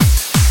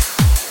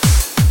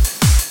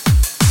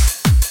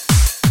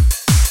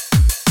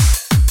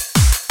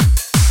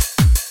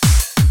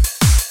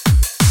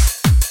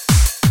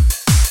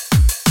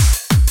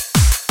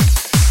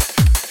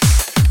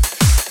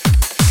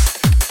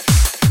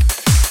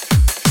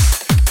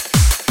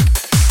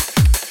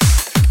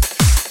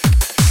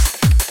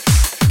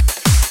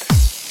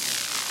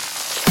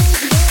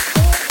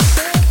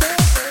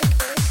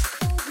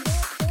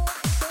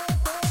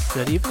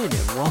evening,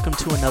 and welcome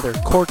to another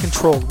Core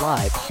Control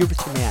Live here with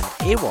your man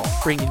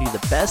AWOL, bringing you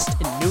the best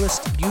and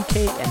newest UK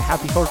and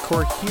happy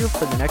hardcore here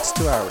for the next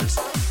 2 hours.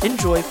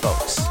 Enjoy,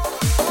 folks.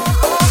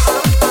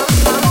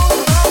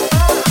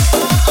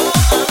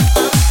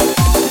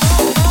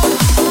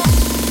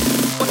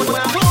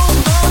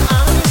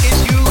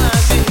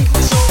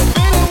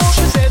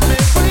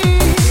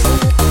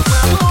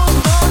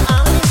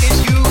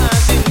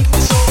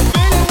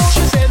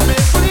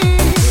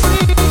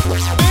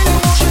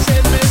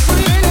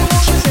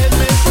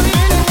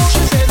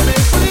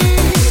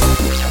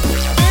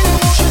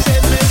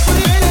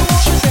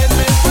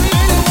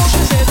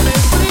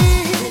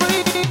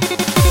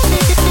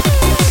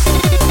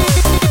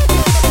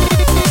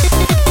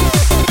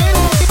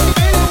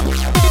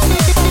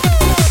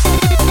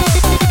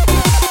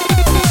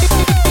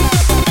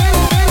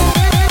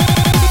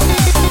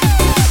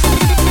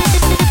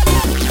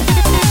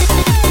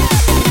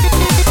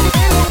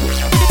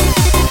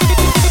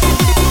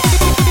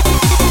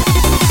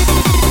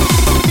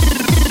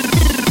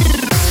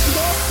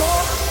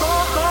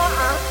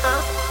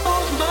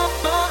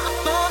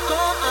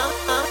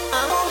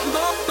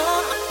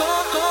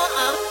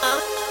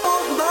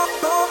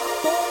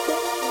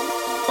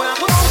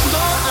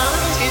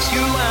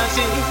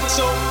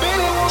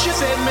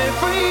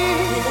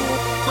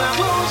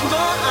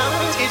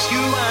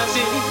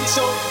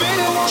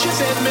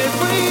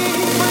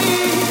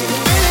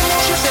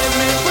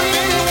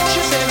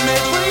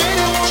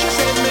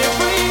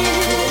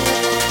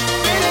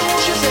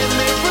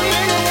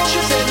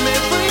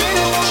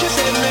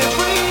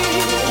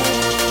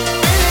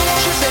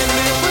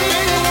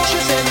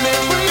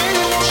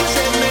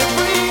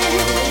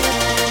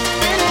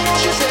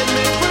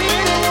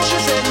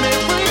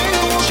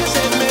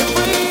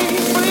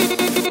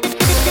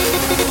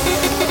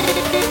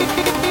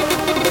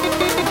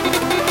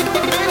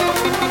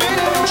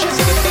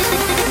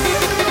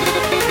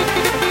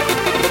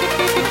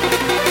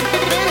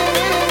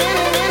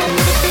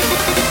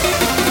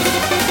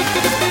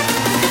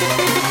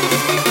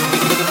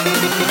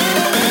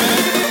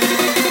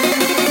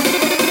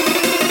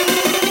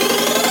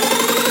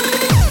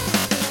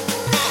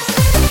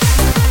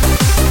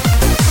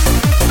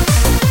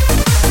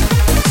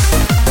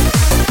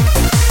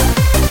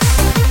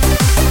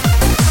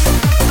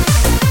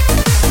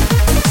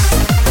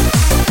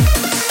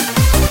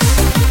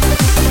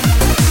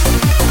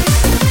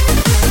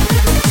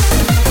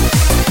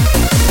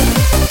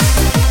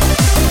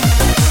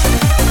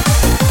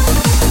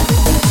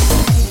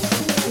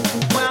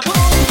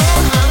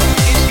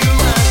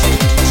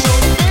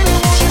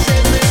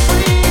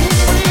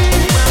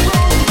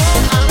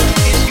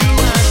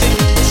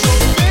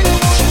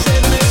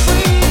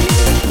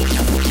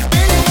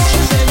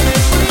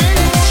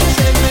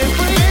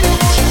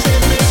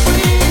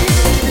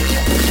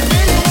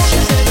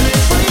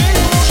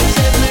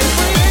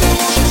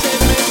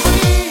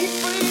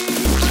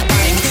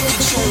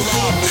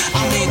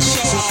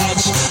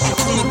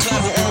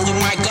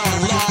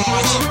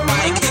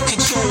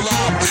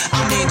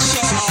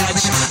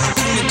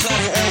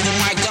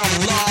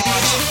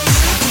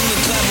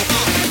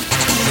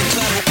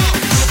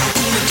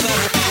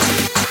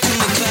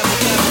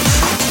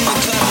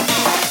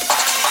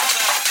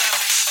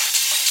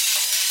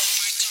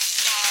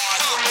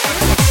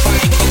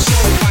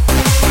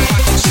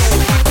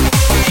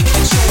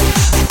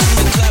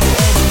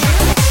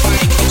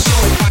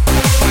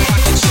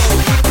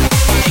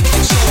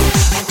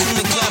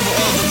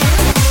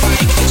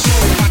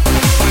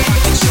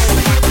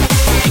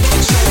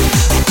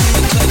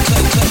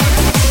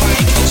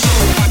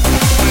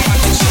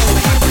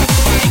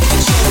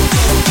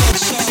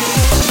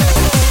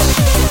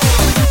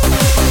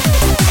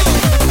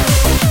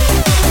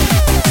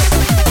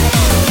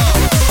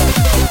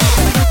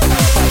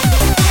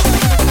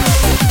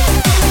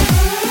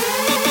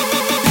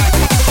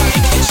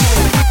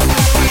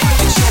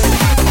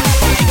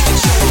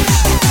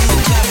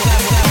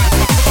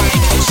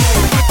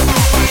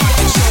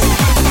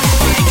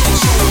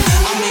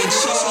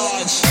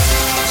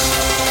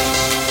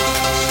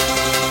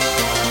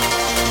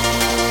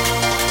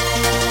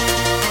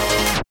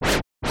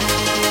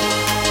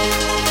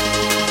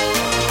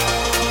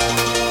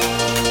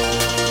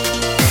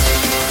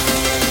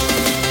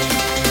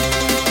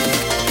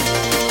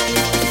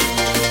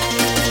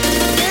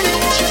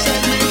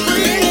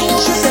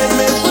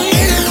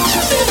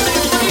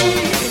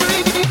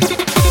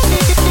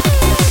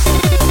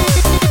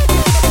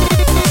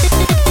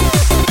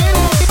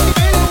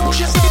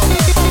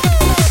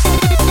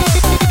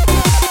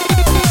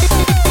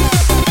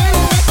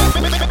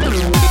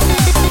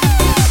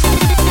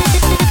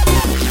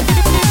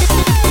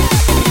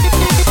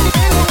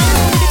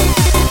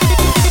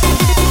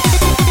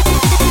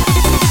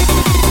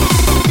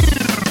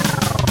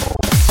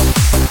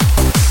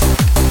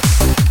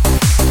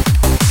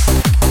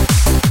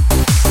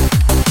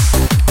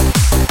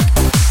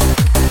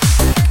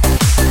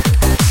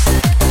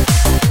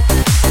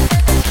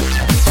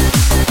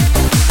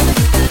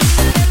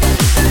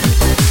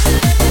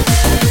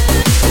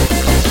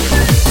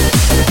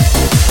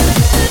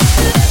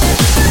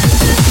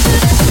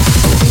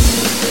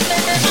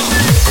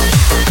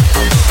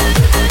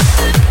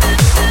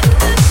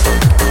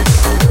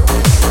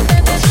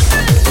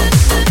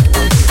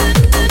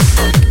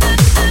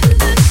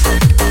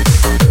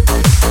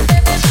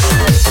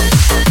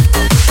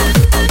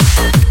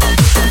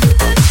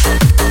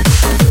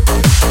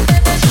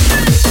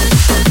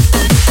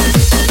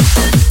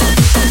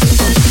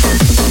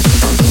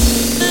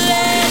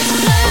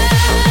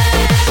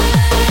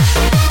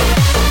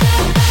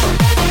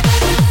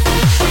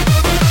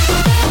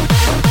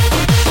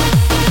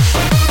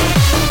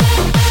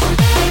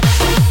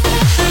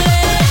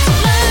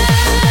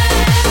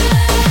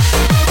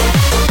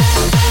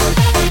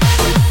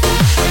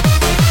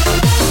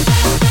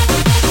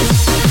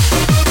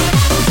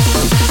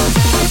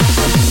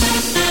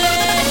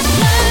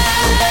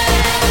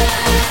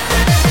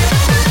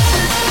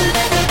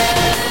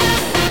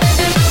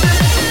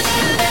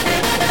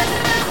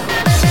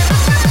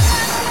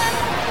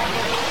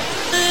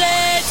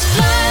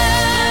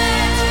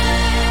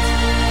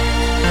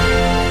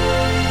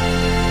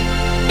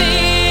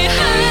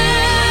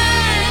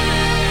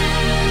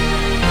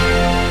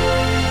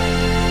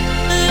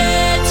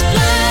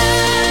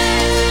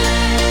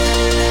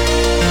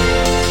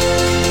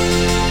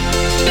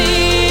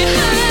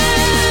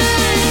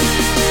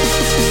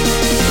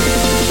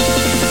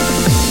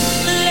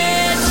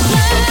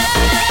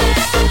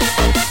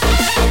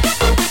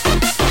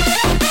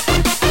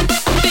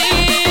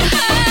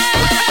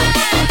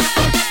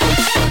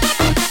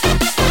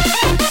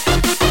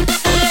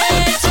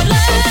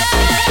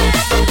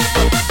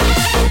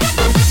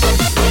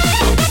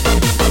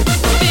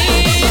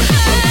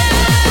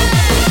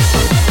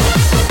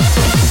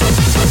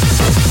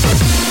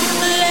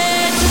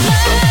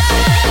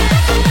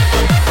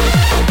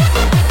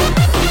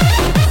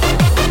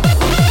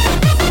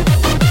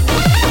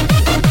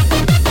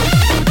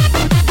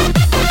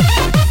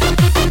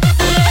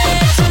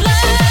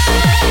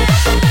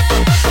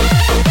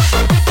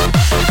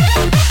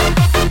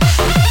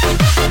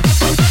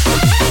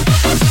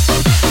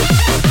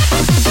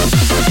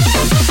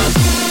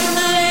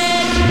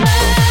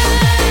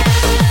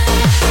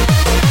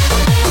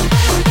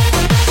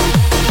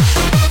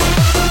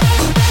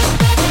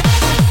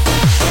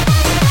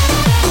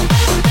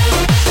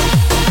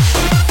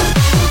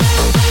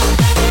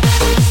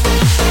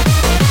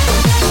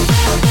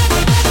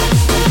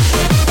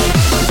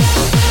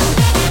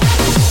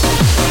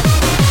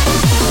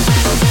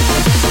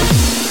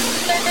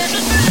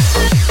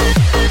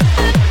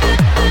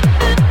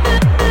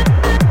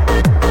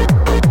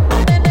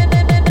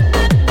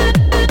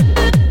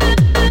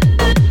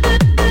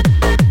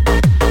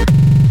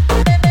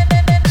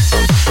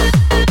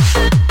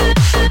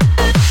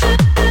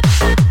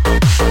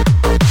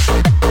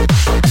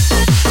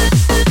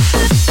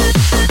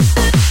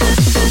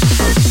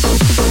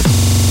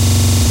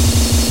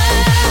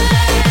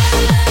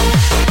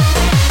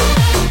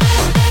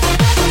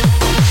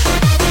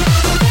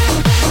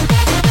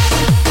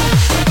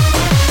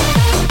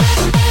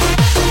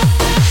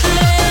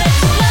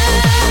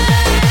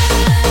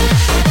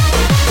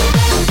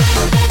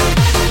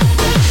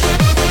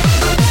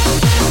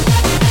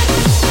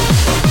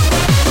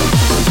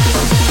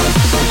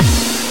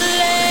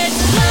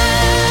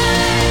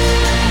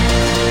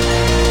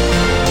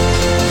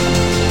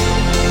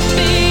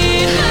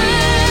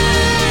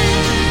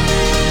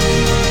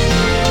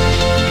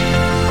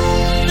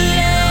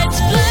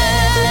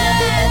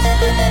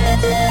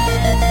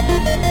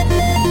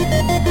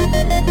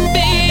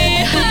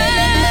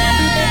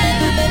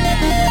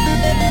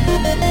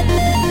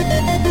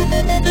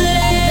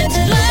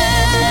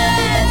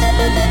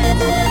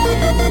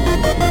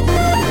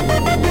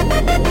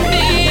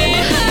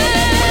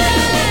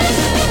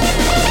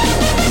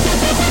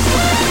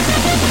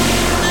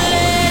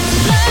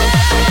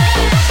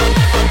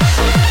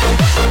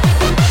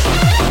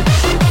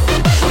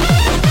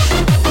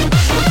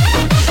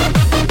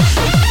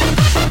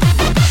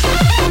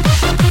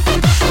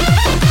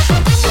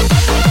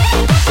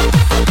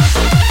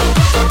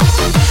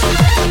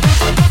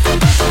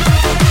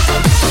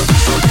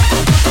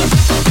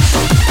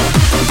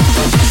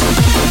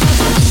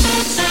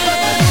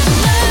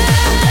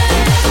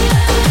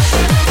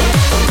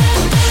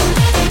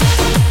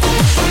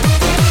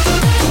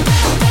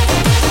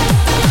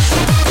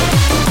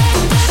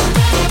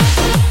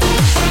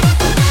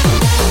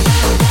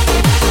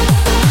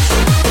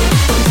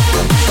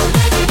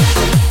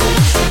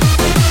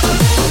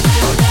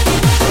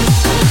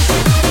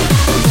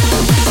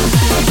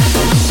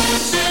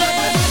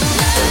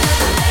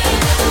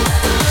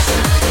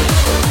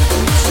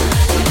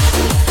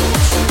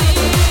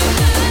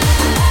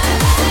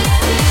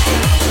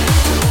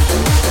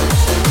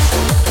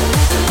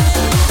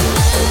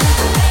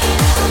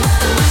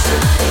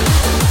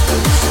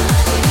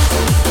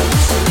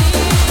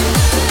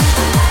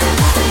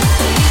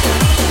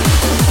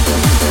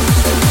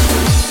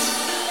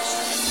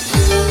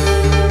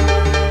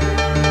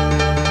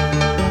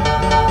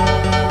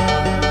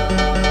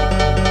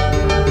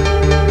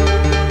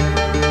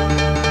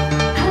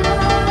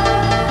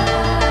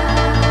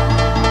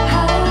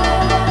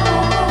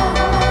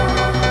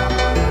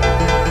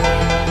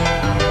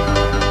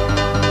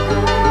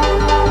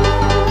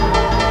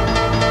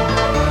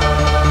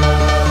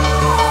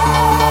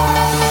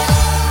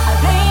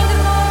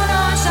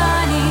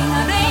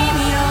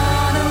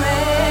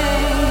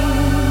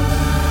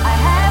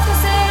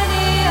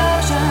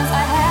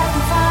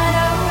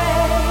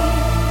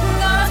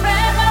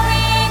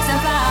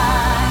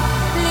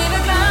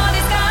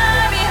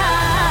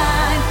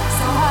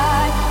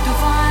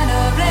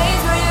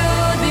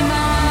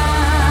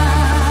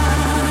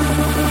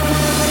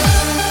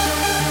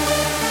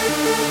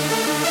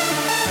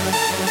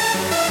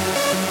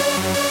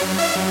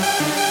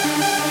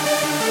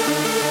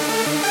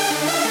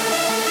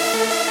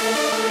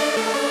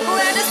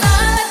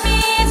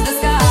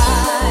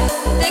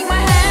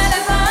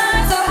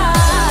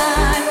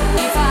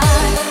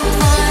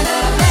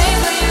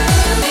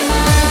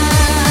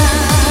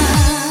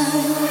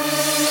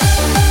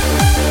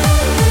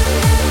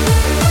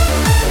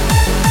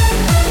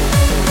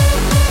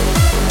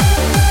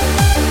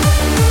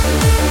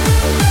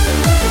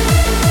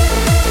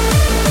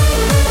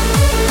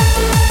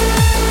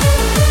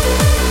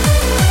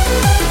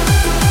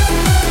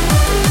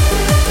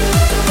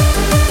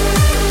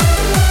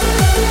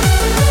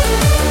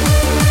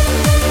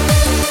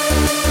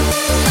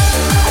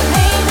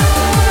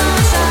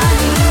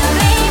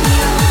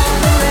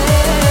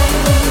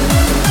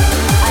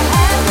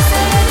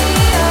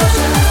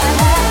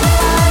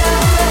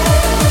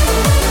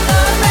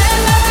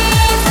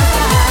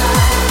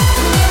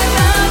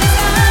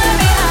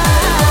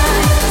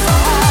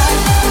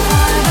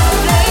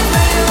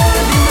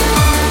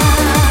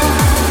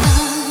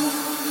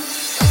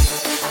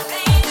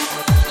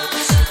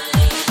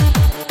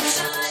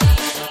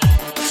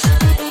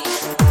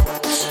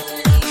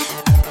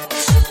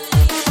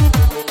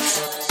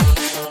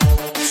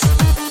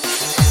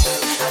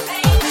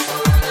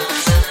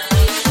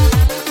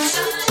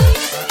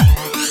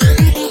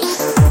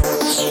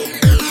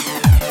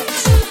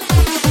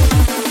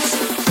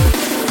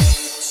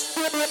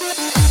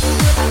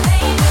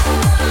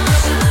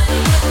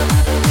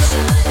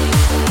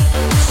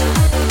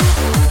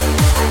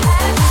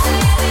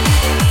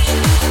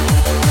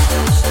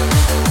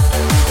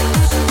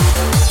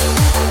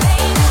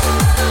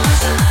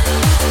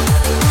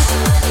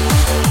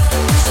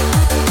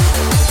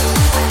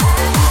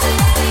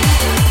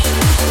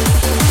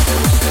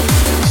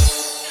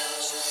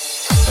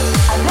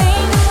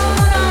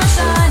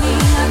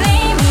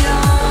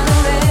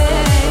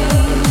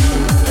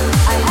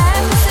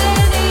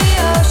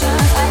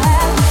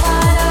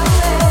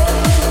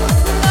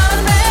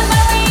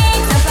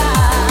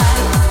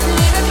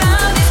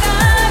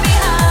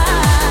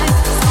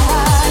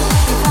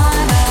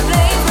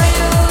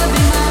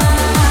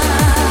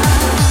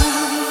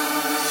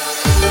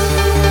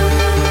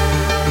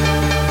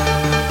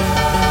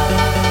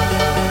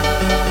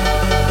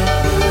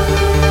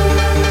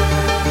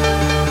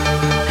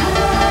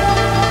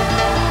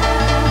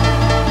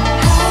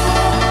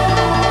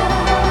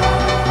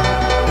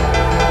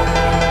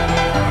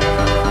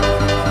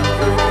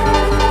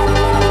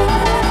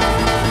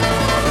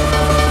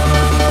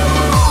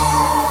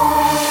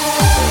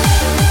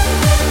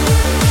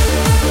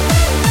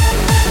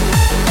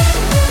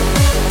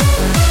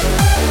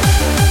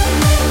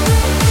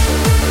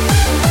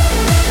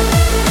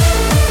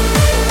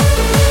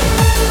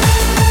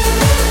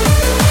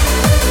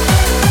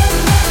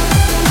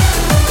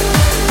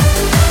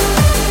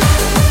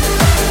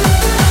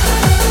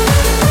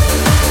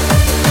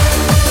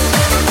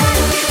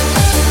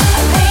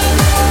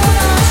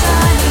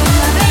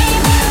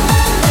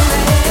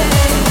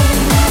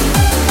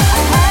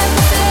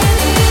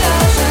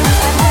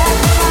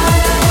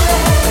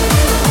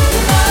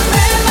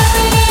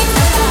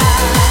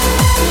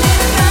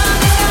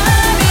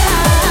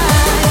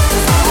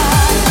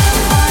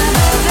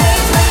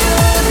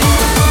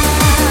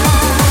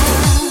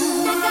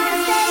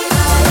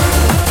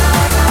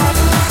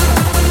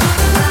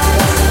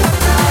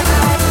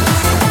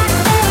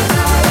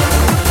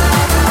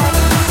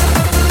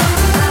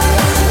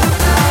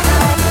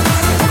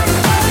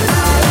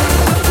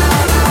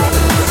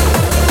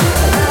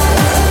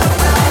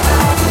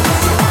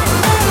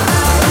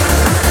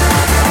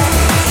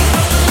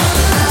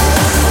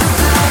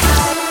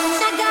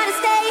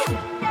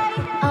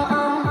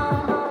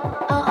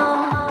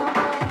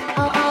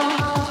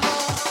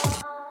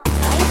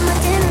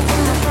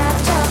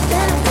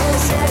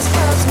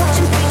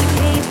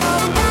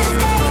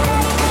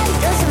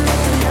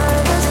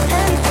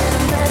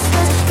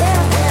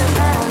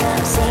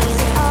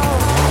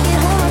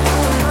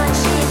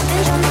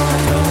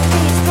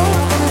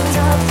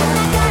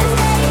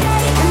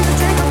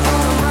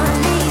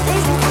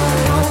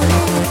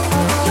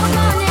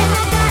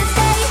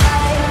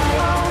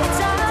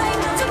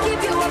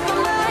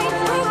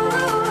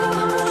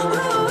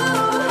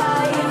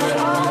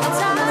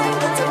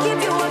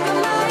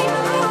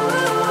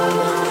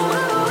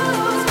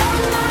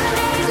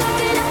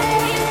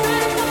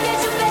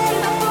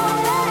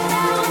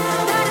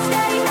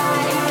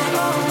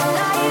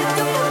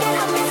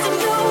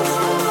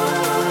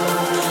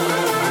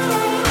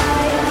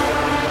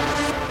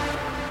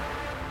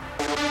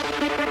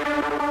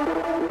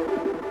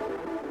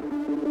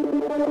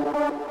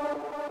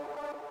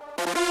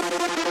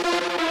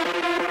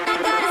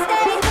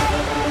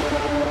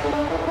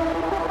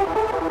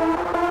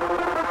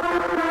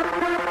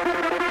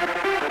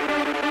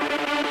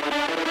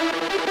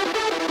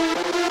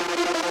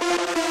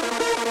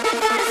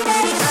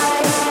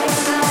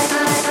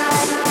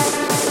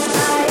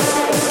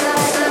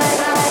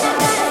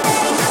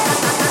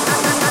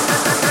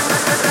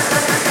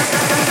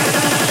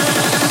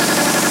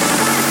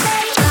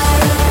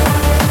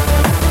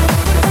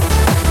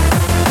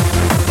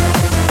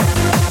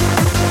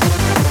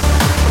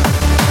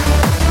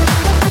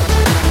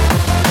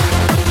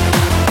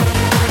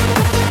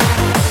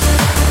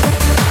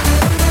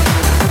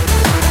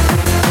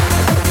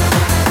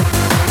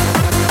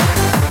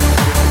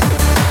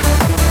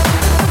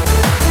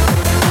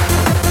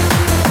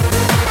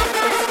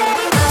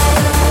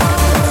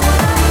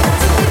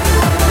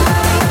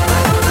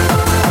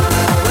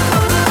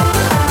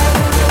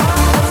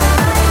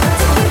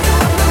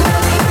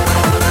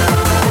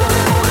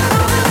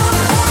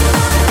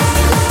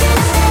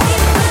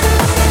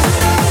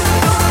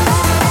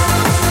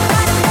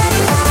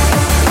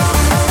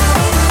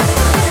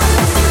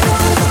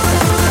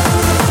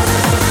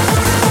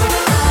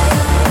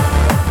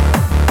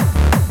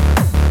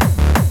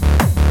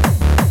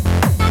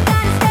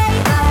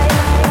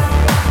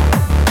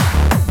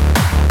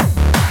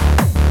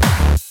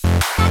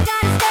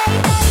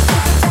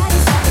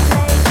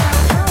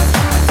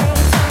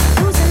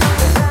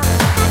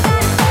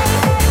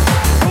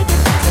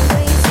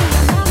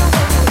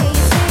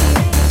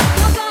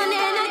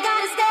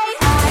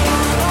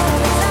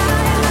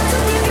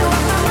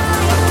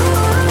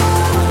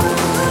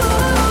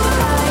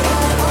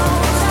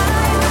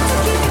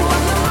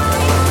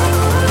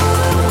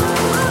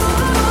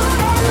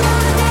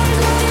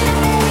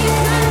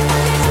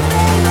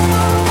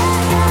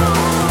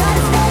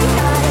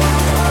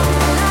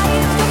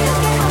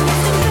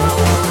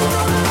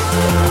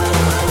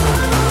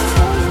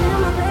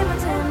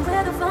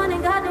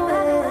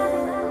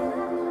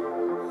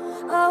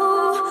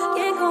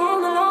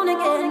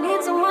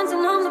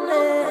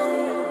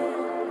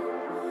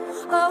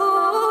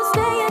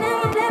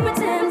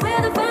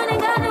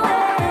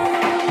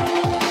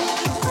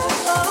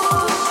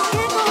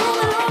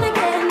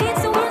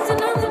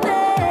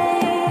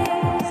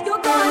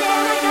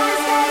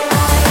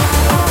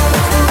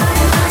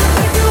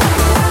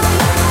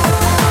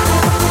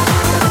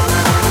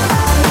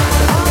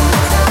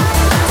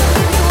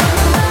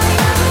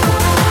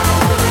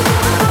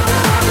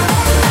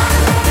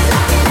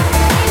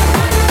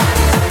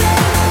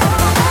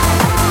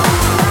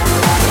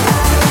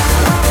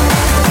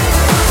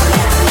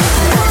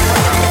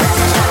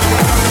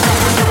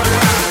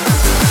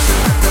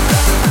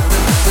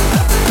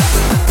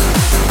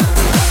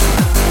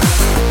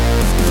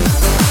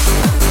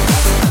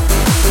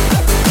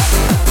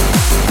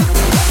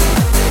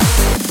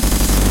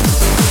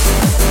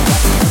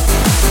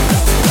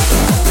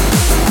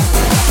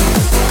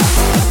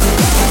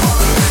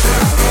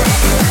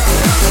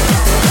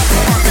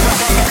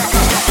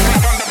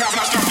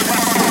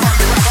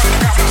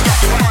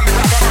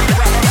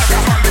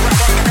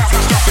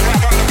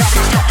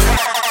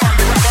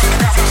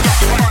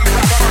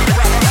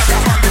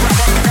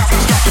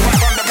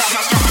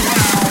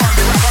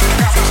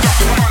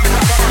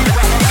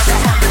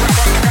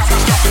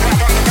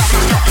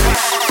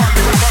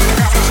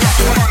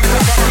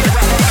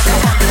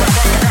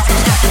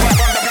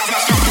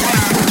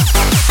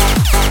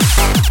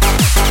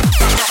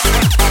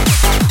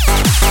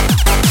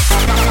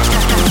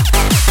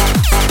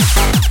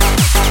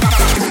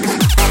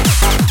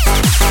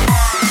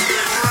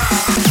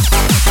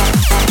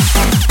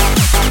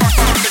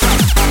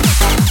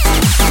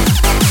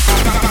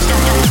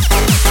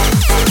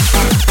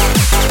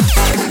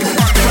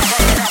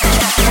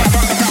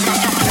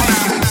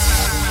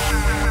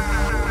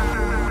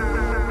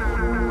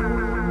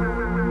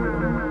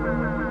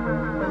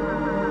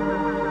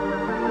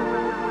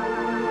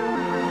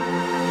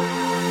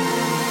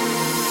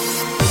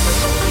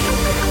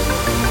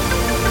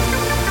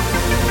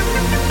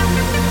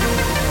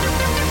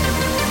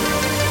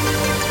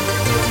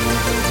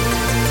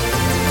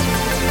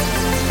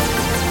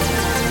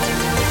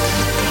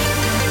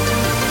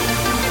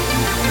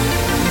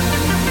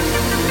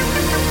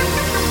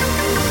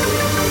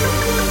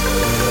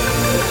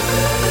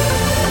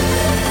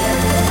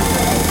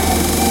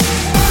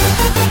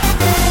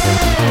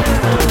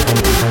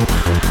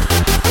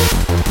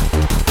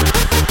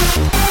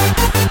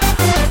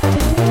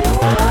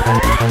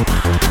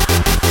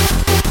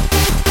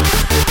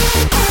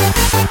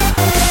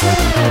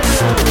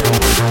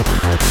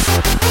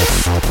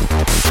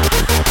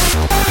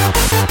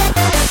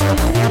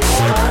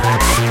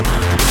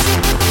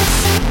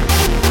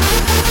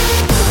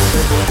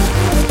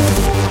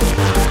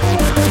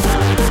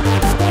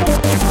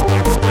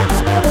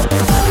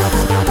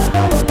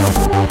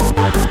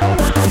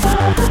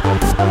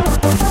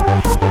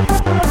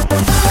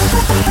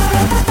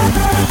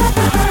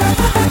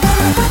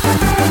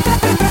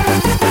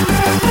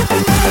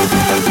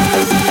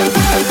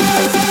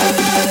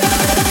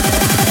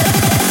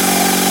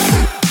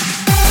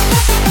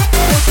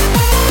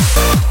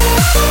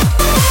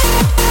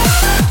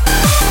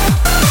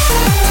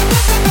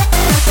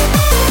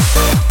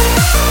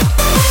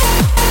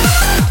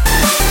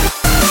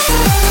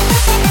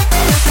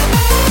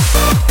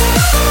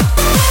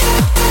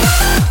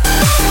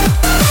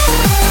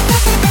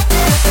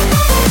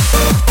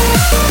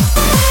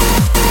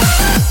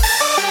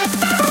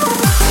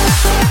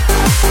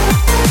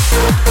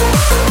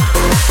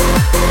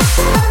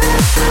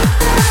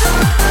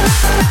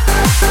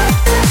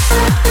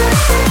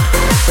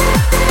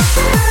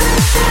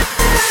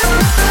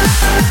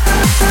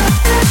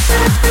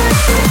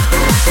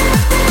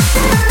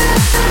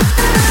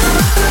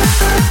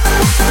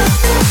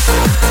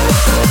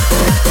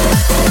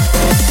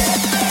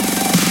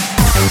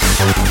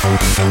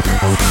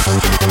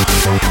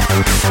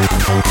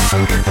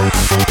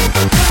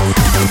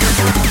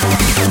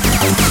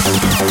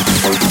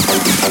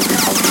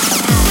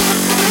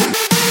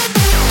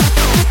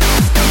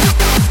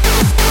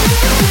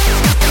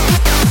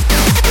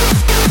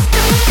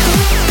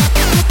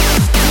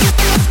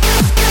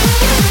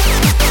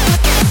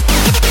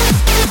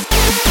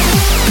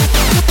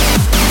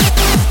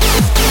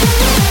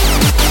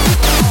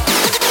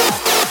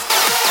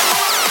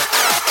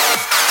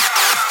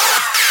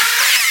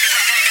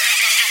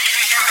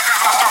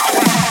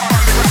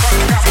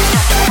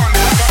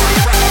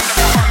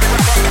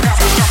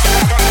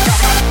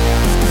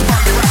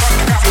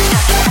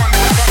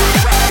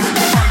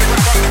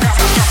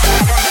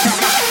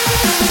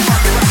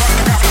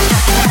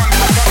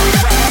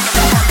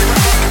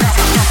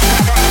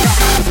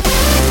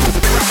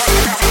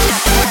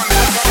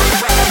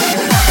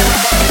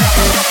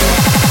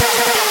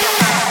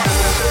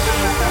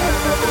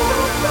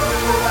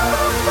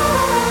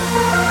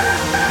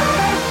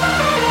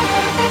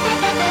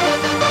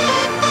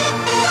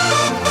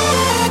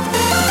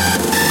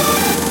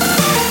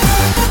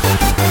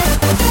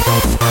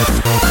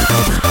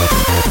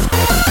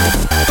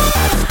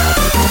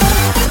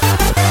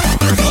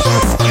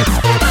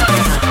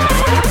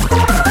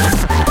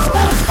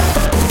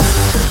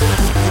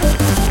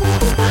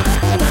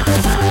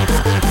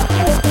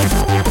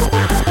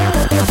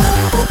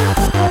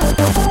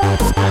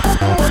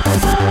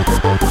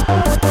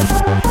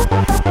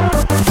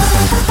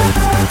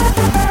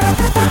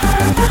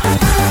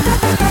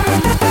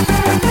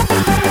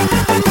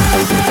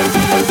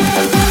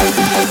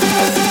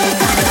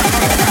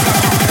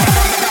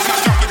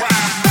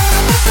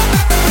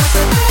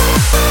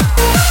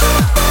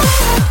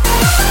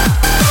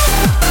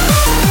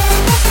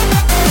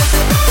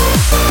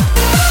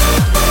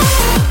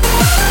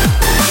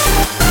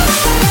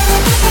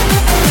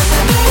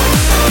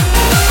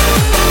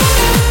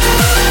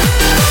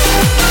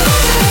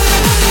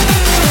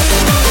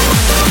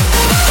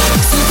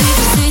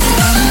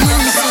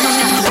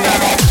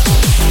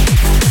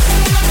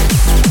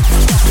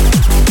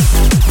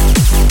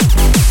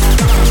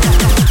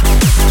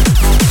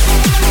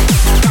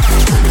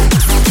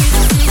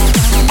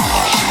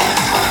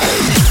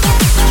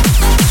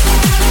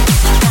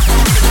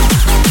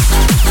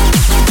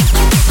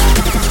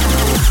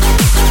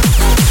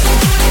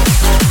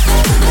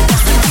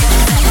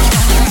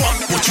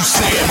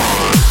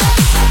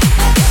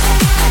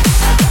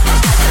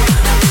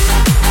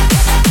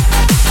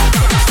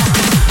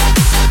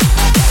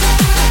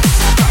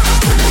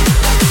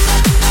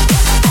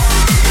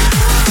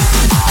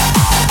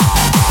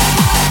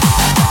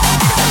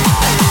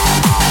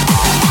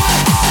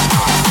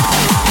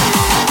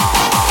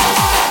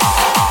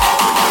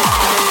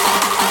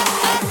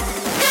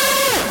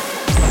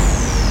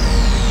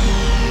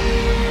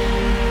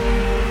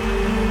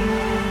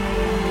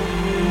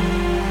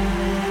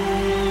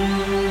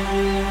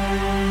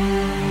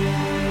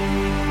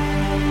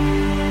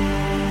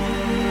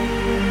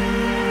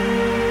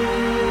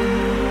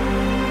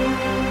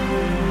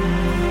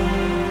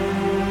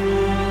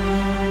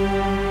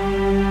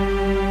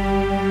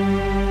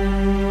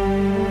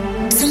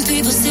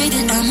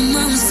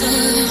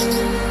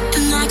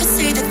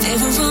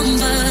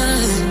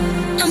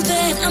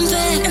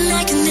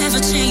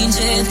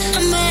 it.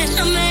 I'm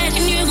mad,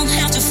 and you don't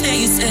have to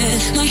face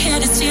it. My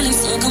head is feeling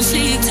so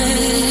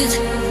conflicted.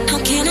 How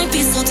can I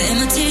be so damn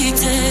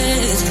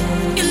addicted?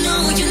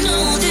 You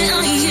know that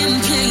I am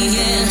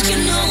playing. You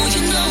know.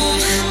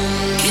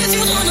 If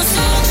you wanna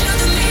talk,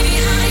 then maybe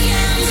I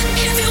am.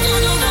 If you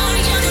wanna war,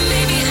 then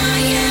maybe I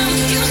am.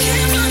 You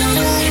can't run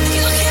away.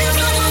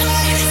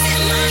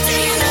 Set my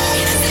DNA.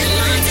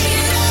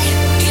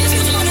 If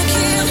you wanna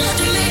kill,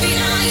 then maybe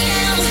I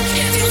am.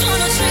 If you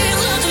wanna trail,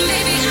 then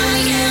maybe I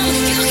am.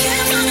 You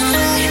can't run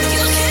away.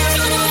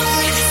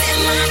 Set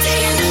my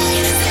DNA.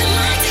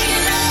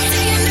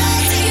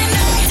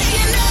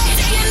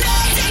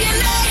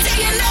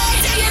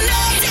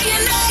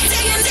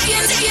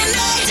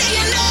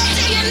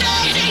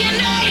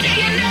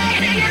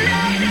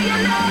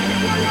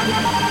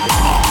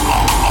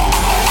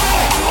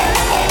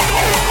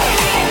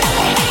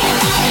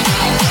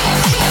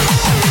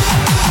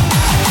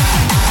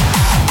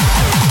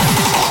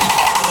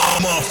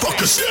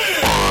 Motherfuckers.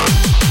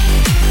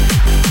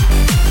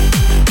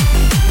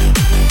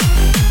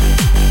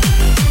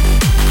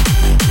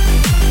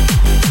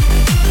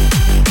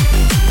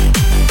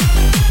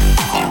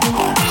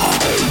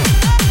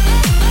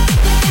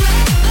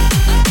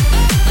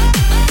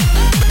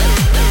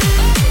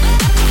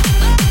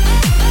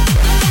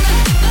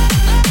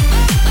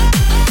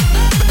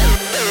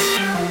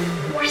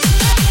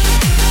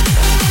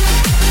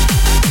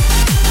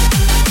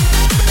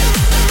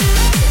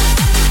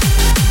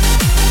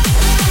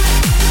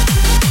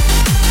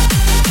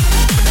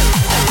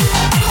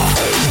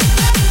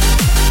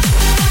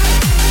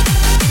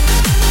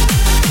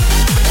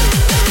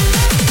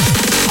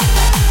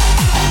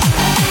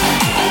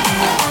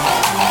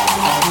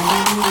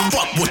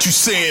 What you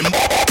saying?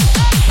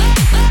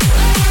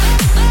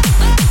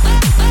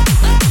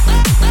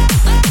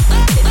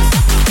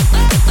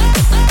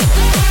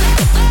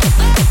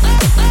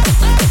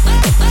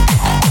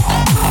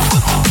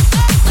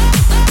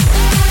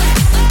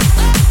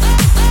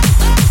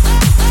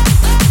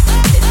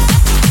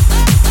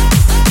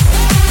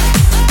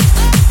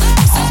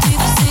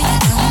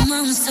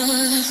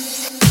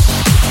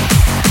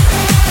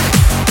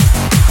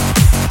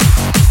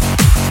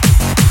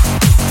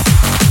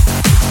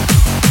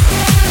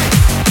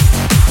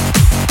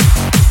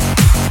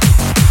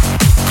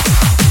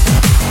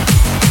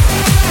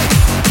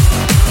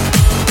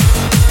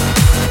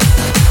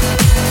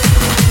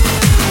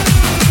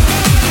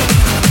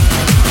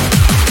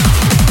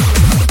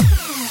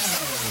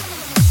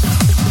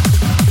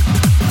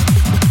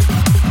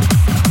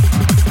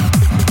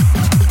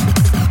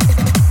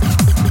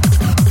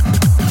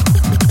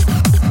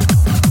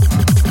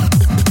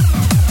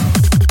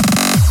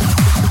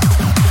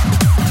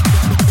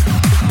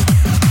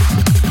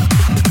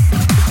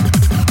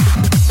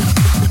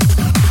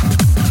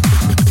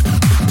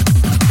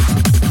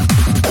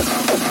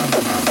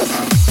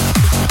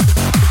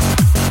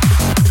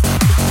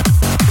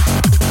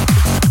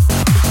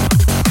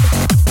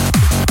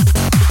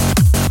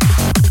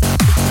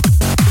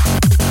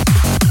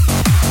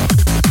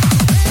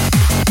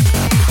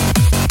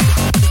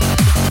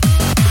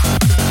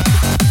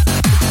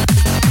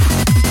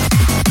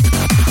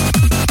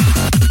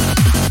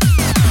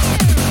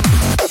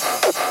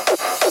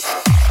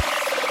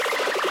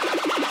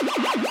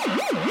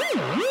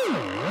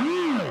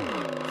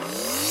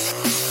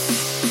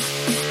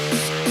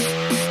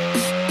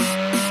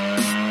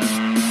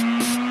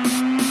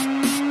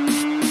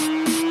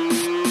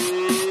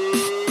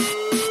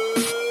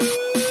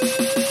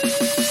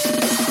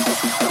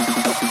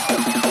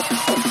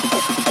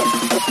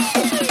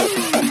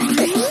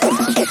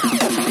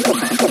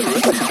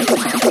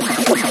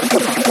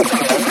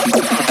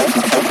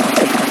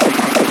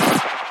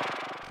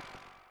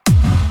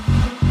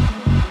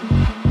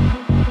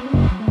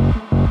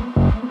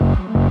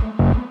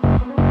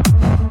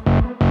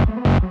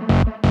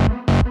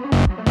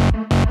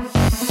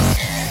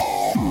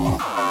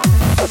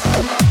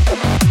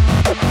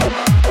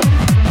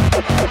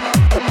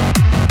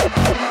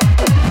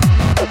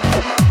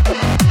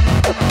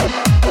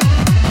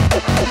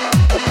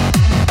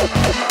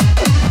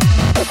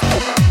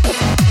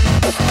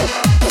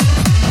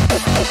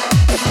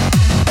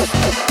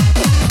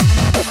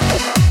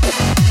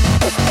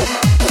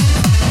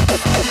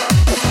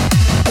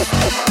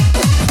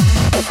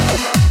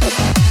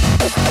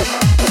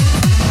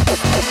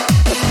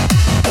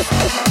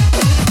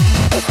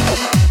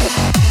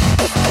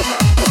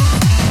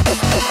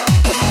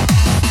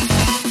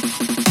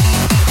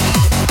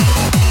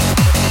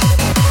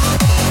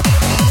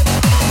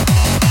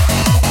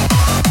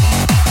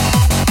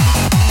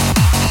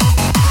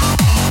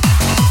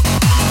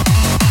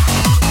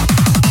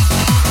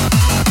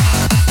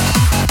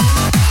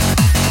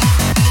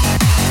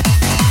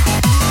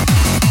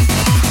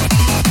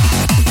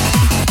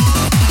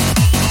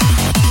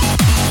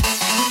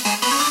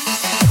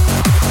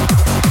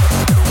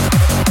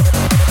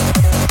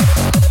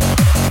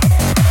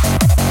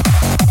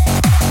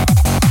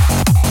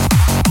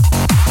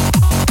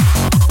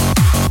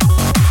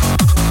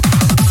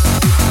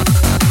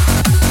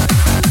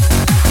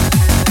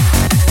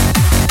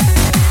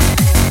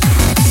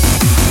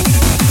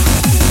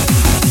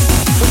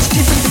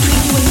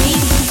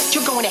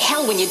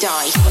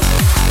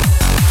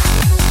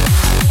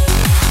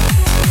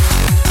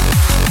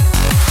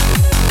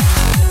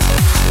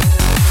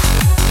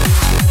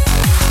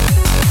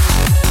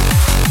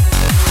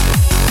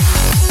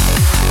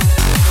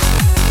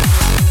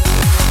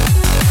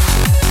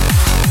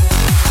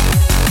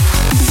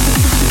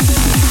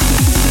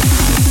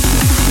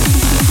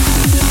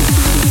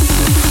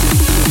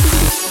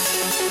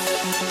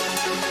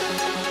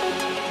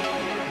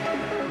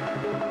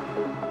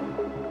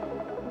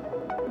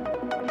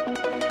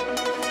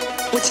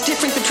 What's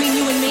different between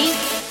you and me?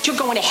 You're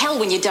going to hell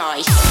when you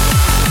die.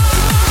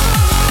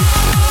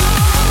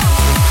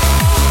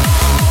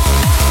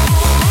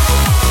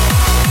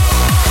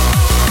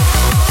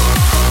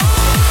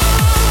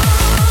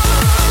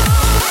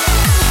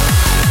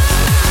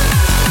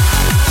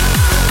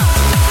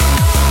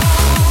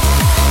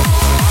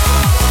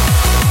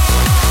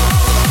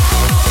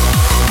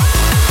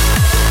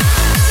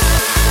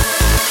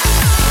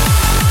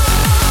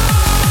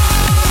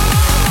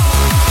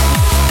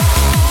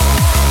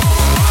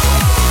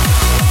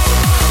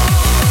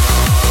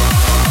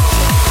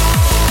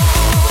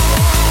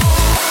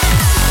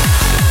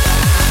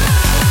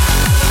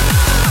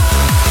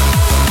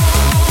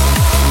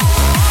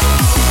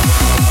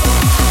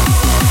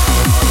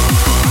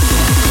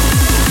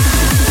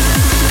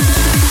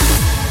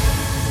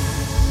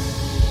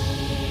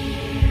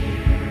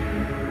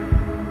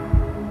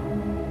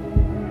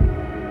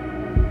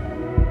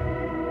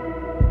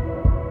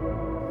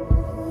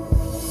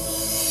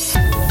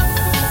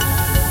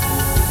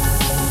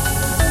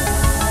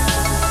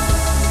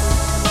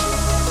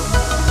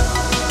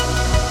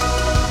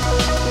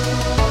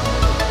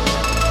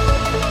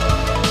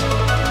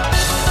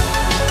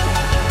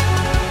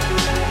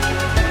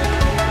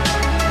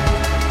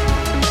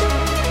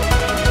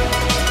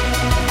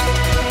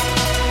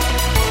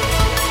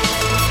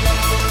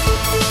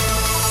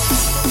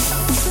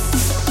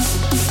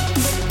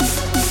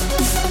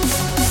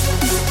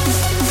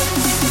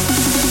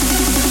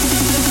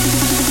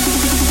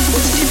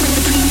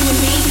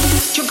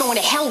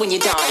 When you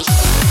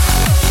die.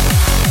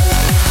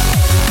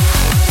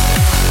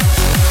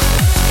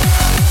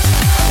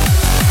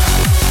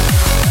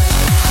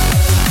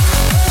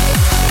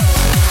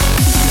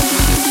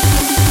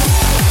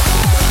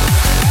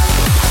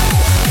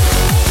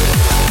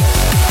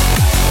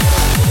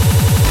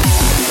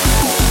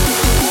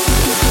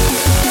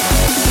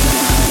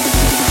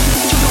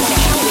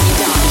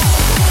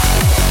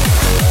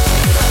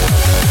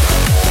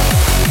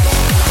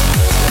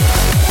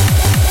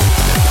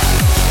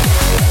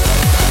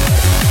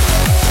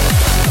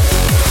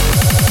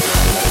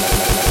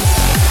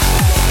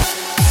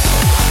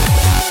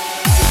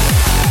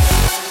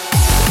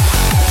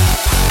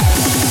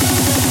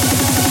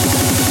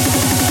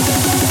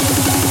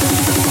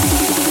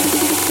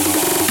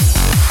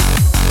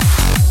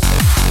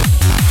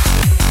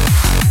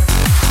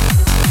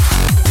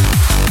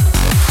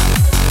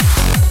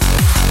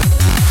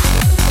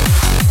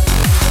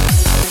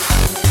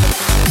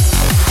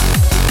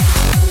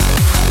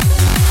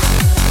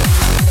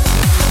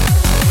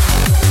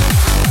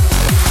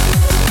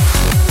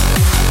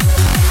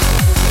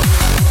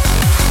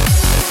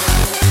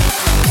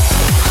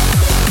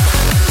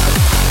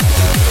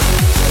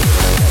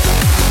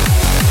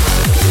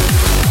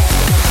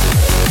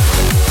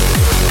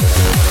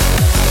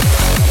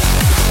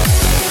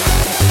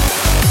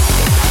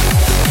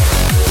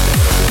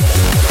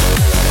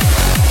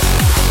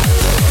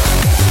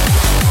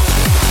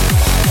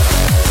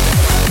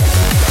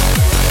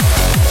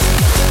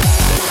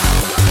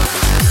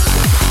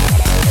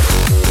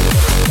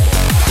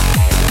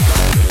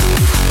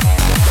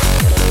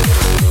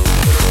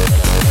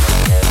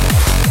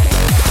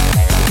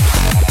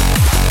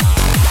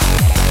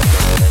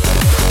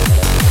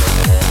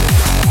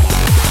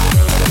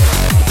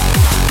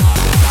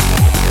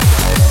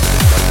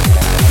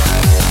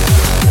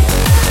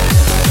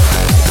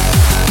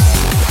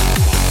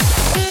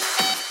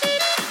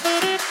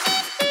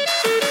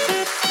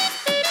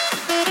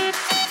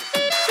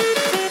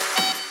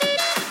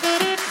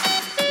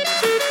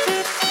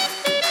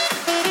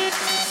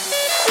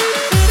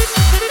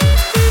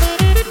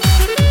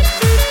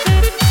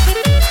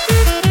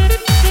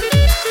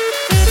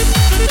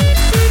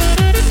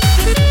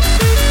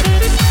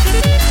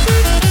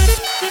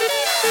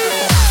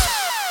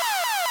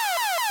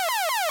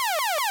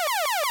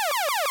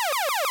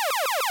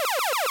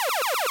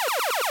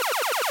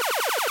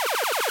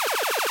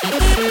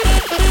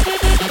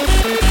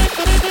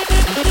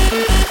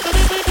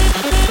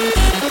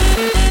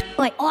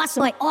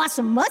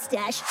 Awesome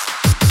mustache.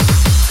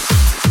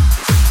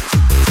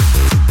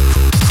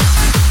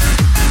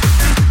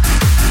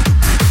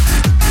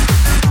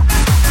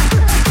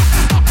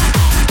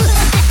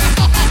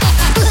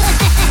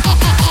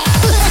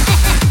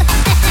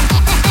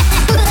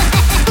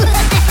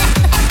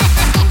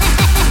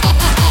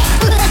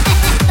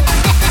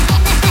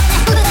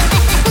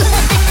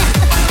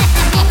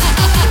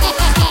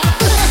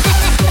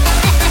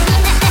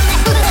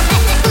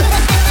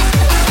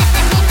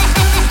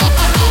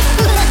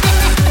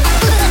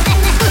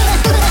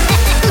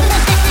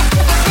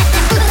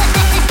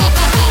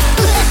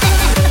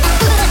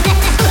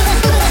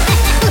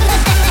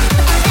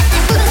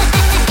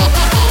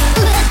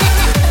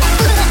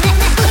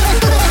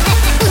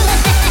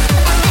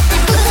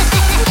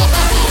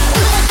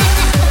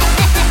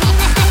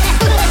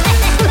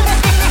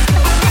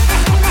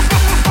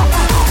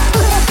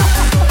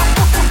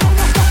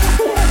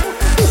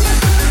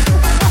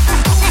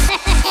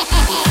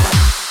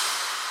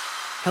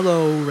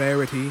 Hello,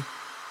 Rarity.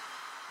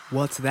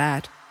 What's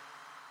that?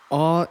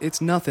 Aw, it's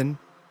nothing.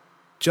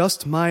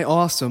 just my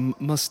awesome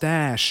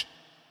mustache.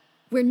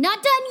 We're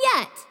not done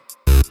yet.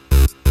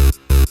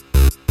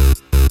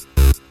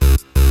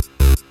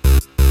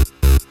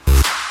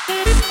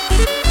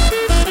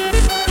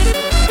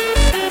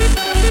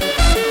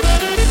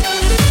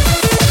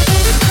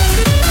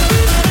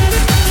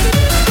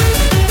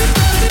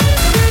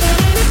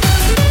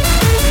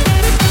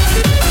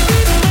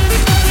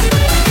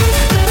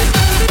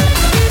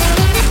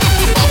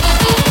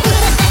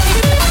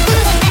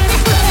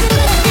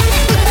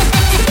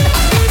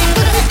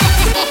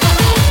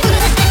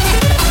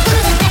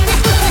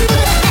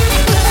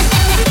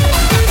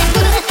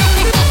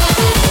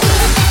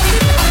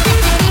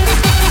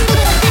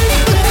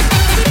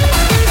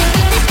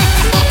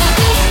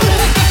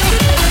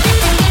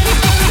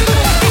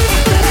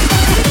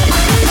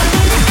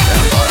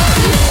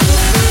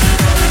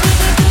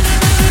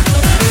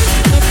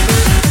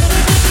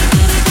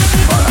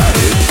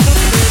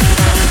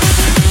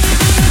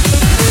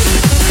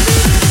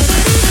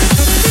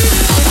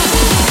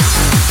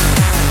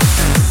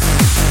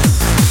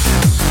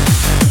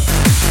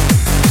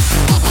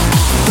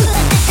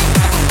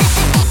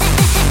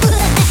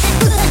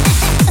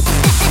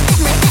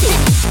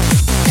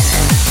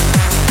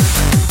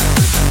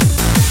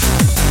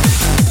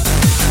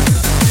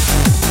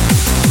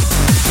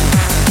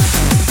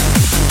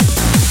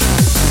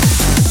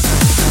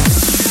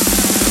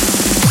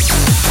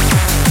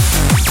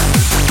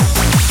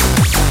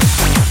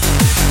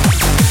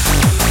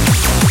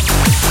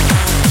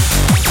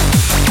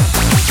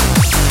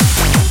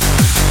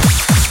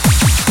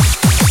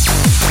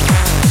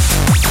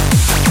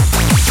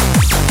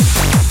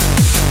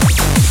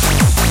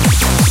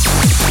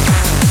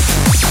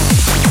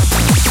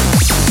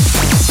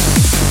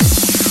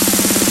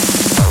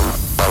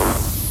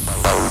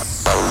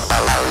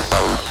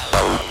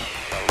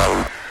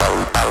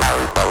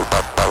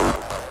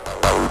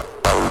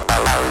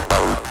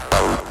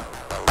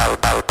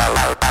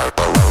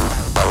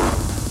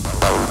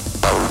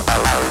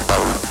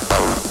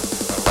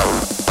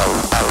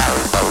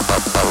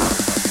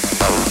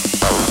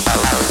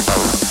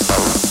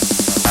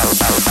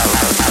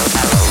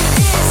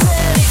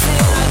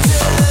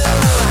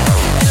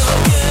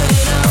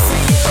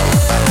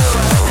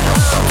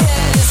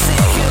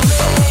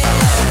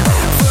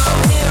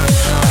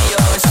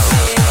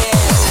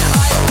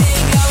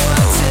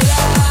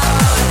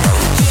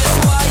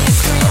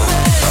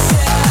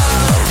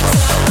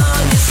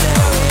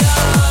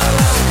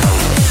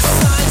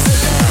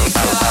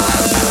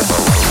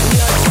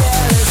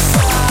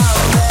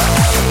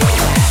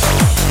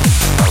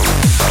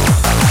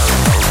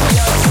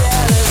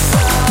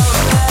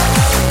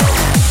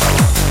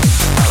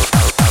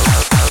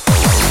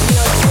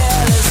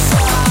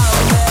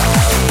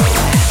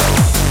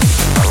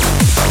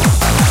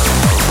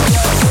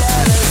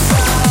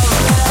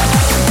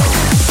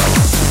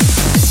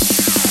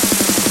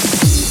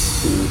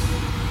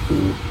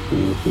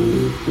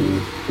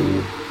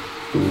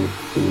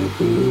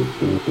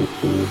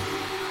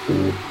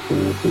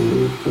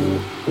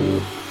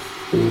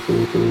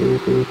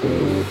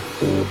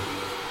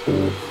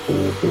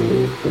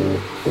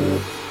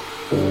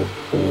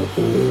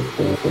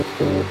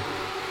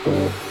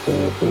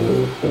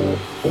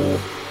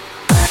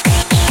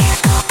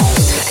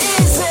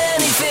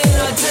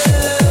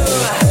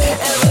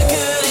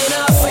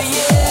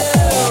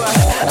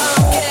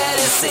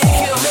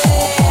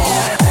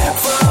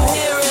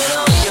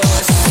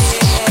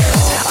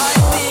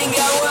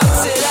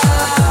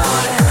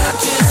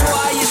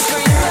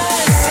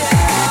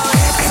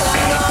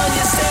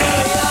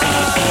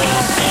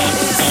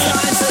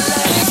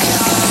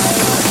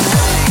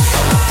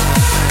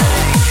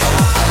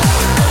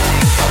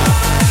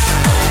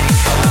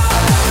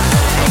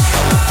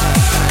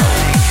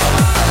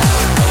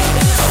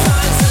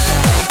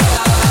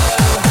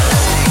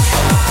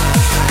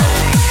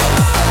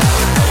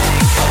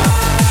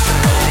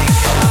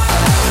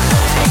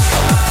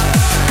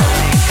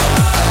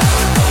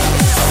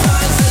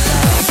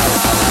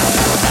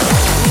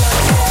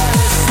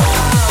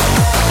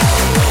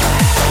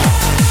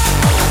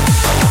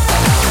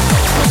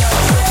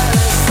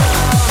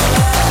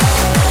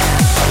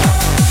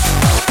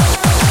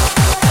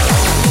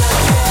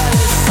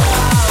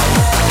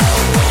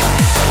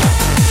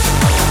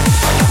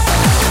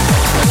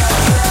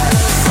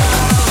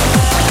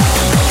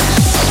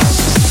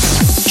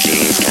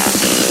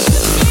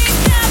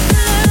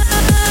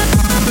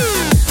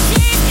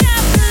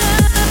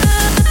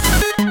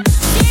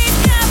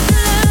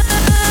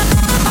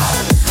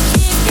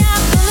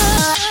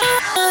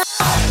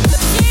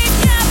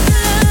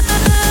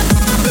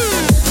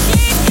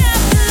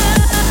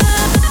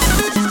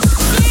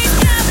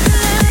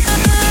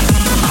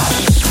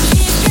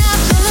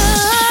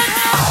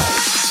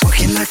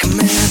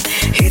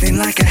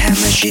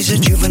 She's a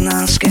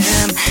juvenile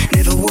scam,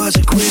 never was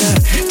a quitter,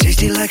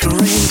 tasty like a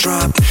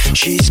raindrop.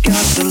 She's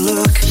got the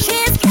look,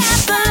 She's got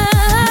the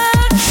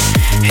look.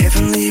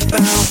 Heavenly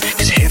bound,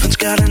 cause heaven's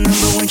got a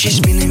number when she's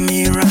spinning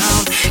me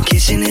around.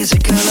 Kissing is a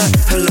color,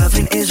 her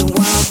loving is a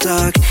wild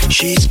dog.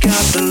 She's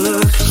got the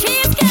look,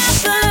 She's got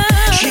the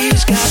look.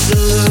 she's got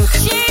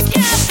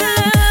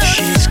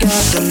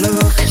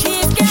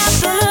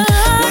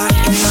What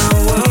in our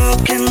world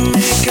can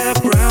make a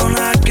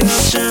brown-eyed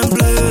girl turn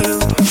blue?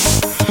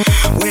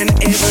 When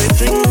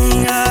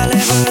everything I'll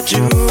ever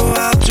do,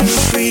 I'll do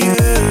for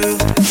you.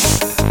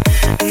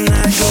 And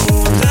I go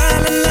la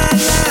la la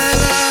la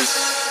la.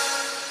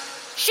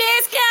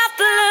 She's got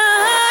the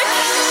look.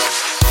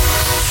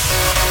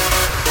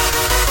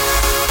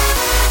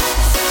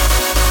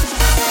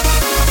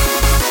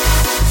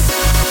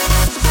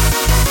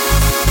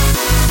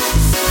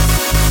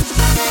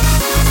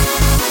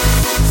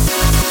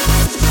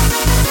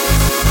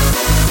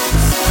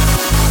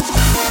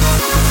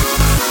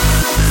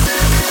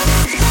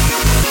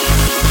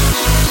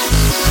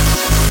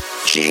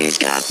 She's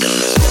got the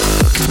look.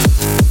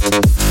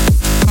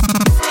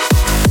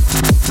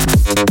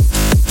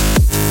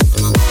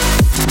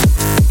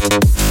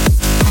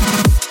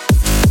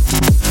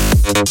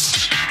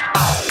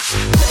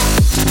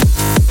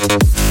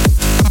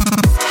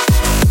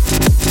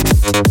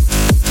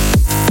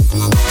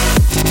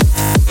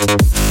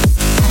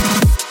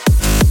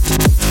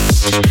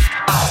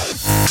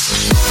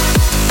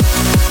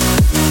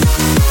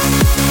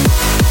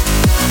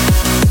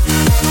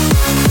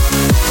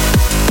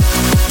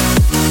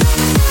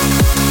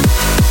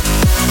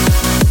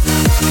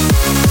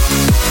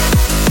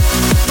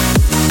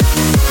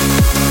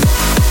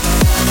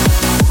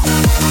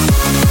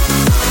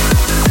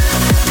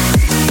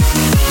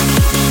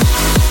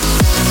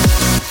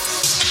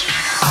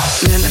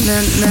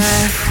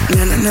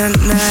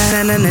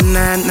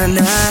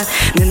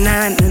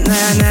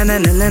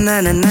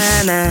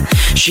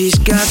 She's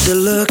got the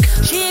look.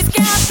 She's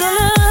got the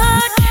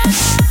look.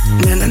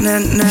 Na na na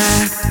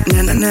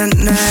na na na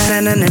na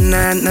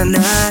na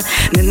na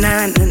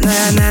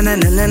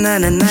na na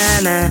na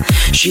na na.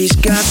 She's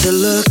got the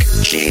look.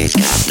 She's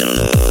got the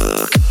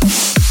look.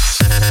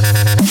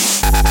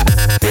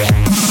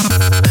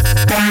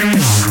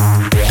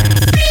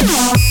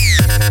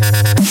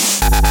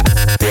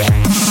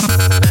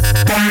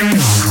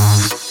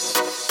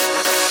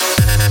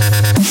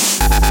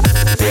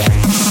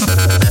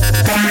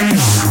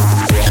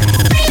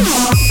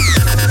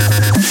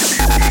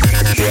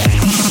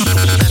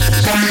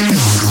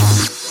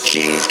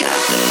 She's got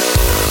the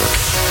look.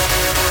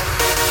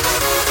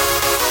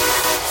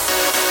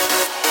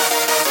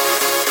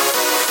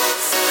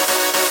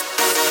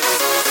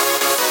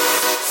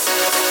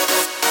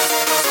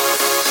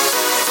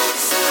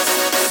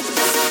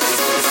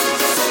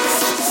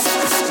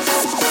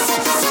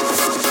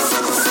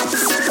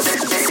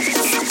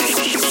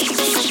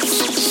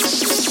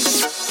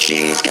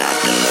 She's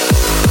got the look.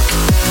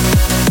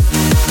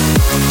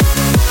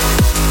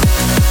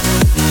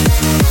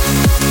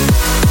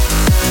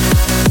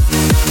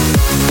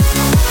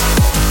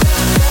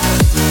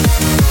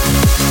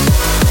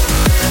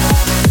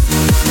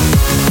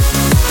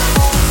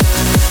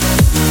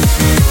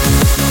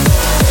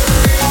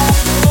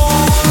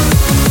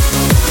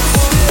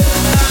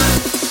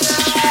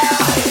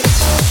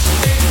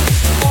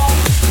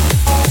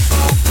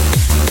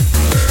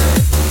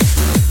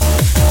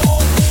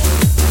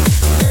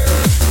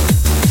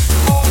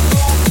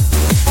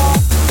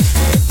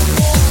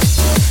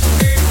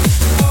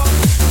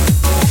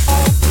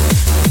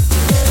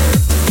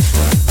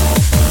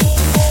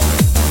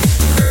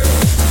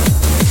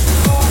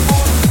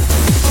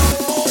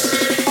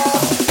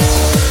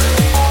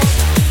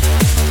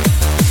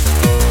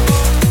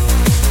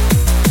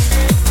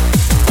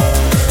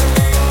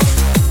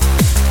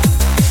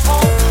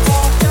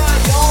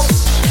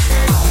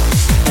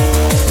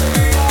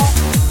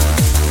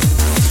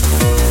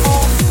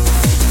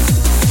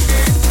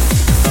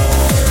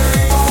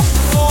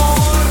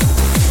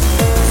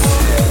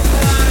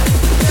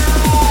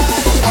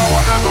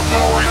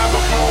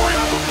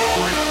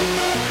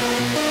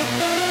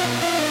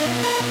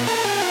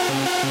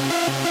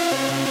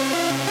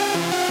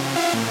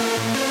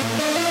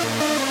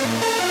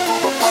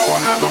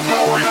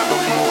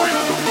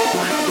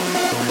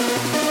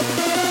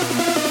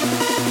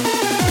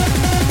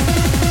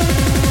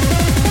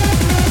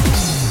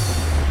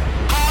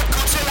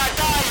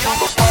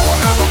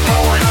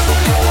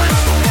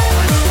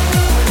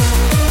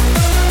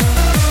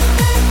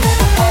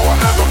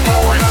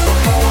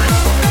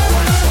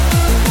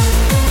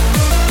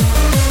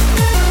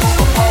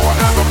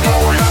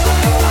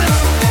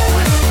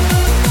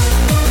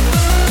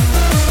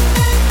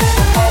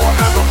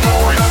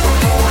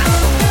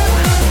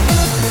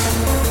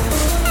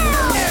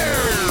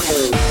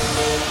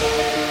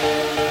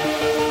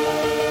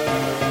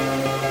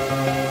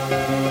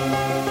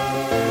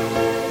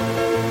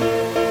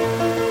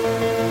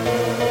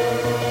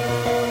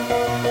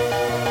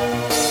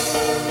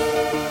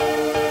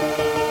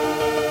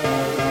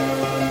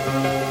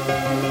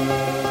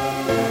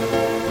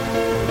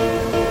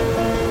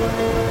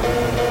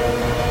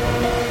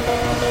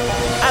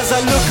 As I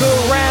look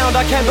around,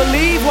 I can't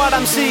believe what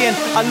I'm seeing.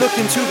 I look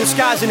into the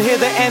skies and hear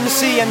the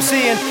MC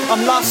MCing.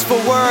 I'm lost for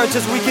words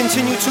as we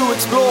continue to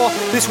explore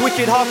this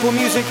wicked hardcore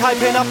music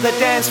hyping up the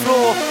dance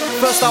floor.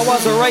 First I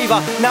was a raver,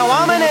 now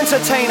I'm an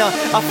entertainer.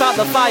 I felt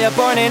the fire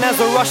burning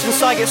as the Russian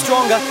side gets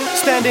stronger.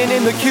 Standing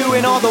in the queue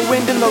in all the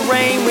wind and the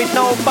rain, with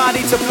nobody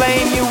to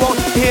blame. You won't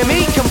hear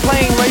me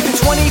complain. Raving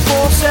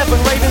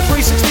 24/7, raving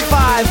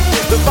 365.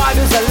 The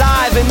vibe is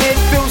alive and it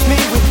fills me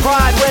with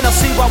pride when I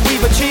see what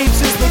we've achieved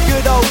since the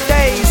good old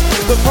days.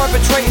 The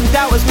perpetrating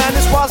doubters, man,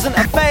 this wasn't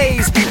a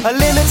phase. A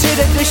limited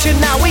edition,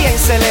 now we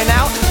ain't selling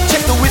out.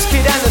 Check the whiskey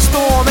and the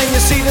storm and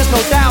you see there's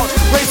no doubt.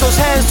 Raise those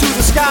hands to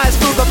the skies,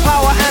 feel the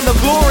power and the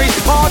glory.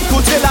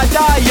 Hardcore till I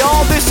die,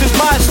 y'all, this is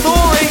my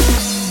story.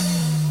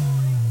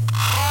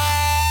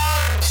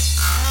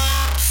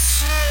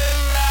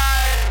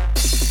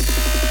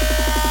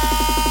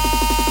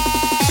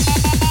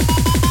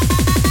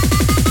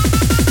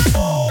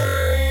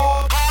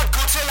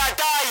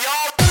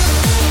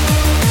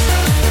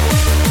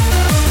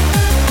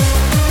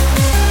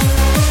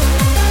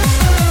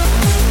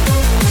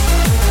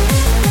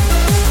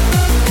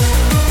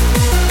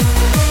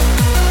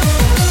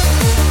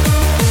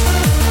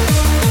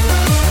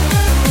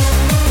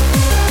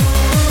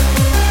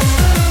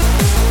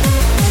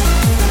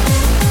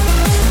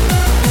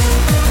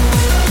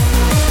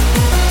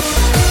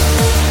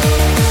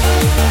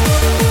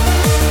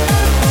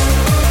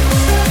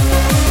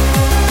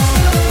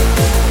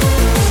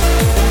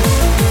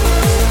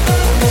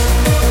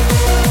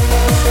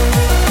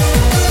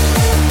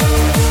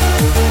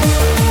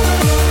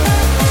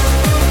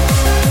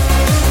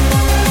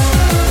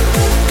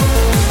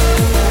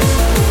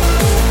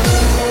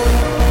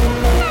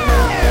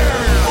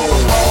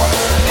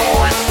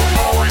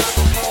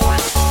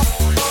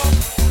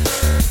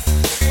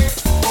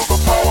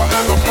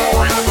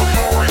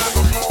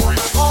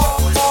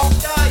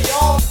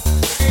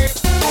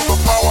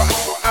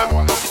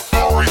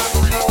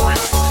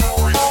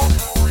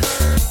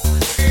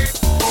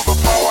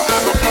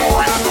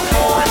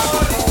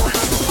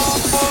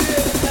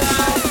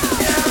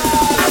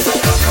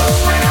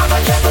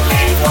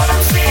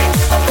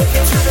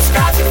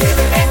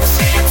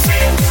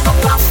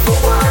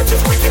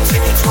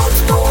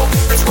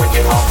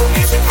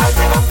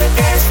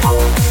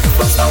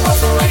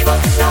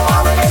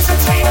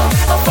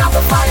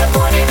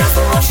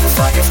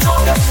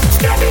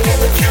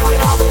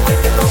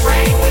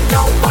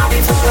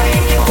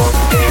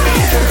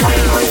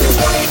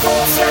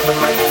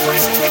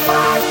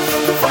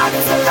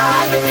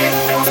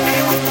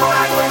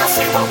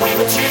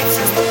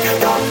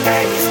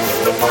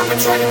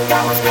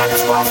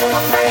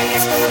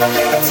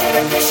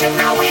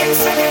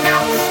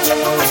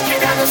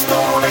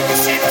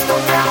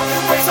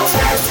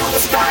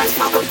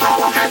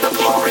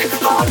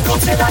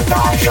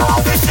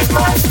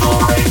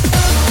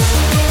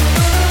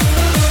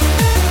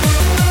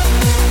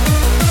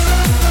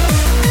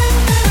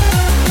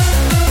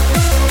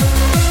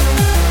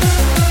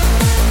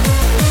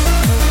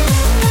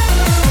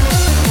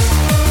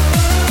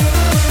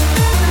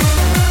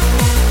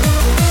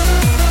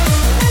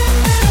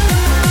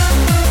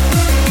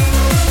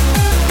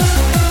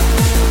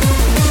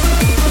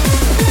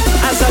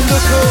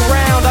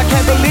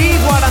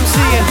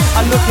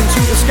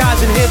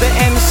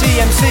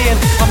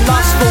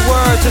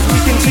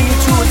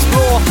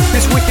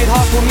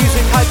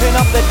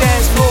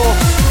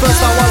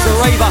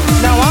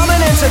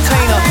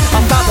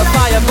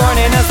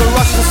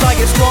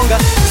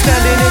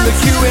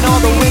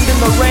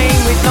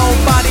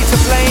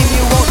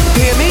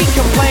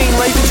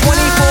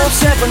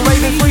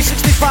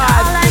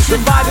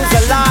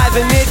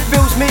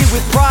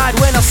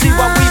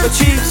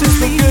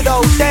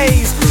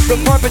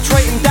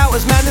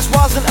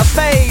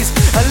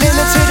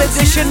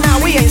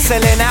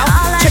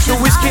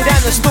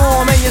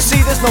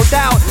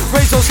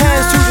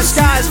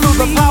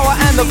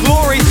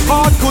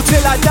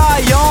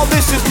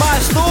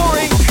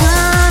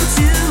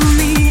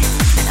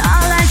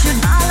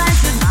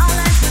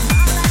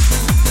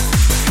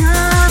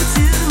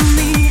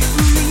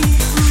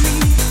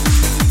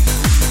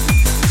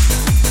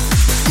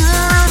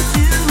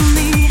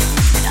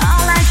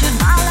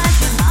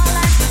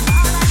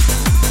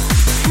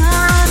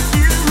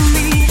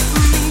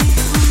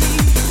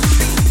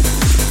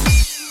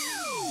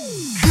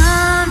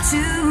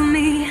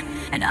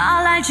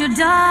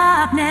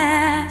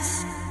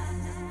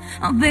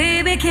 Oh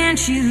baby, can't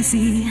you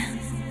see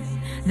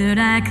that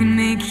I can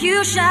make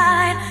you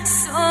shine?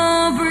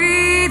 So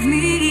breathe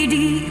me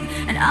deep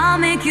and I'll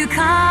make you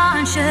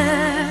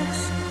conscious.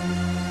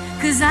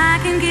 'Cause I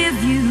can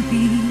give you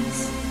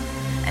peace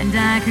and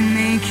I can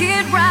make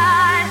it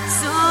right.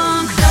 So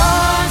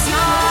close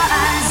your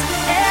eyes,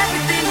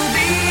 everything will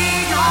be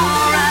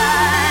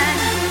alright.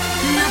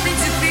 Nothing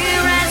to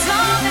fear as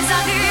long as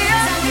I'm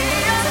here.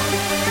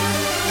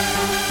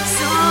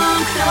 So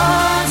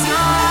close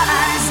your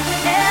eyes,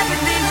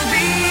 everything will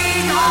be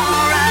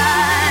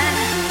alright.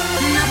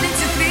 Nothing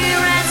to fear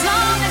as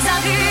long as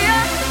I'm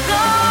here.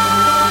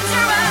 Close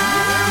your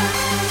eyes.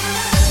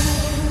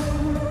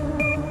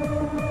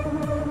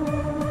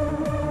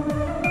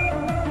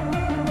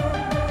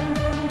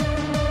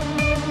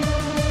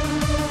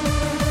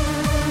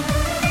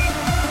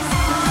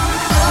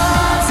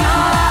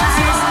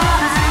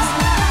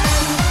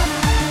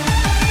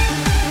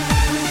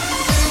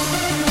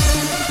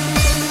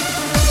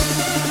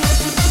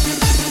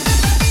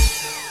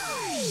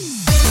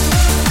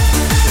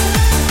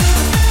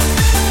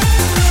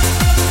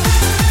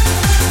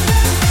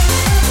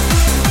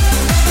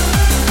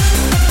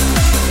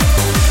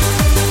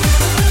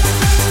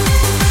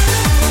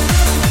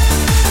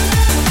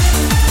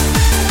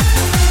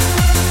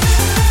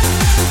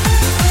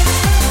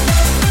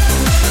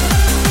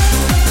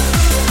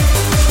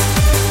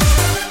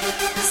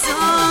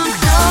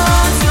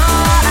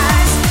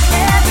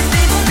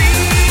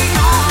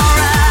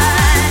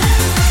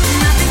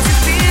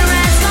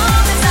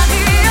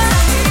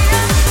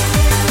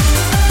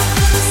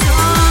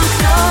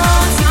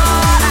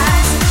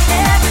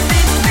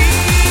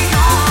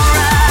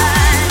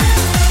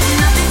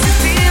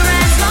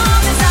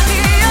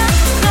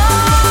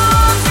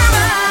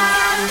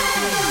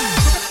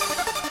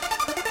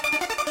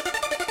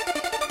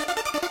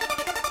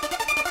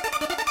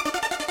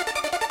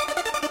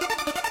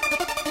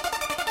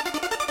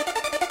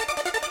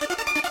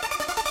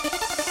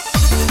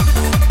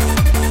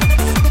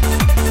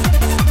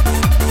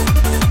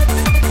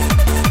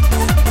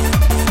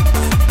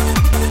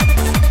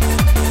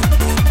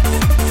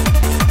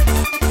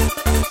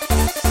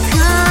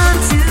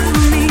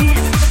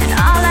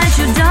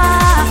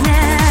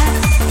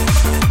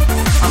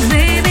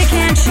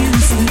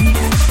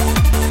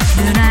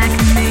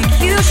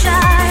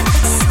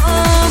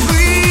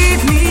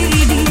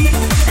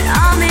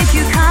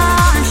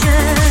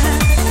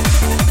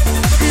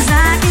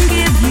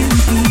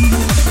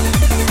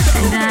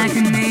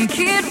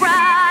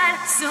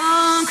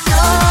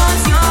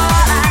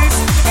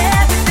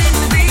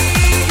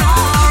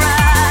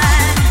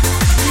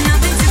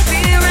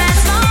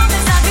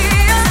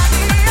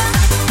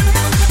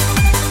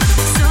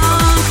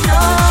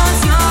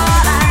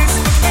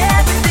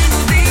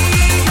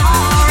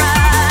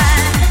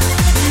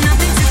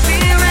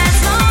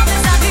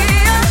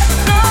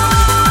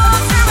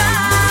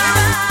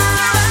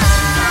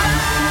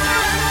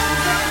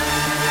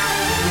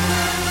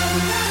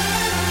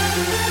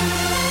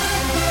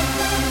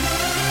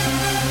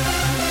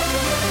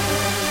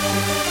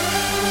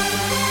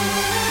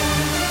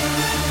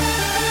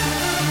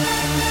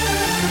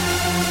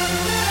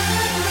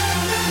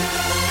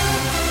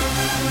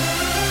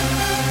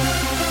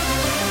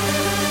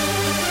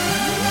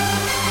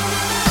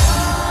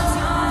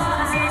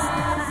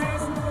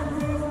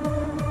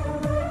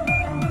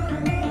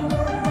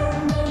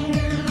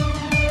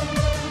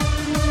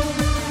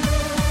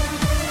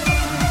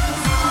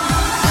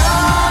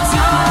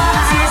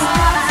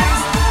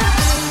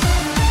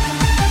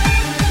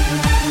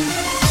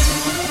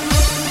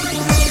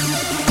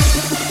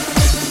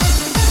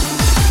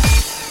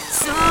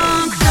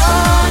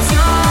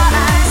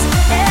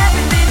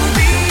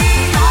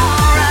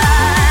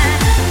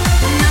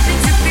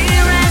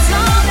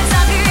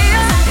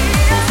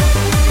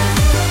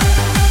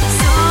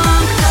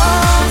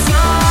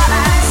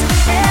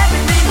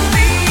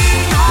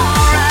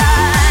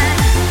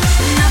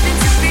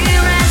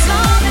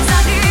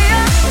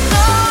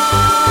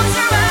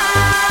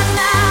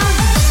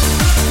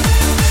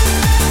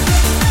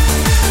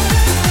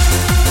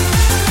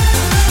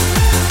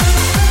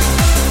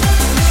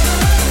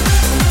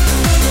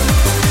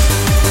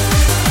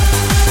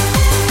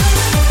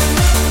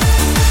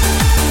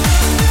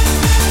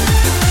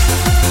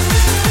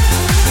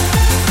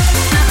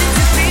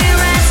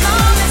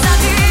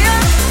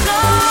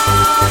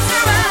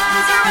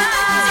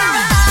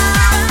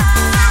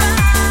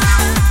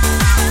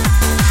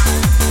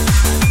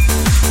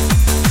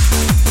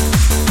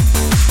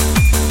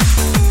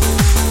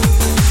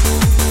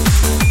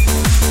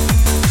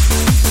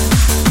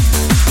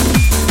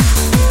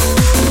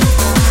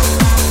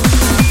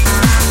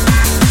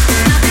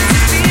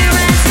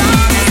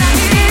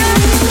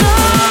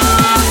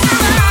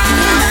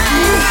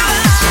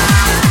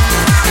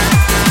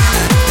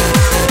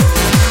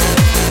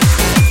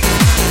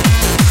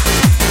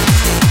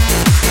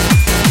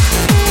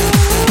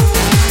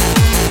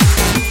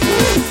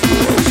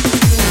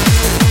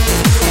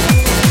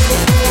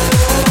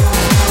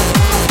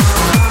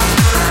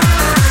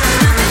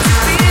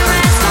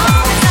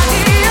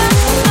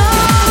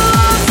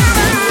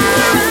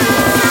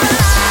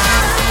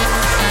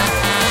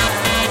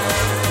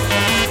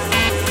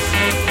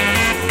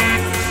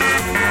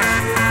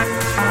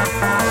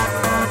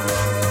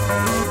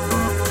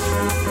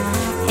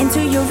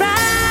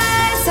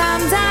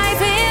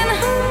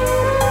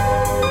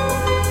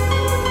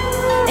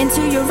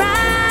 your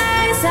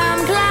eyes,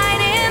 I'm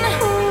gliding.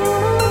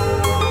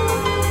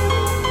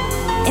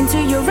 Into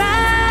your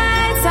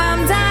eyes,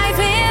 I'm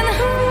diving.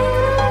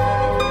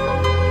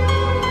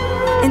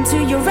 Into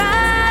your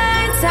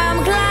eyes,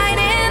 I'm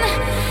gliding.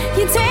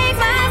 You take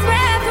my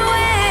breath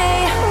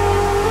away.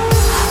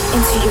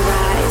 Into your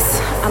eyes,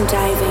 I'm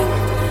diving.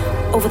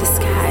 Over the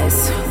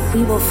skies,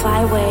 we will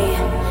fly away.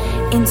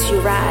 Into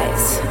your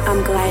eyes,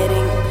 I'm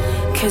gliding.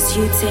 'Cause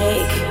you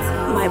take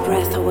my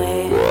breath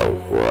away.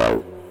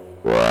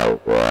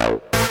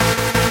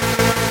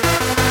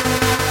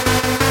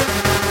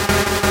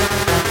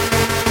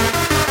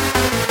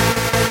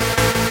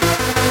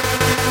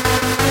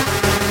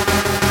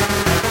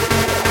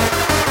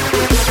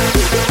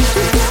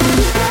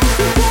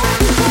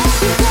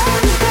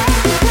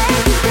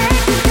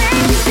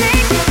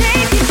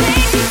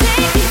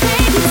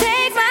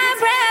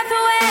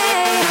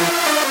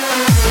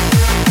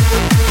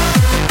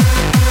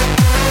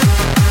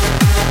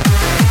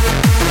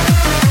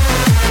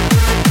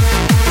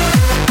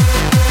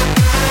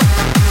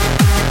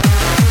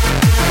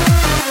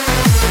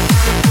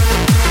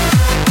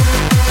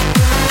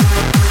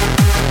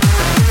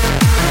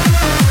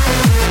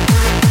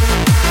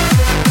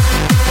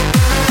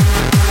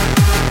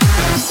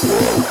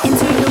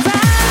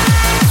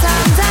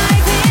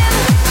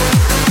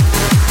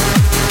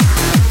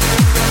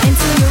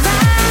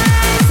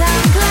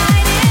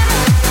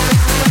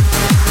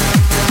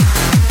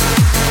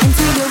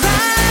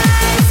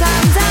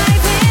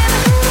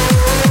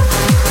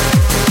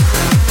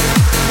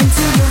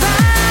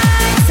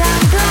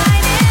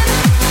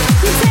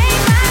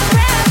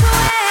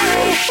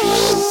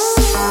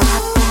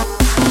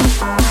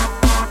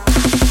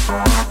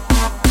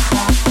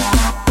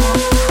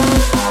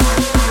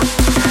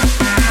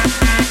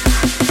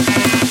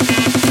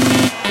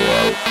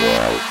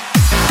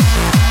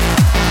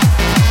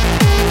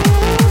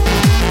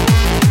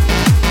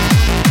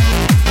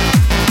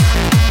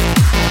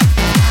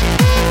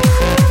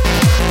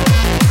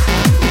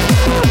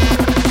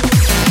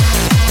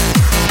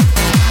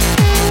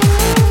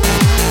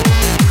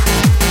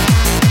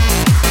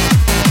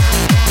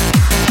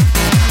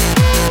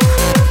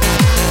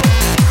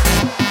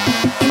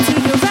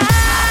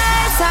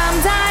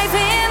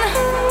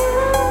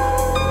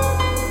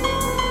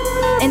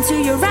 Into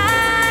your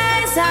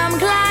eyes, I'm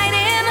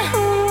gliding.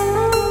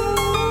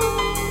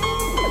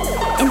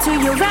 Into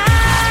your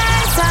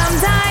eyes, I'm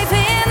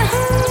diving.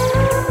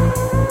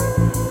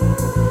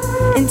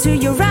 Into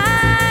your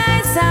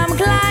eyes, I'm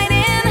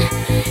gliding.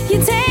 You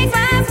take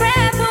my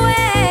breath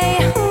away.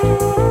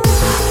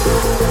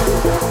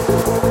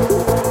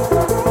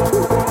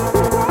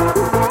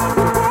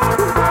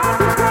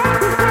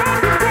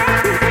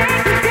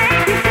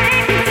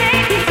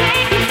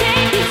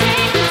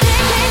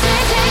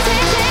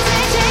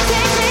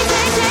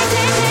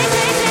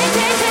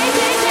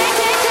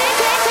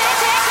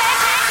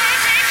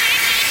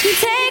 You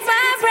take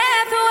my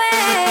breath away.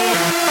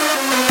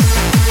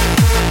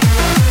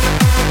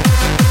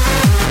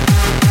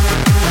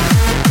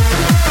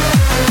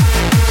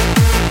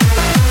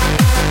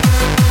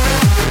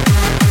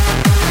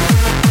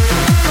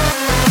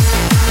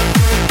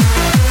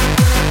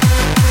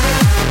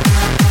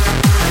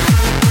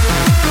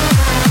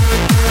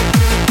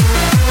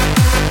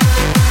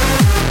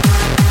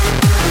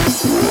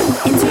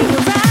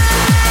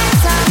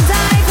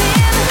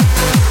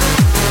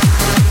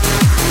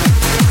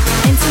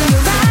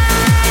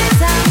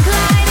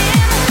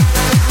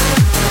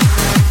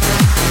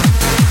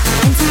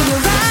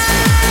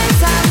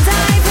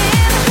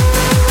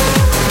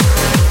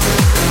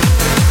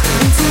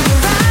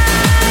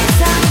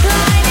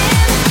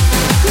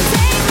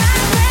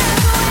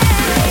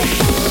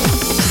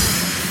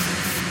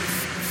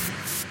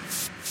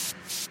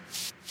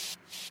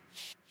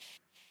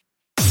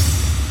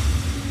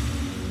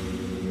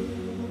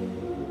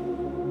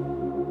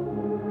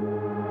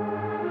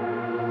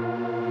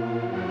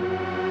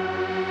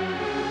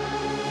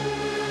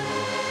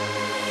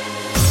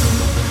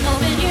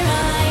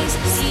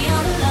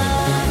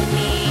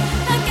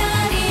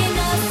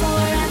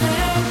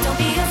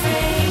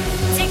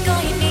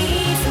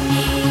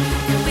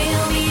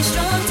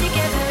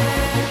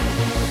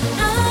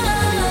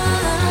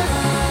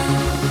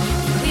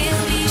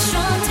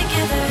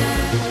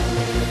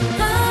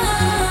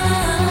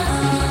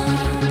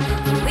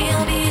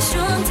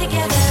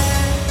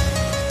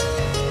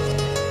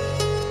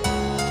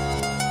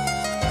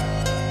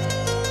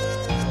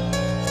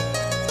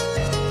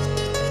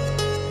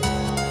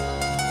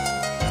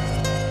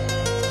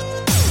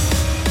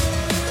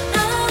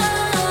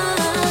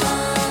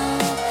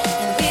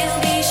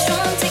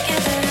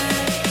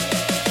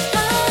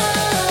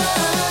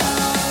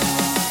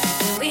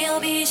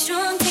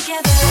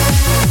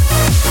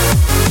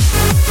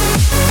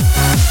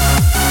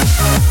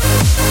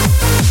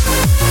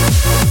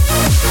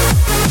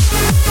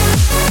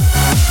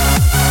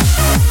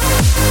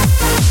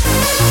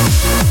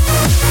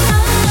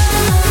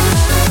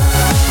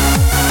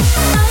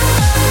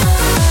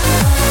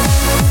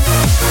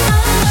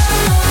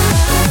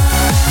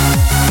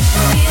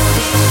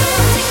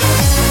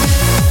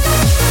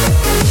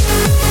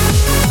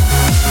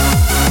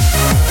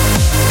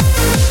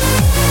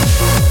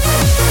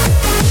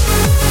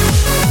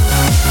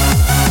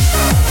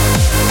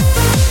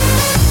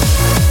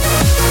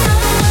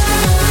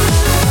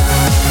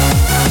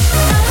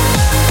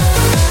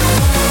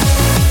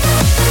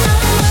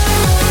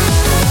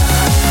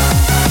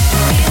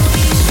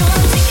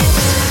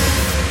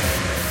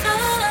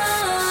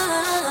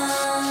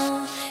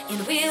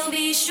 and we'll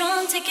be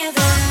strong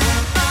together.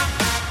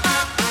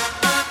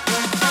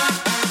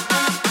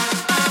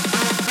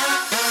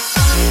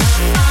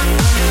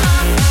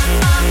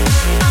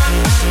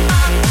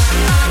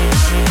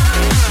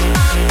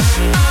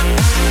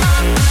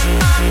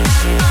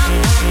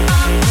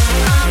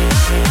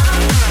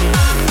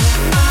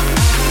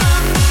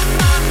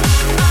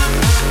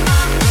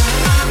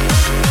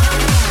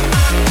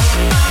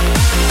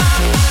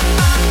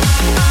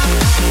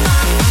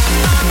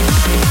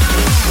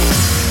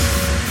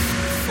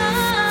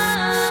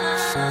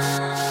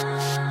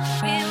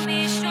 We'll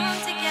be strong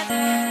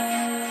together.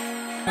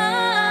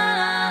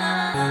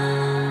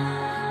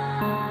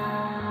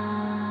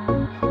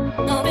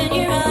 Open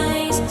your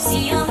eyes,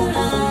 see all the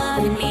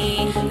love in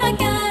me. I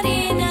got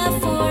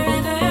enough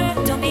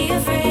forever. Don't be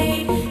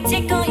afraid.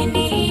 Take all you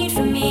need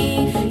from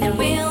me, and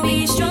we'll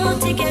be strong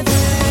together.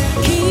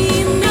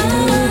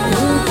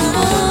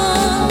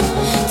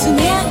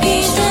 We'll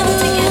be strong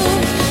together.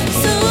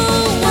 So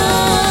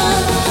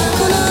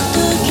この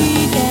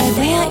時が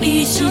大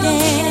事で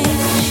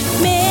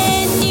目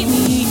に見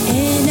え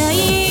ない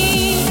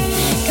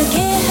架け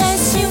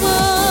橋を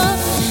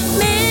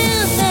目指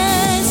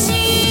し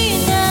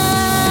た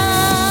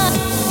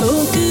僕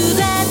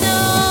らの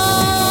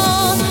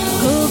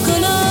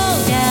心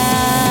が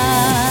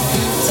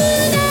つ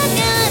なが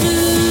る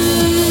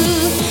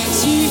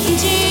信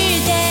じ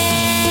て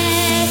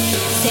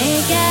世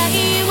界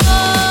を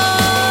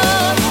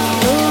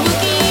大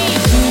き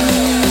く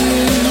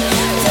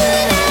つ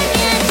な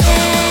げて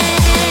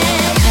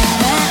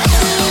まっす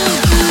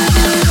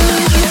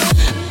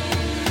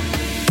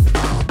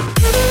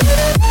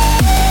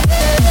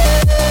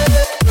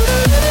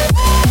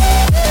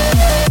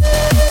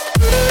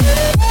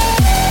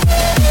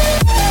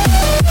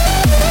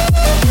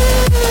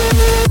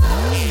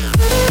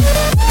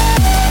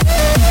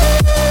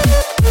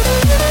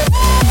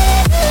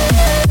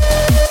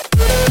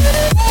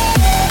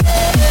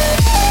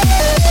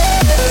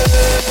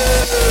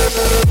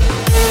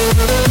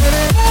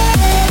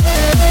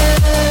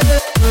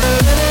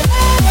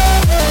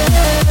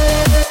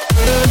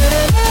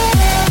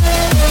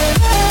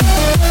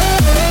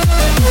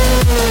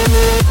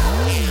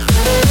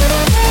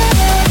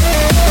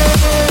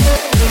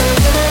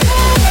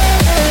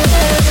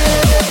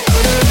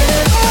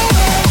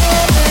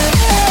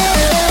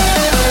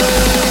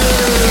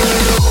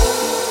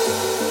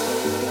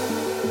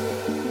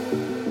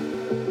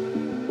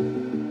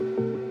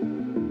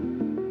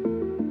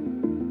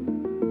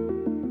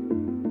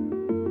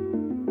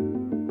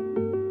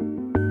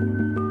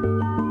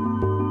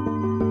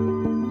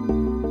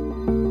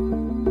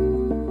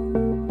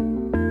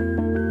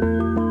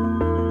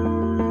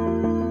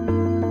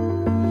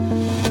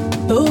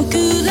僕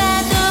ら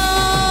の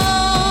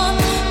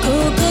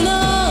心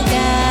が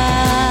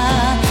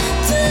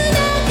つな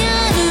が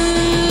る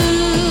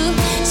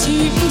信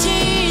じ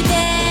て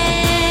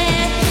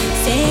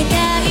世界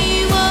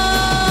を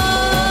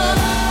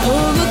大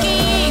き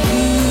く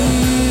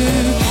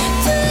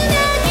つな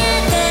げ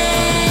て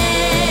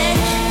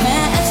ま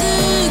っす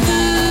ぐ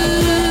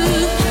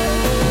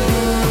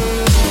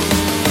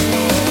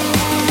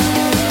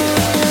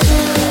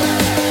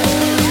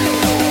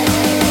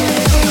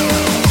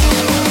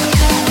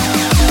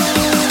「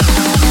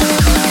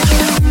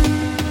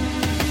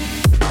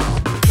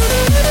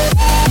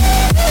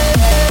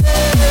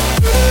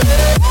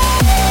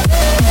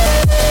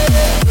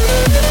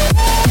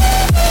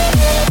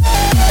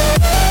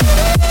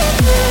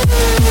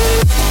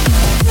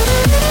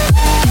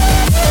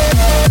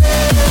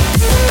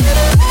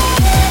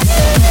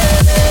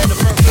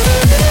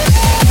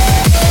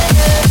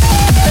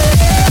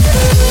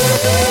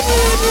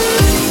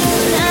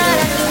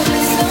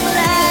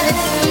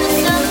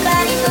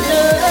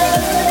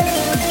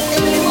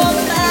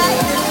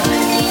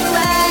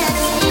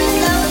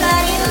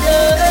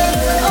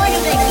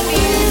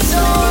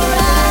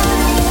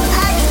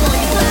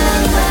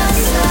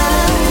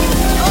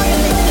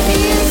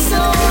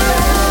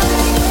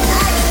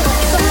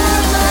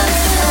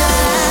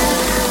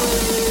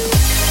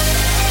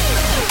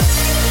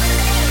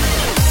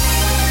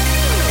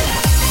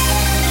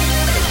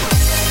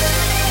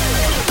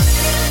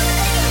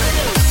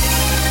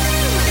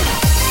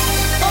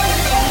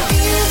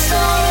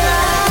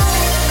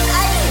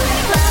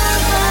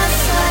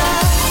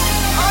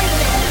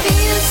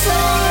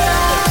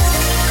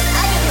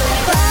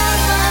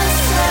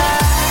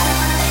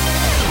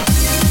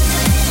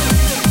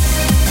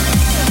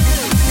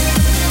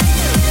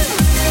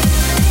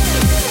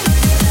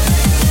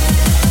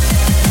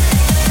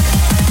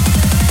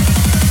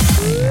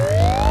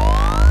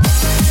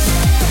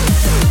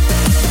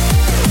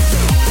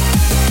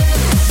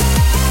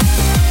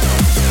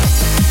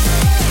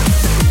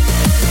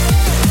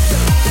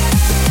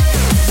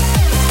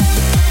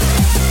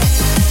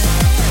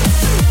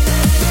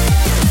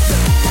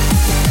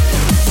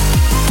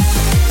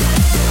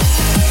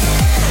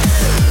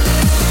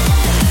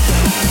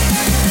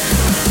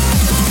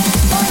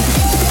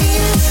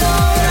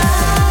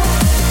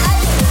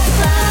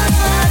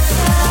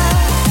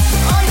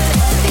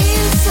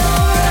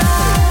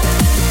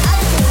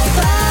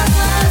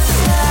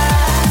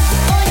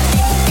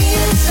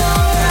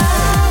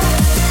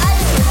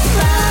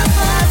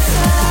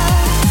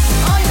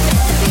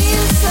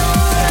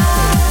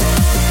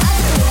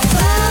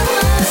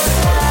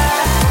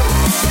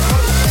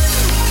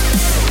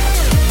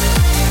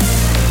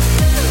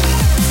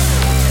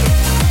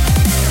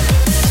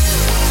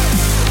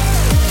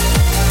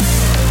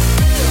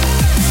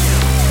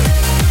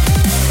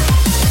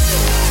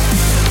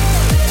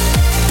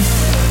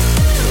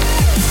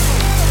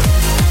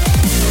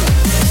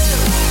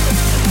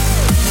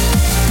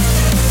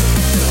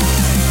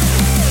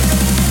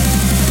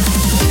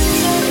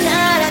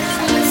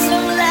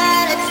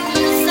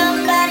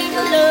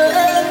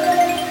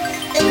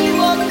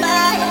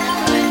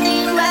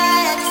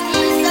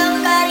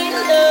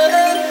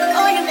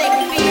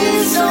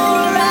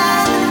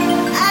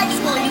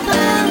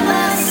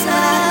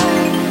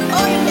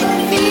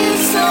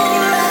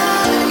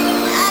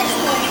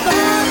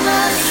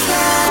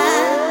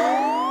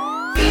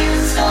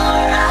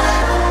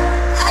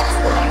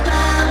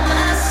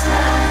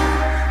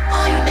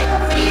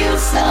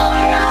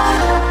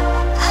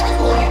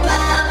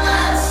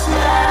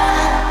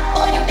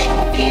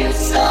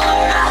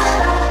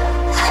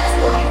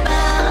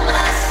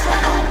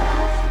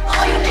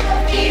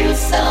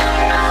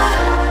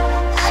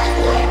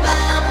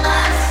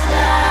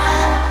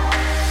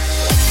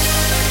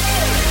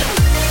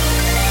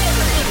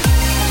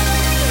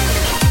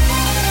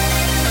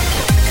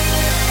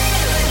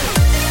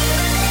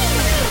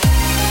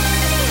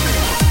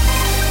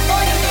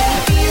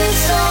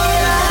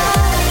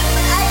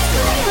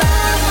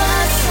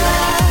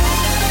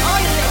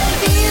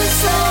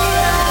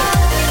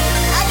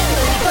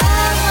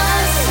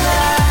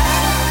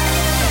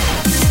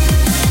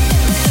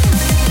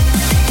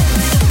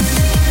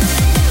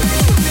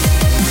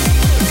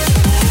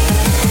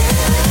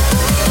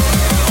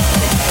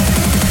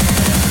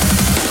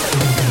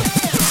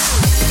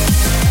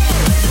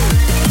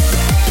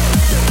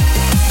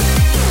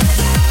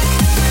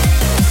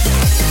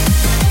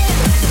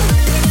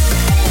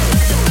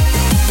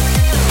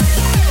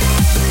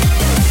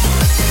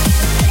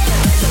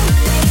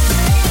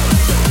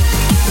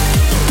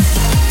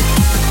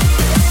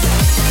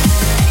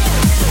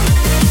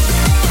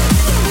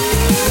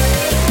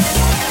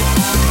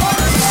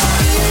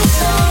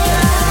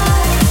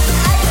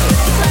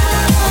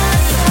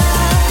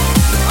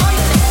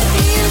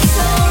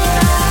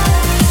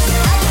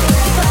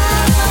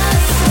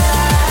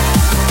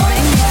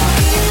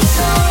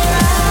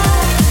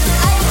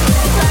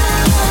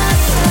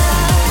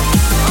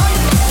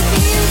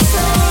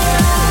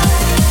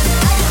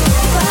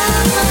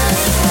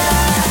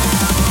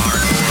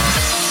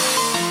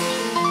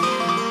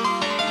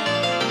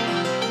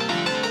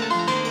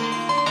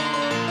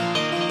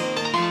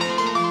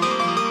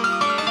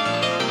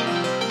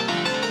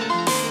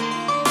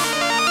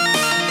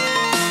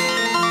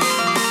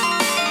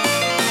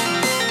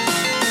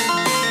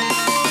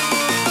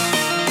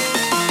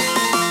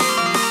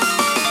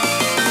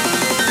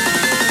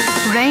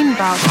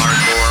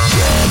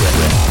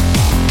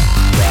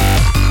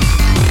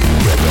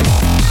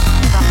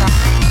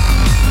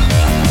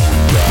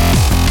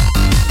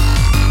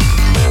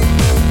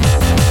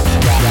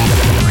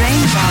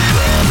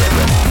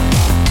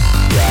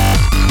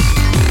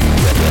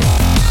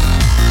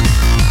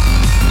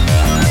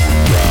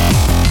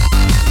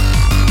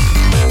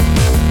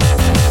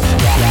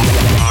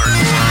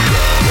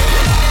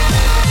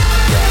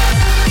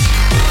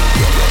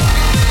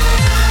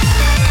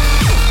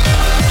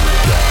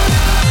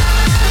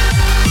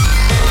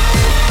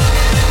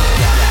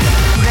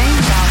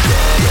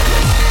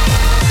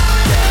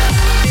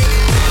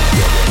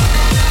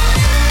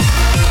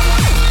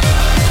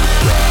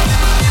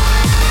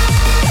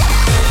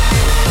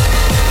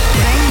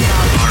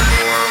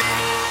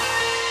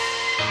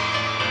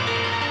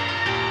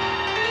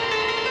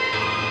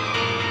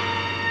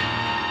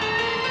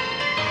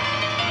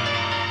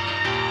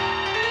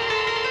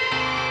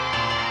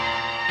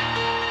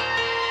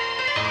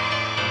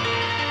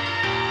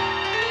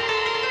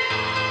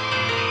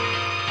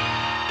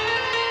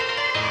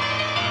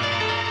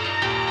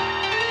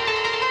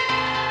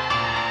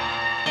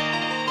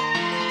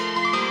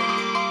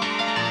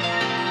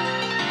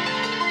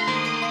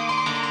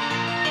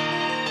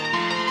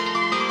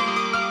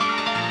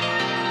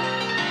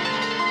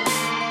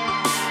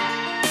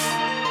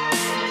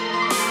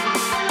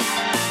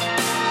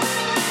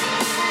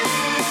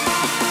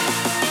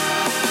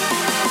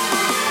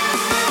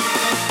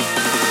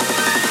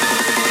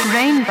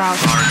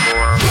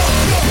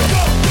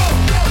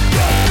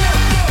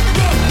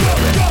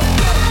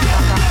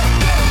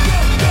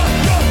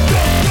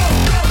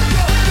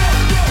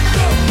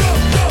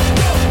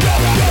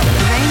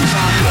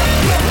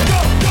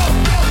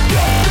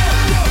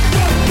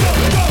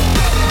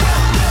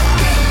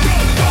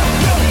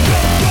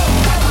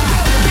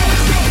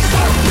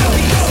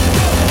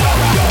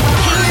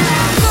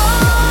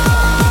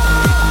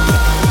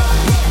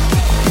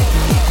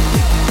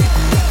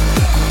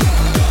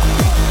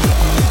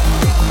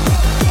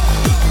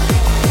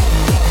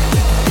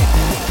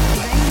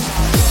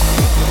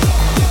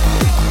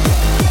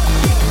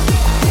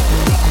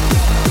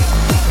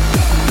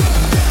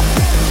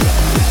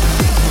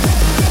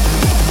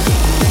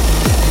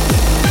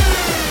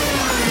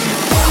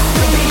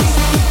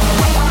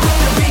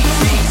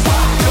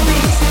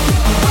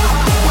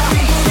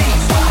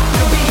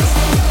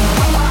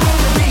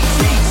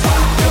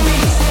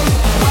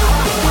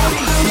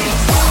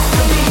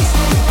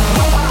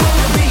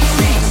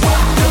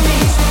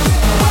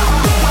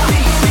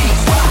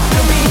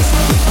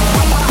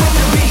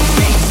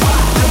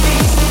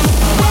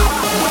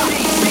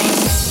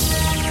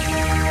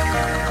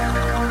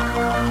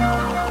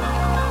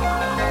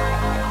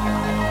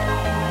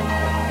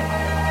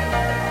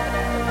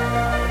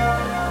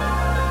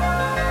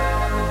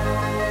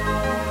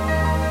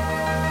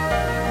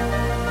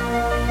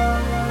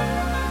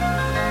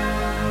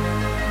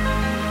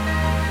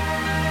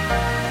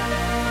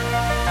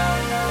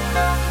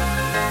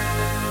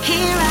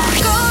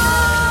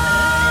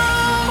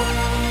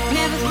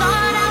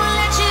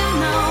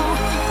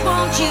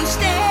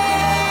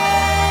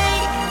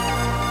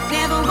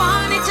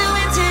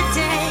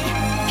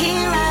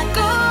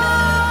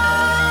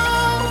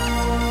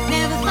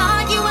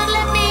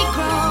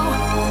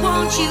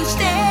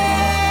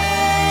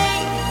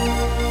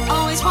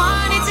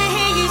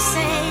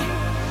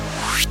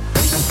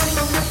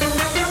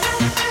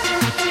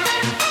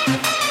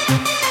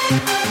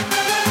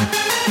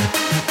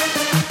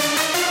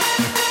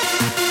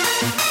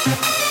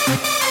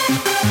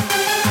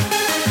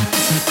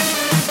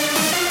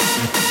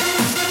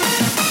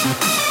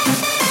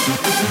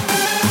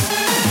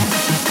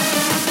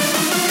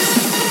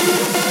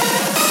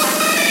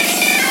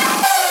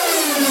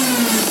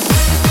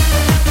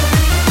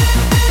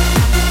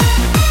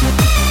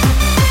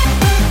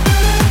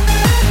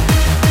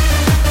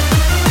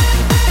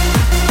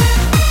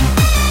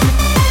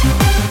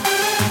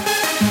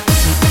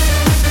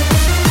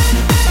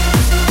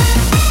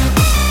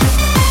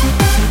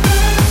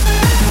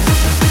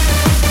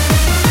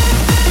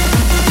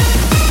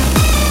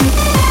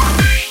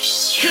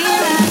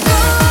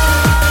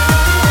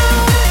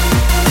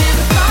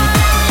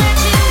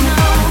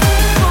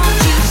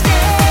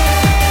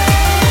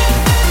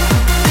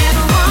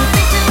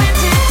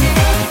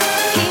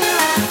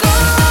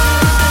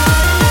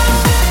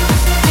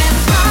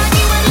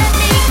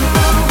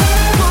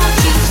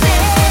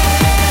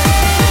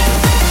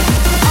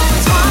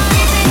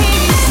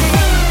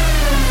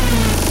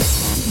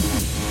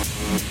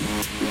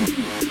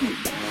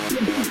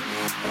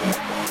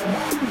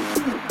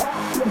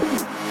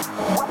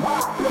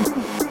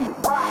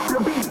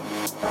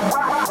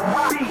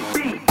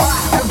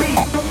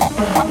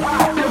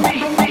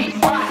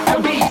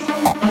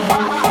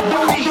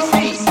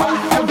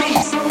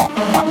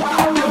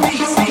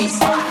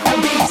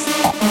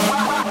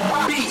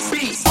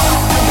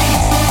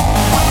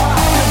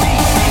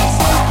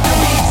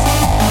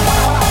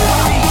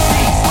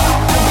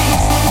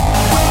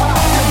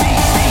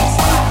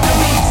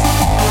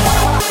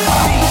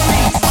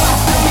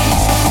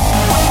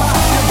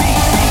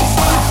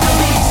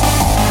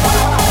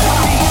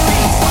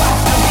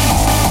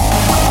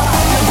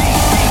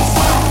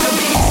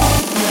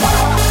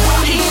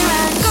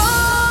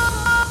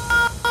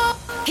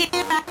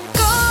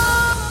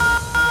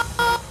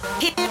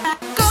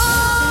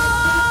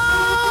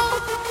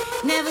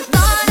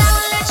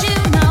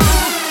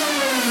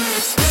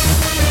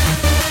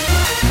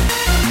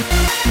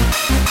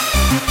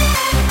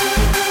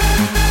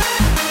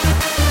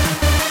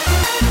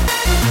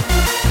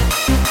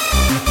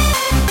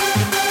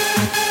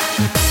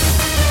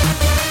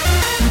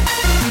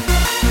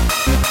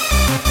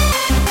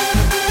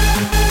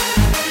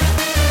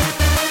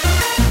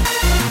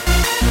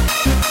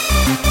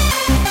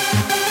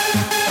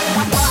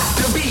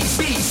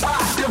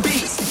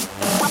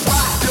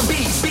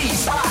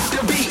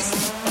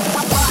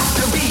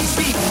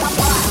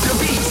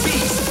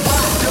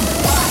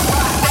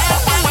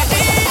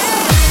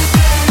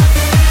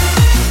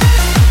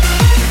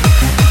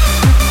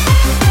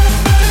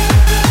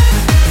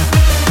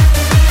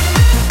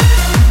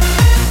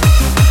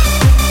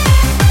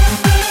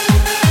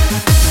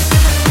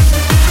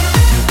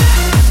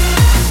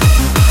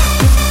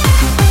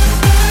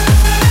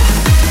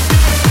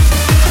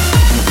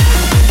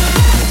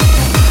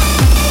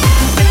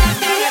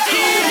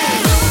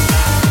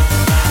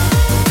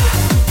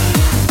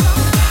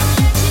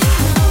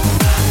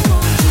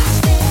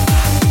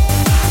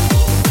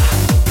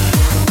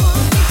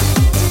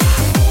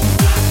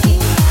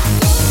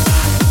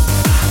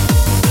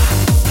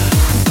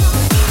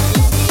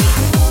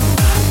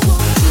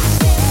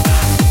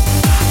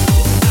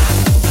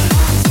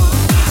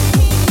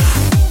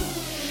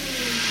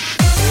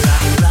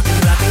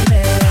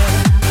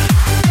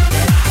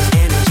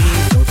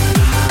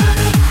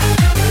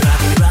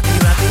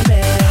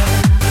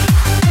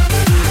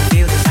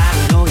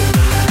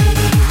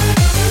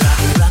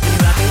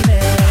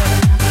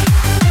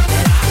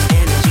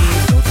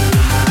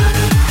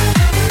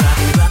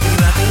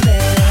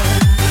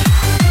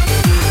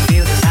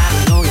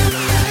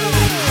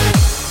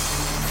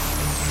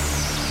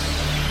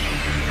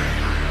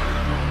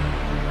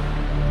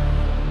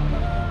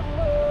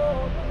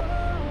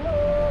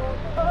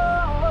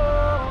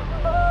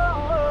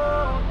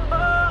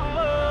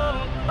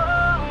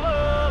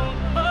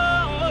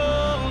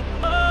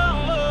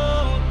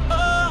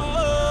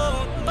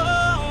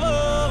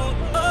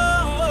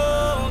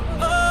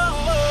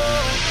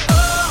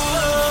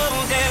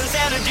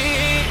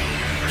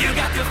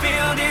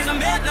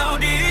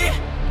melody.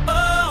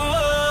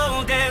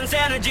 Oh, dance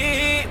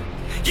energy.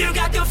 You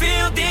got to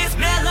feel this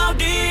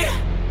melody.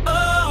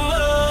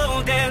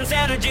 Oh, dance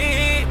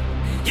energy.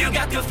 You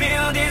got to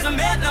feel this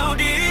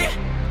melody.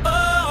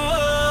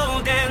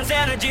 Oh, dance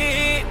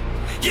energy.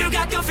 You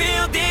got to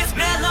feel this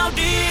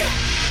melody.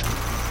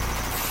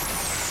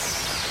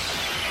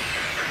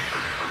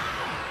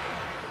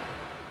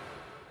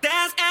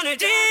 Dance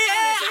energy.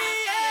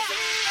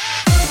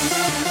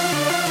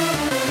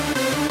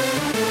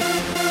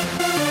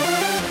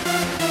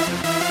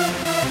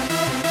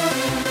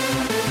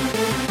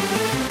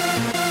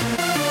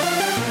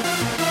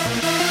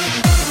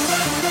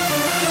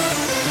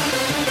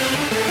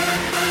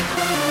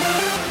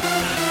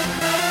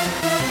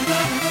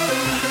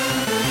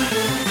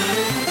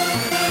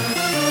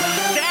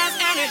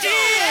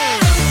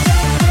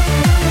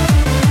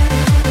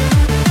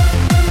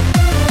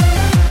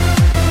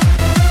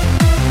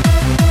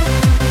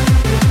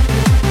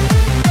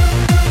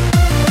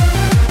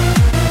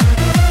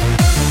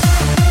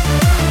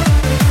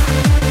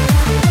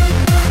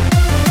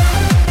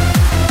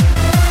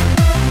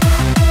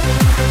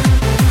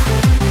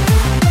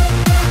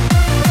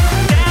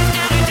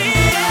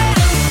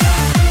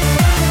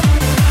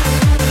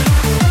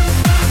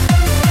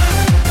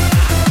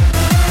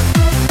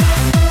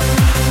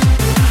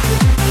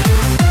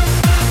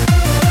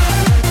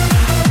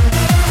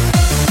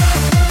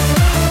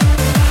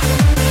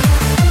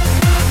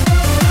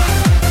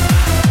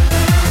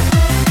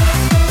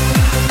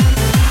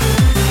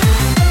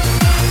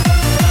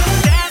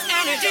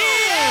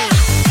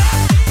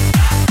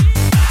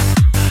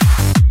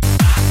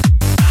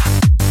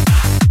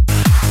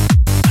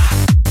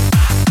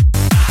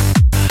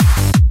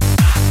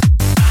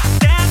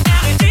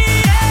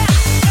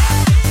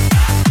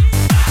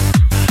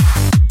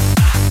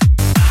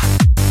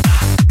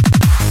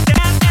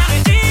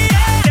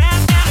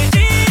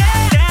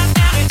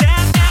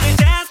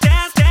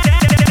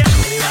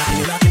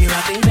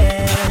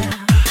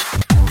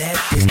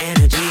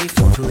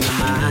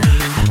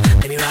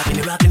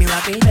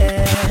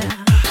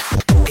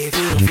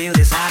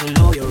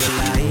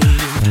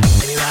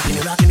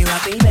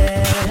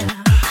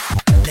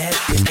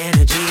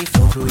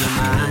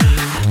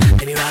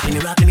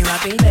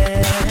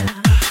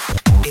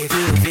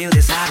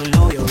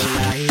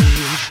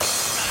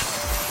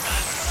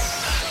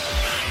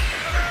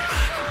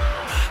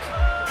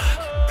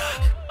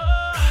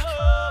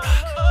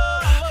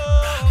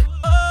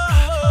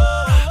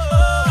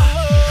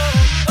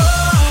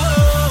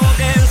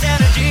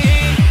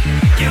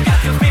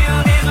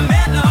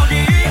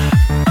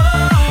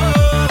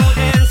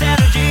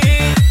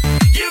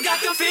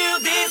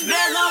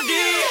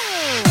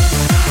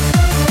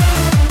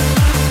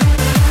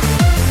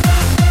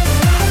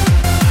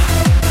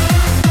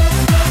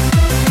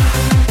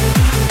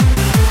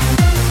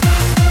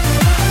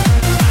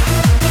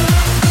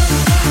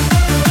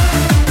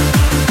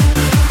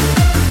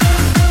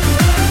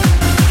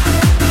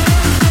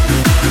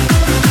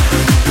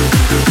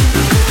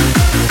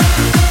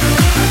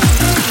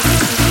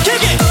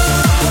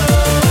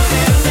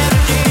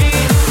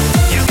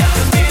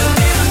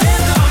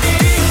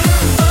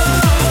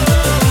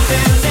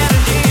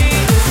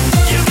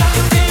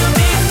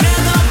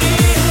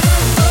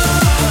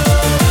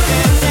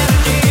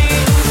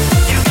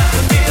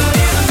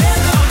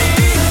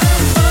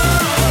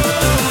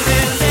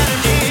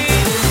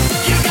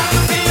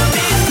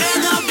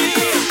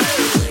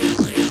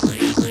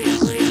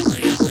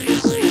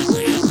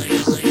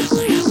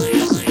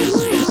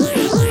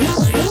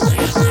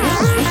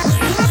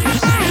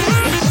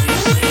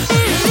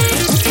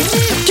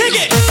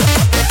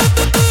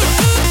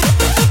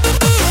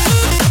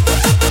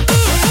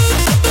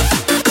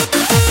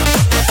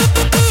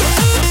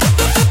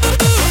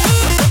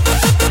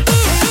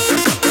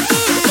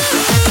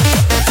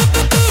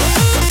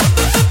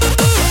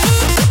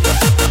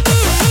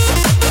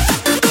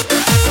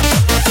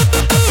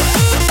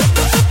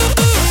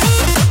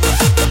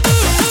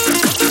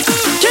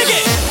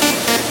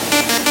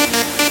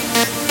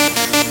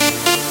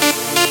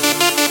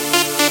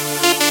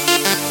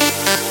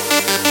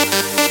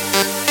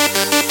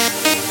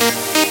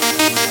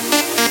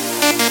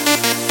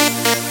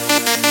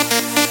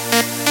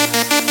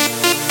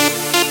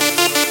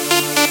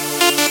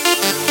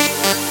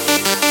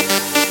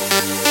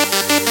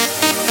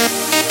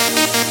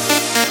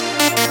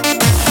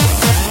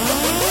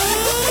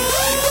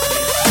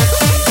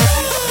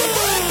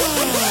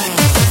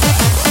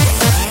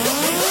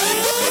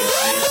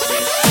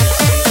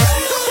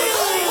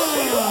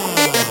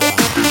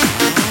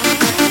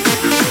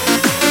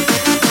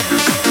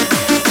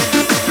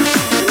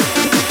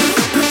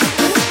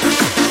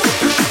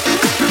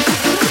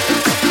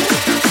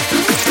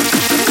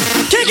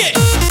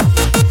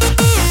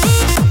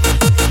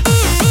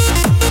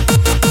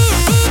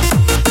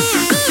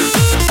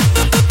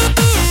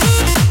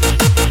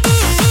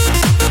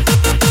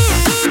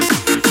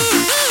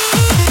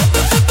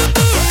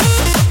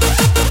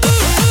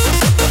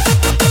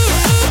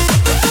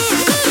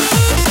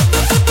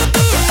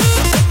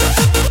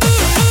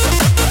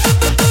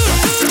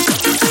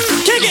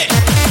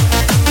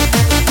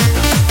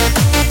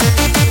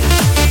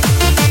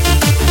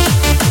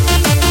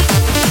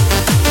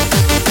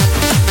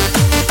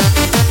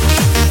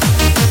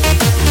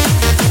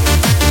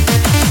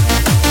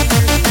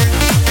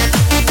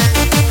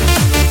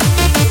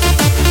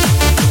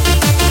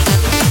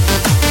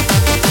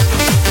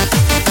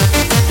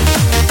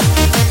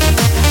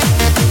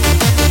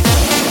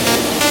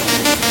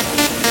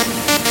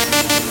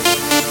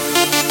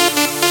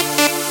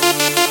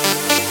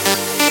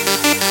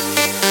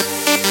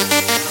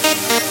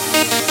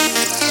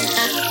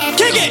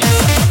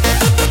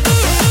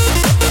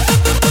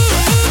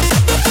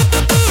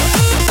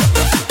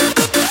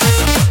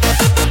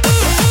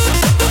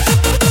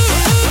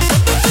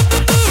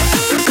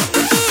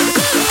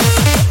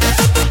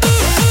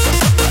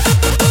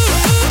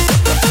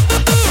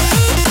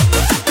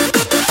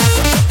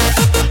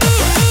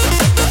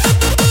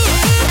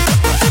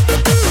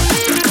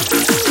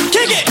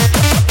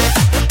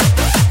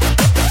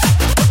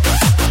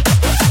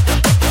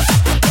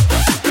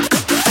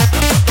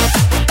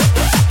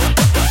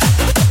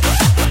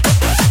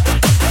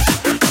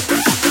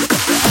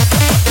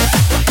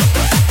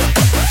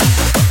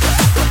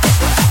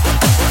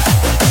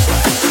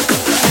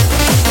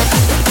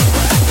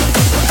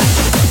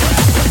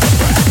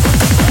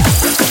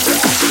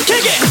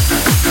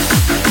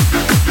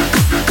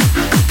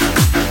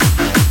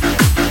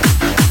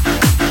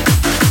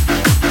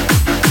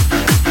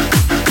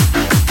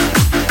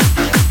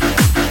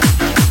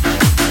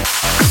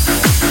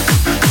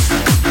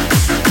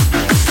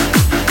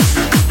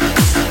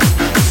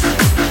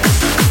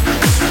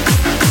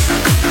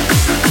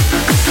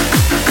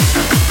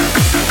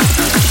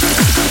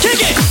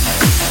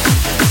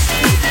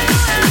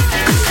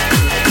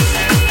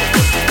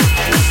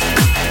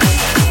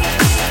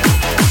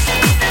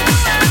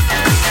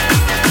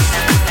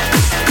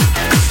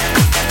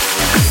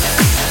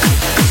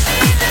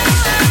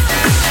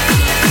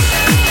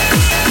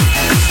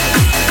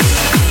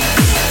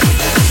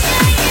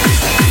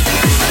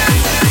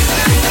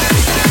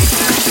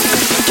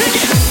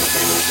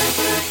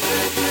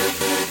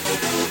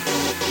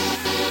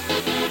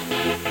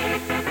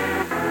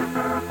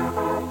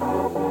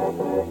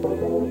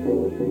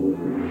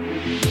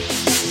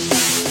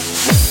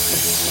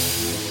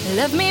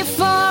 Love me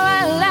for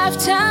a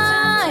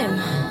lifetime.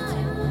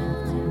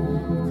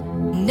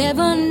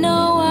 Never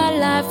know what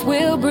life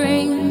will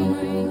bring.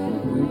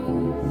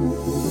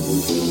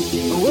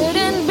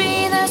 Wouldn't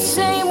be the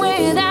same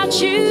without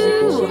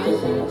you.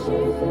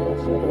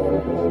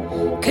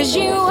 'Cause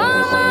you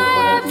are my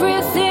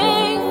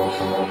everything.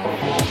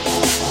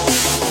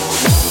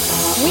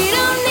 We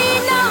don't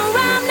need no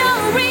rhyme, no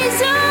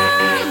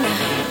reason.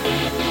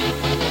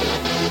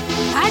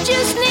 I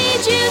just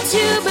need you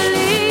to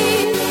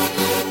believe.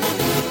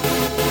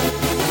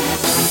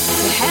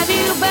 To have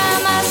you by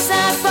my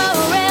side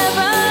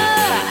forever.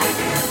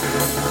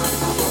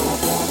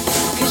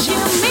 'Cause you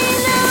mean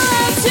the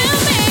world to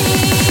me.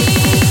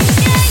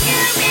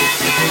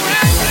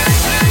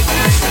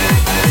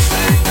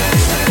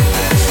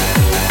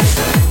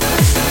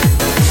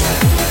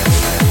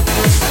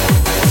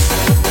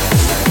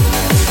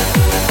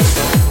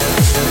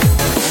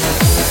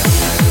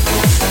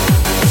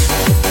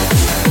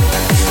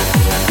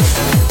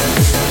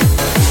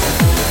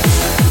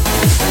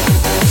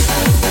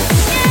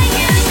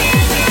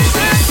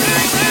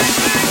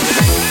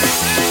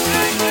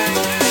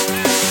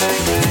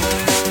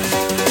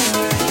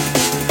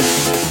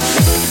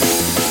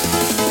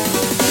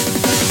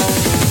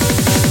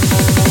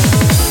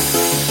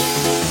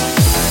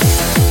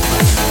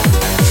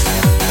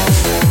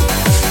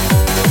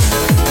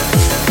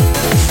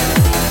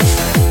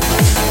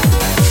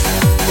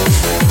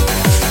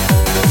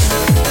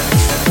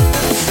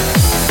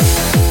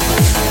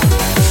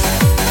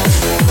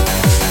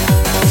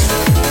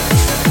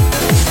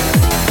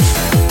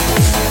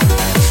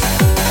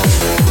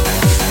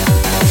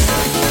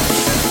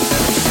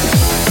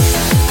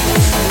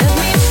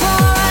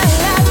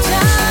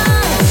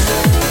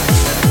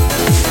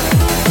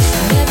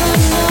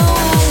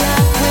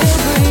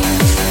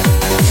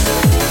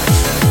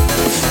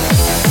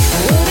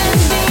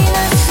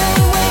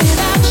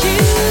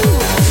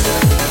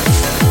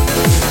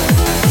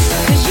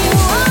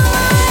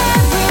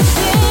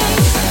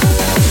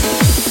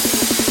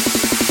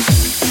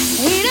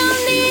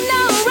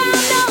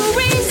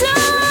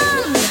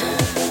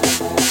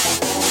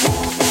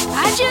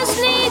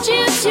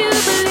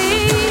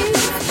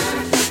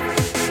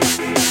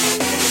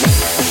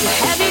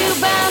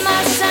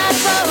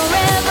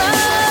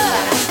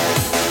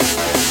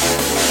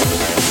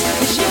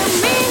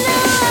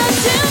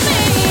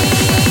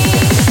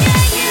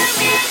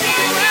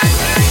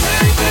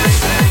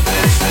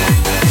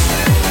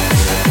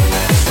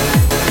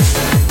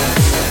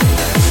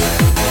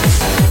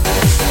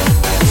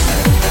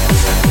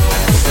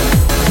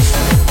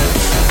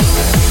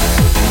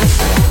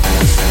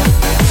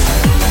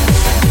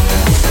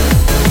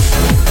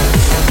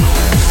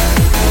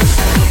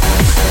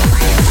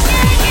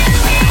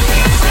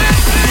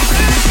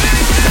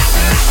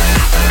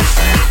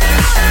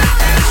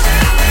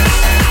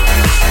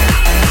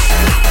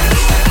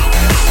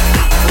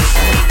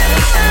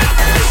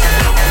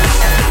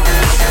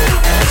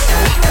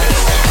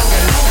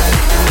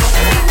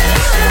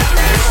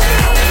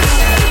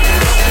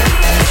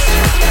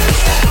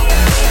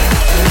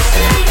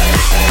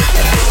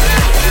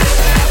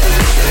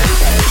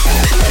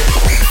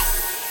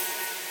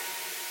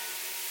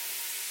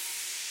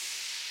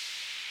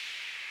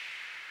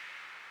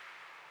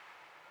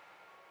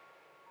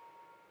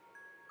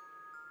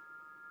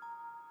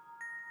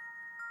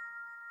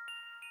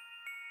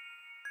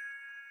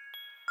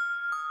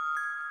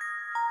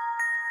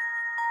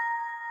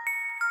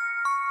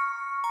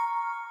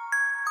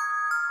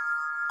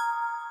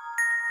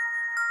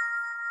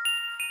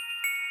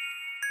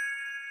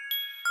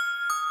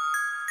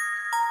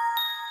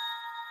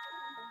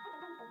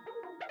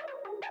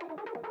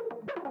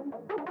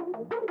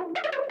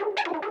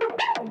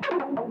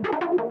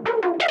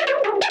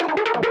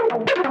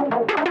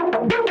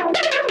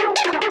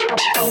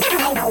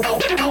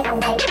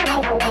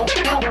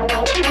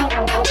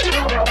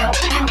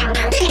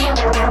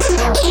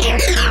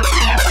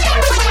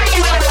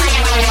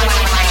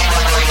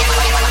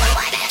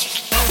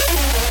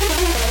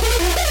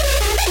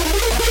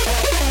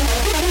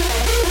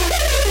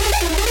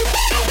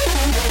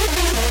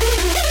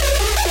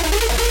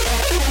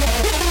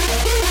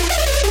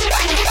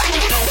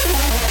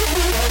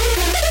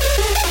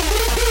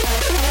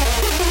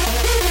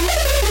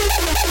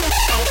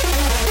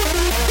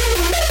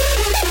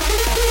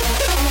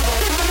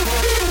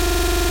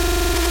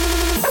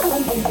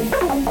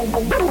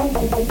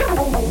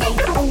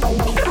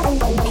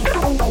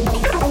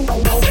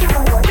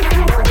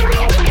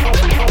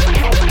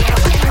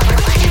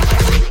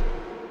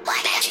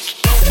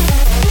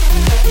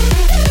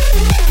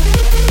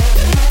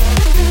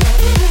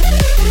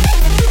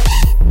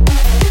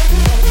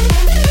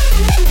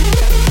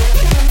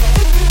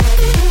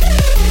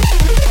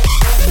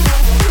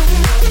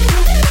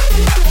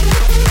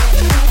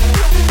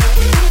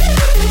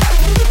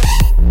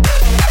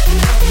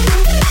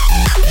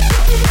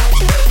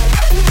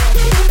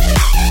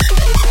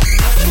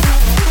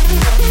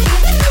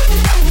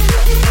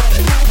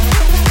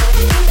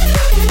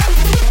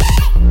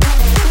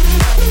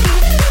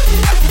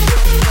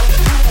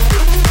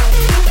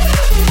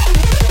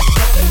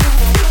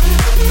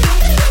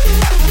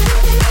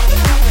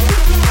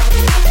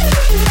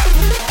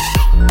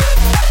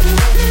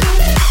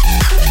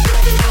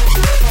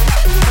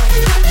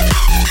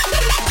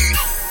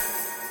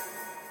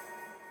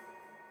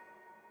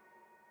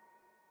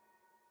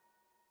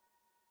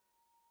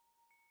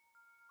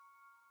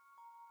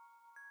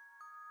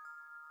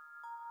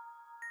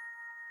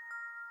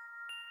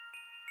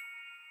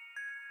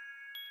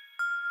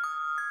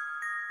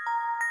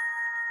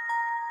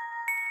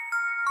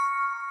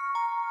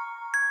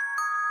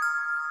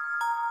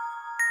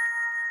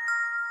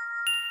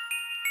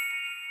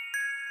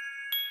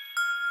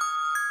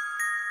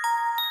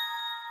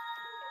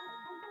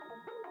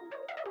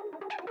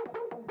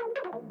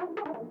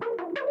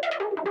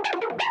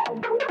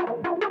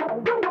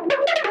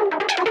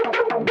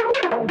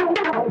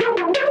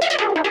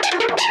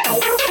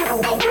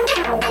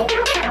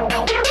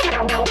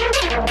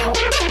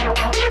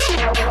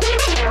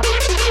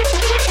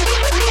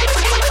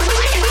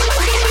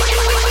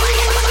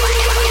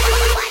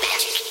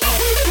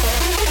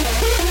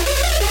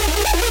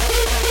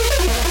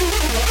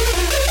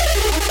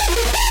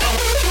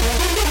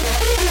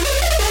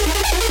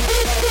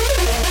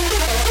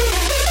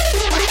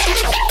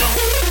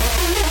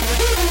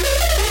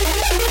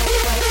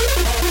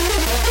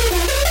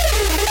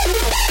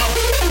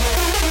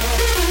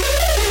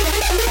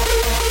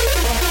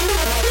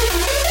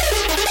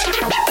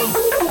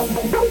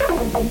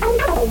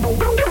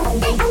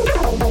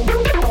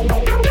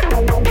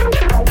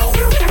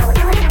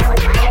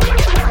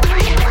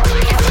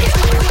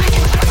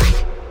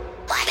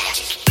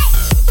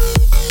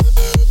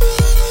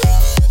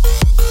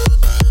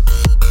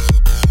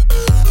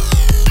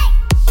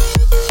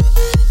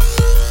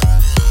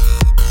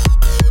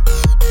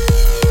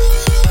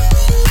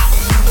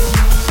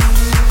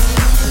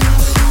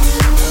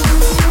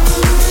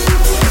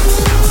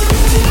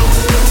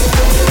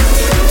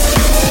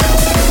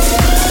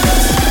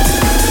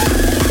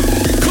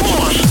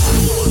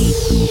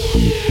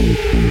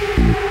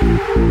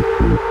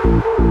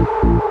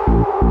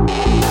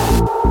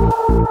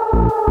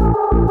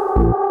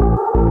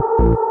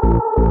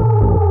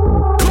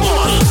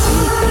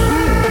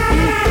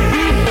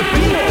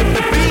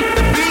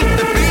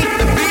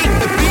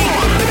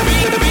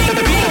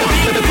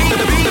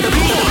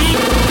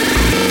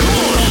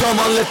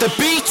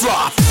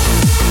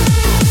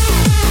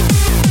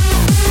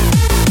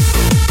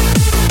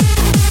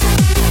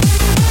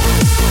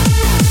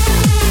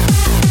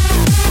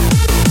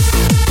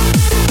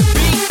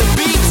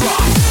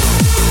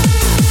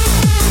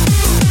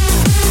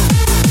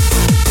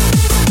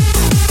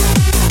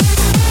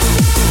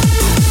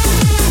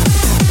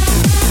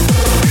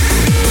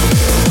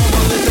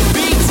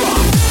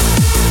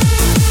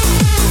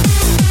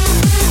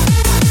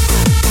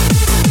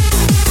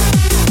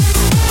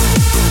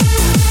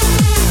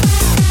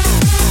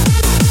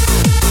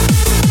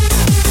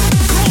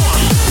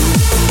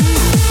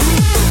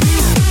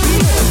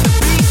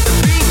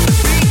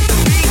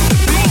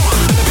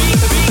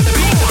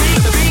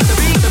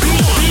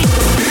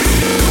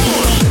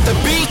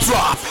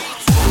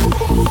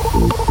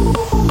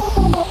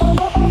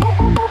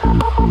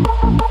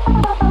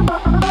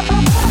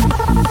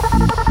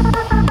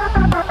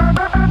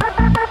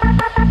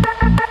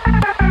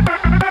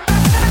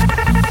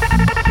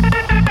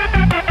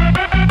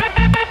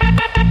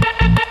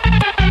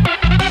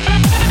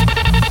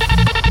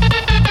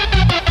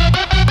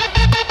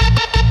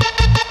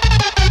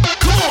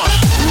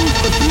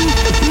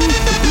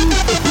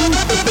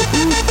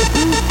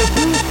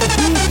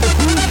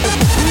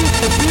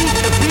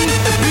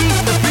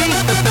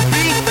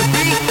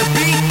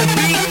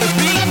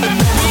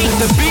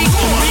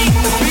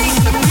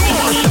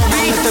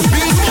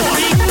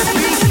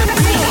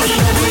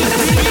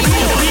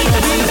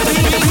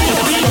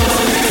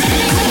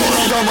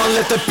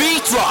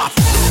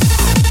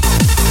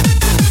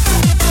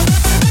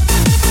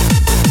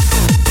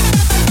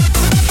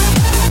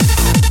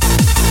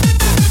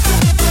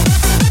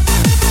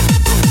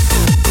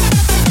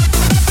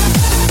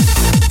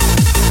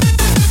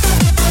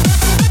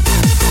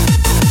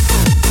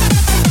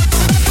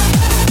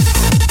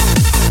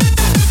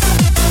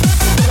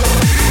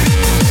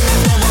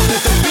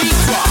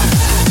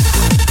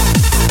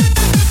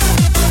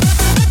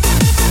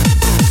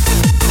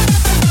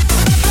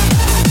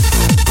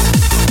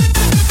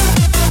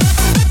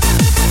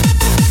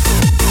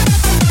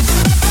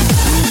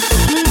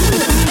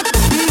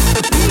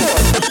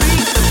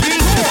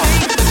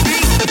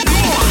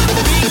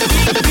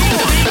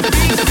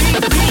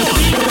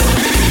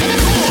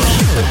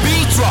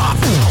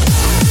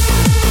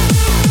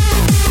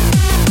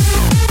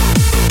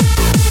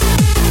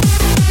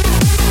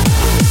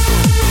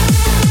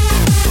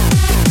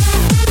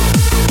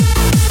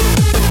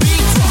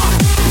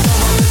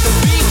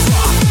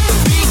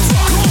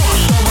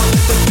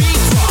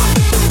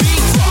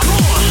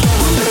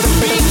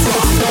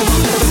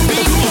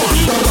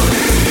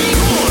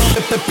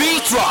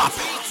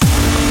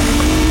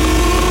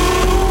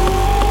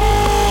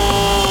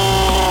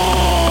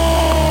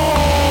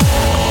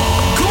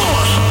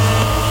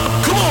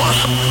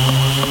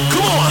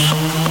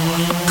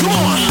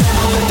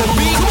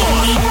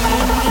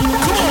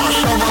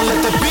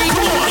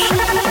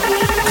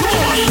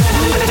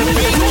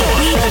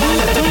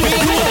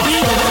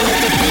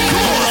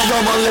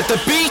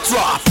 the beat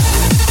drop.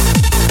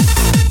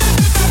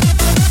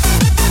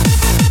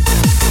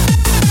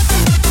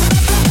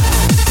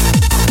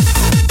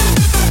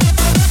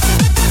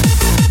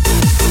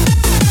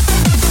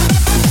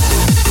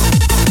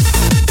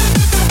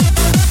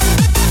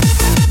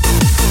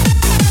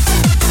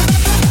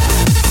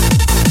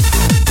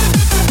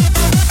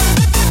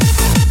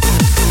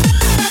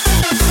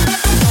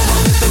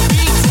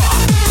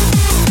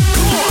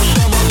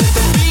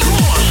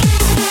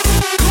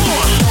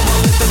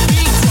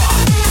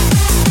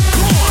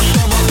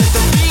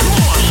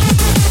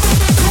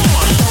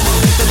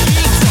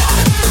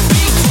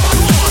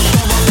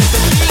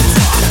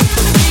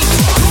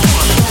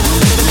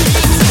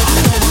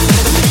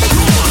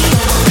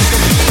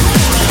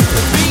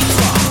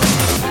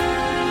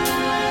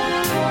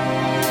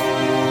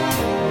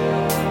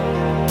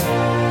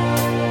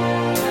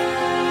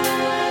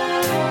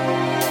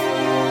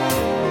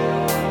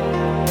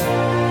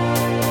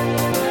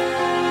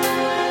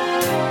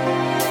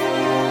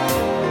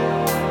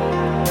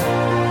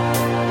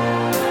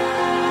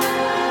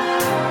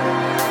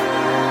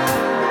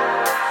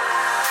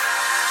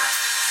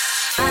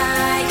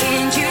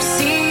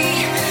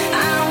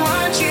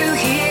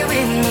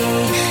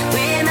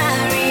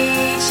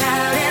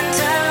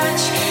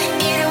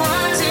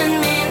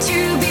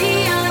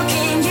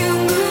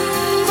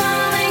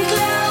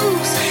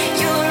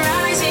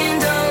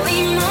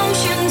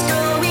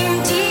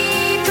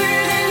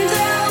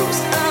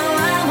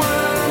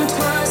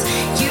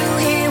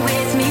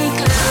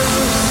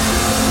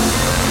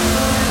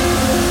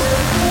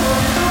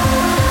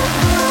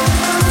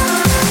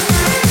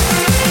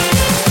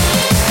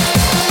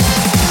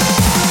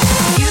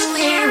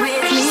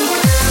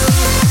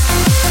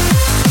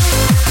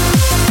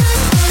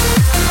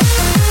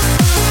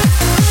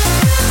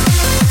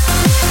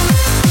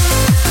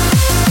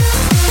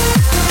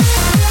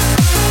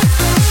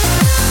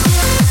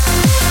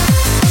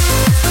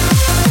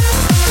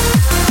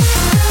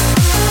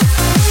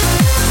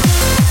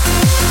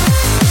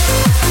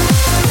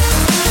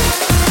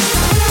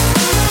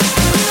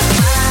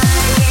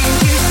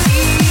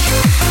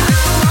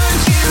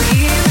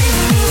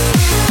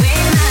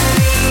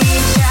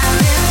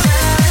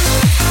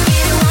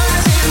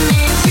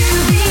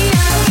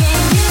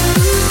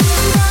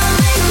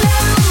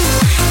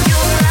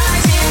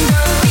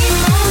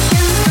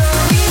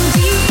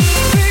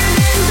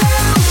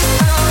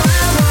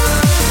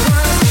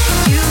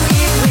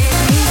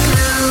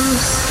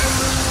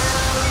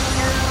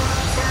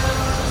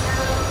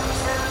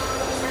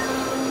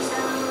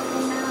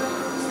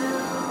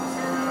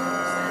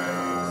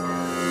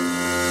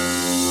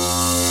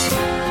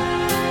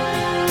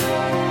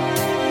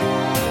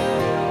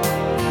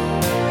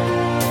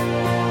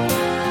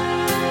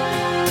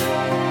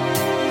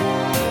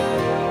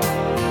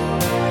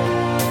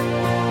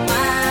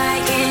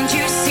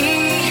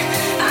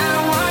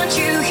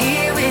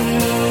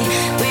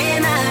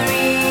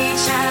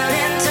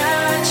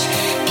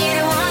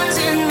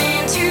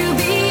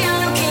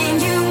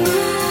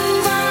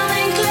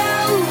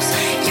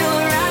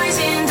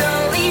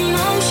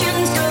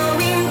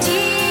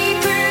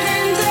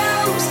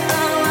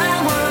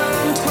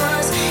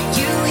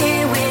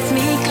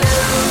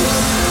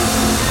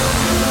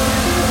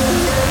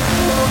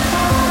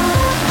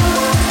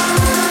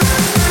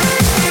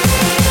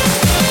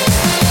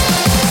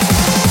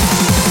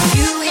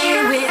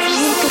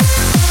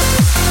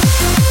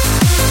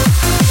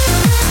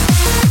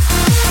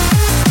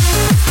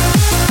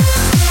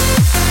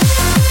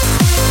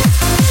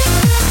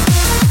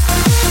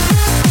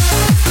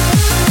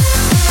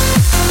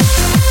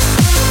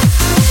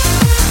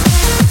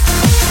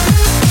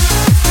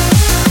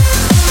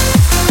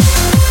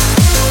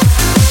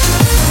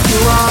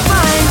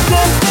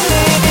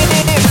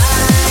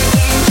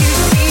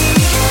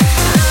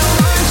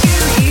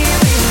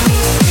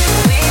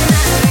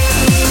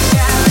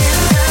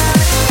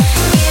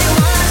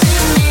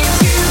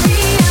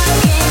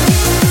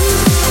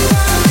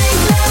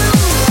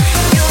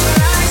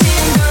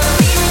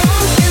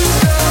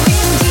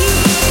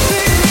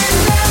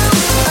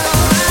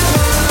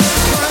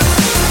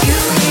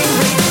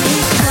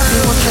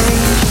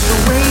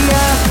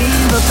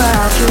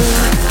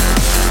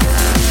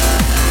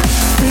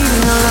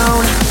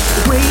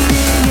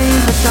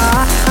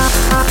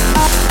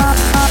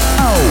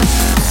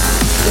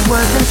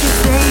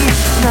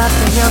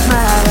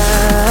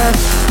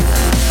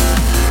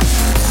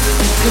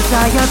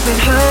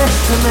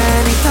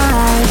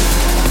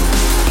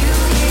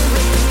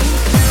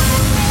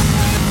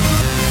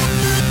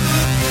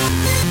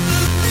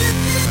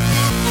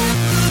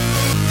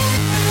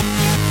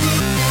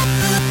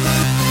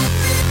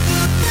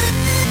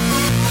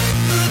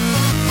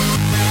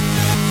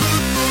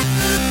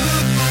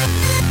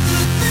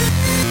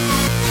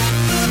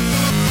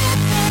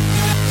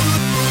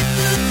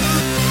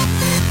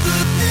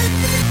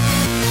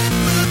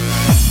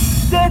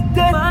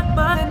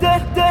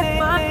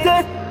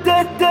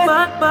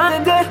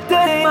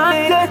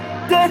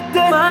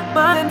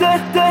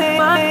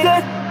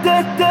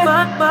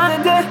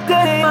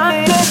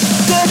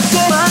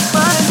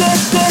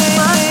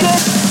 My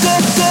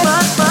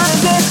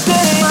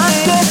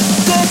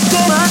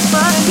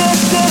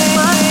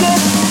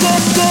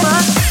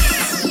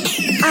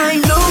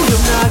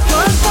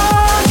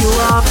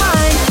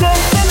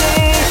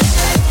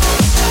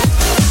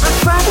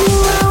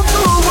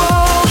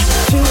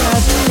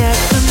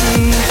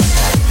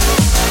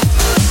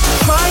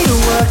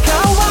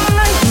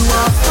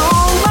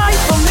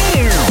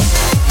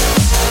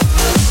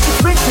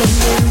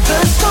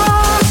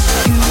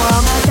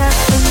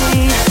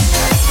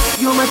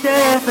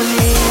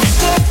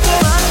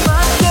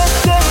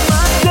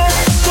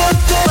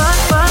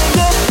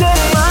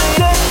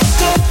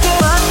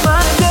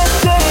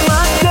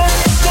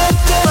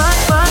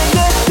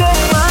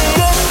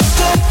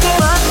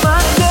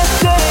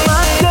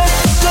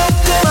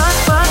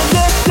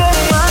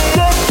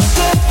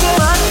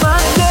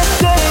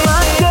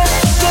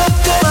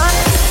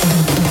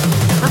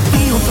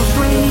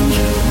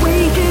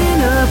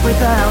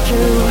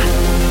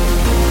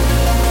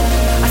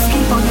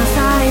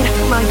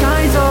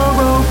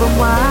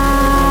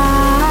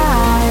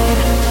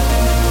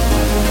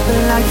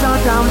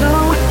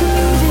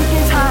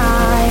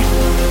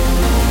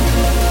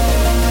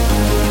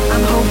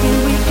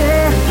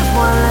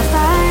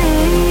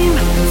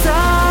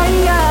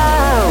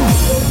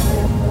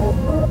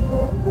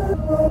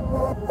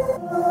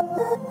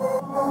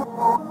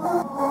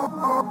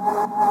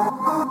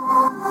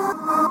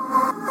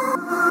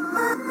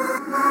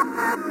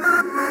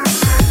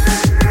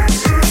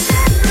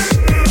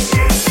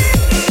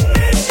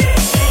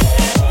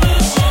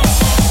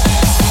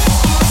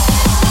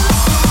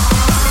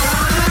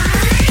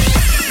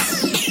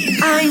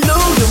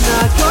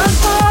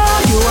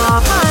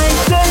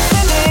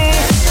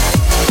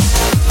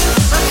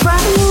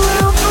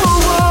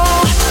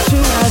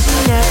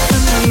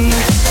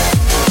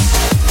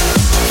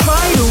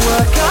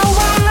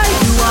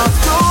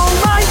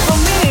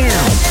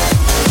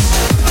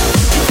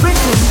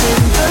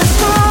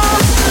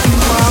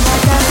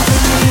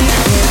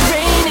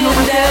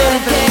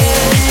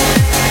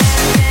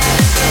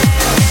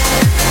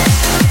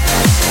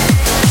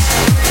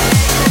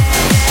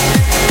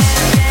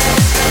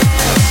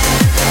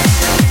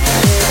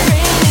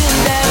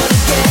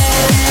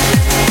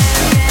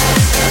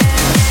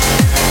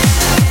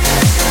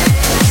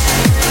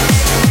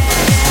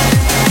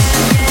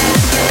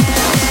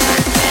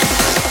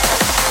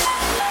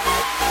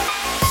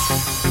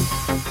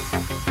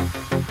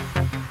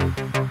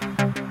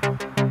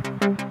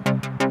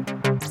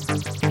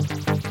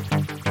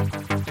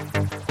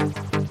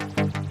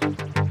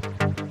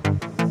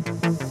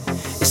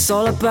It's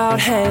all about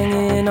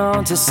hanging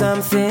on to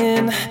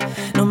something,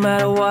 no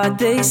matter what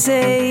they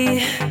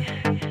say.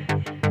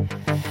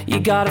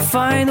 You gotta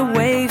find a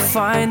way,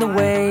 find a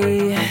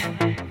way.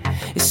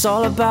 It's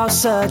all about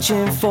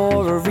searching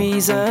for a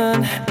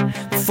reason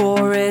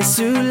before it's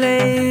too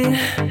late.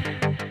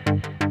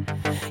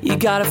 You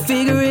gotta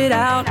figure it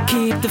out,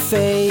 keep the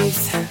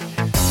faith.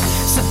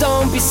 So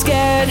don't be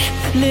scared,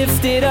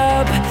 lift it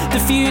up. The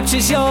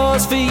future's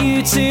yours for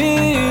you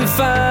to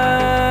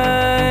find.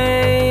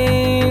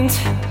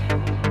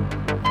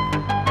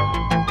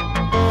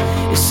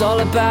 It's all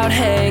about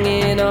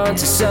hanging on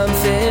to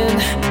something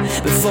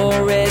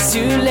before it's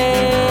too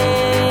late.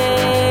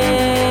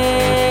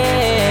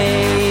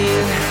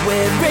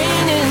 We're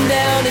raining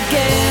down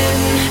again.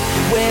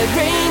 We're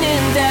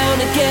raining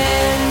down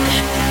again.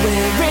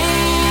 We're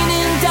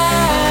raining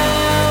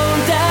down,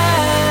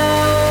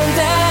 down,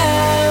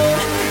 down.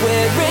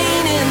 We're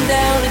raining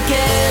down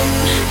again.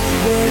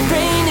 We're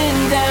raining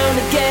down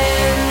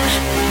again.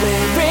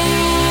 We're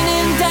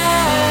raining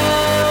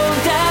down,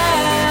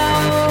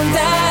 down,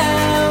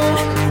 down.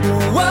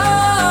 Whoa,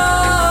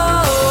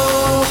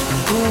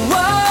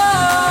 whoa,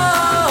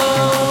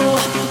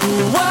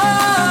 whoa.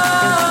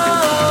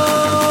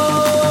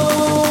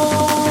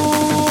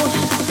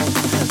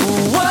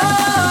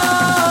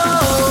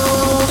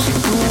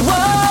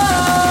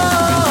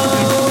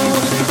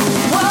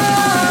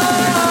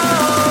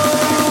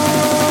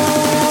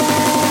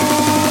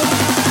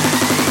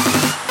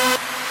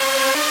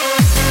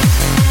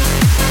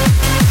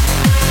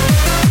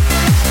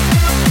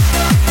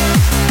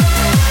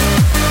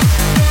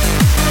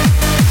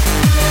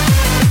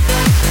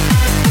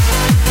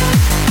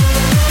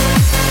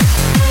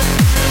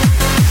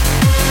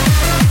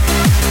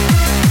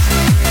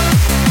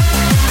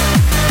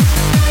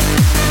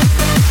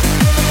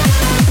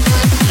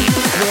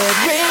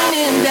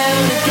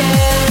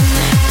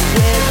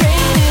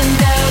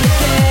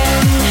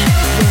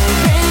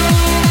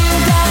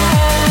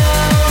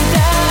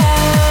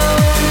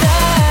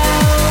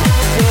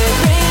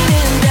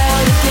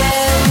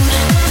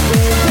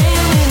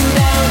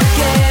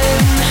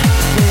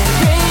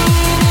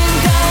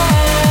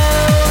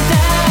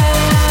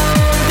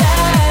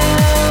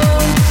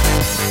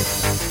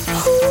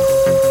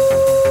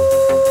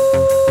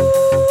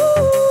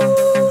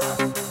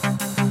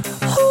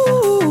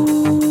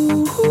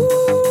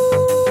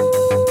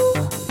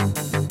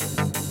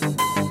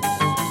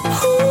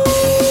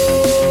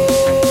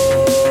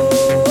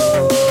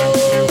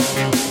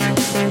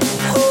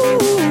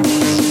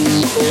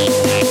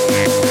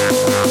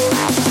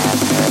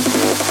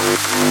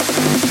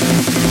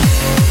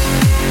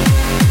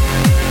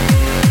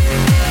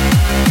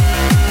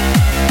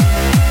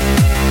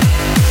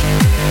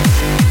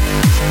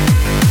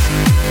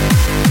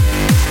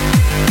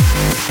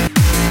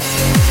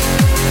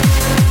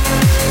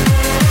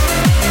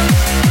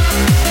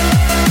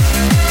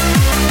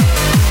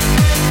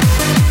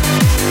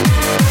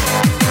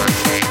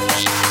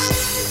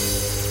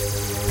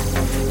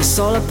 It's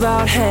all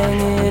about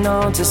hanging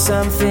on to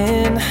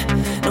something,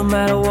 no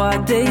matter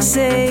what they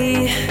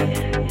say.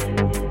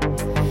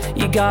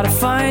 You gotta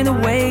find a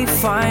way,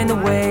 find a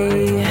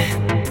way.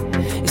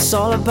 It's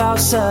all about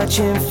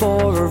searching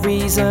for a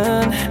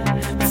reason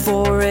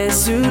before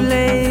it's too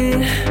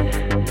late.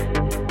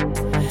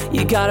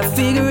 You gotta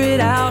figure it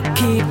out,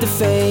 keep the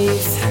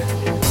faith.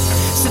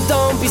 So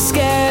don't be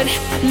scared,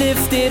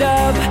 lift it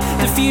up.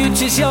 The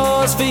future's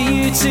yours for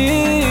you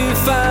to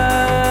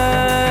find.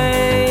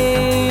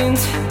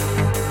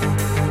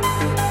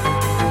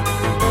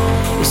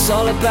 It's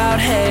all about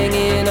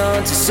hanging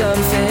on to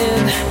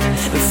something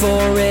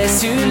before it's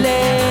too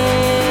late.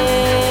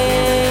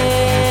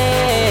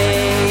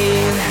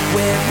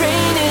 We're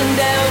raining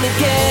down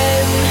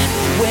again.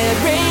 We're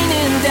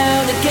raining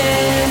down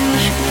again.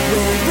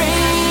 We're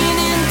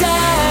raining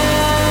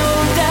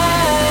down,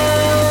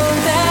 down,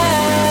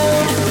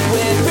 down.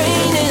 We're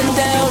raining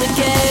down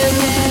again.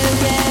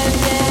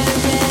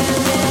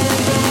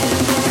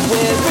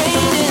 We're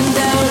raining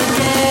down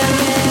again.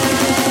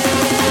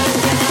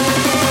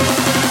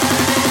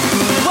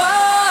 Whoa,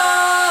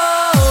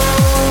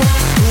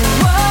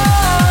 whoa.